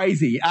 wow,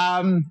 crazy.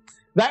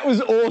 That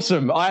was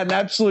awesome. I had an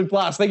absolute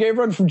blast. Thank you,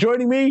 everyone, for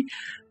joining me.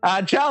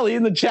 Charlie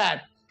in the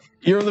chat.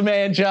 You're the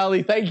man,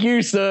 Charlie. Thank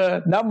you,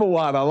 sir. Number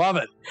one. I love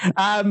it.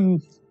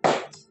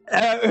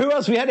 Who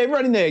else? We had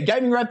everyone in there.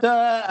 Gaming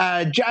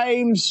Raptor,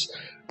 James.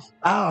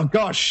 Oh,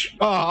 gosh.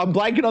 Oh, I'm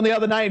blanking on the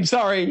other name.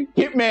 Sorry.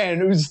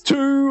 Hitman. It was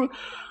too...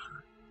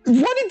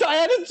 What did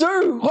Diana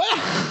do?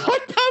 I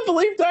can't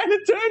believe Diana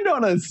turned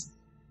on us.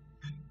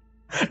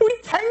 We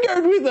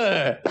tangoed with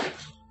her.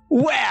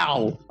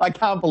 Wow. I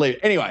can't believe it.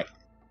 Anyway.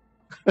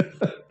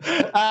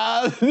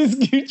 This is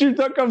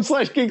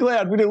youtube.com/Geek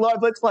Aloud. We do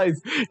live Let's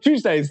Plays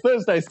Tuesdays,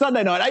 Thursdays,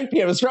 Sunday night, 8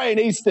 p.m. Australian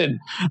Eastern.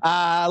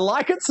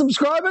 Like it,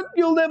 subscribe it,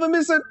 you'll never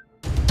miss it.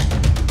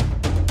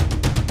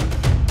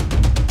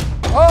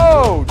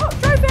 Oh!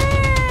 Trophy!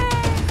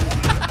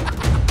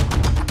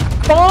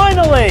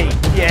 Finally!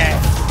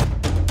 Yes!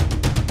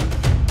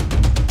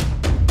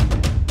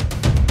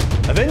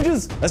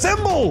 Avengers,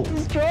 assemble!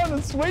 He's trying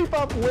to sweep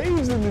up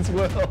leaves in this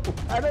world.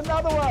 And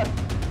another one.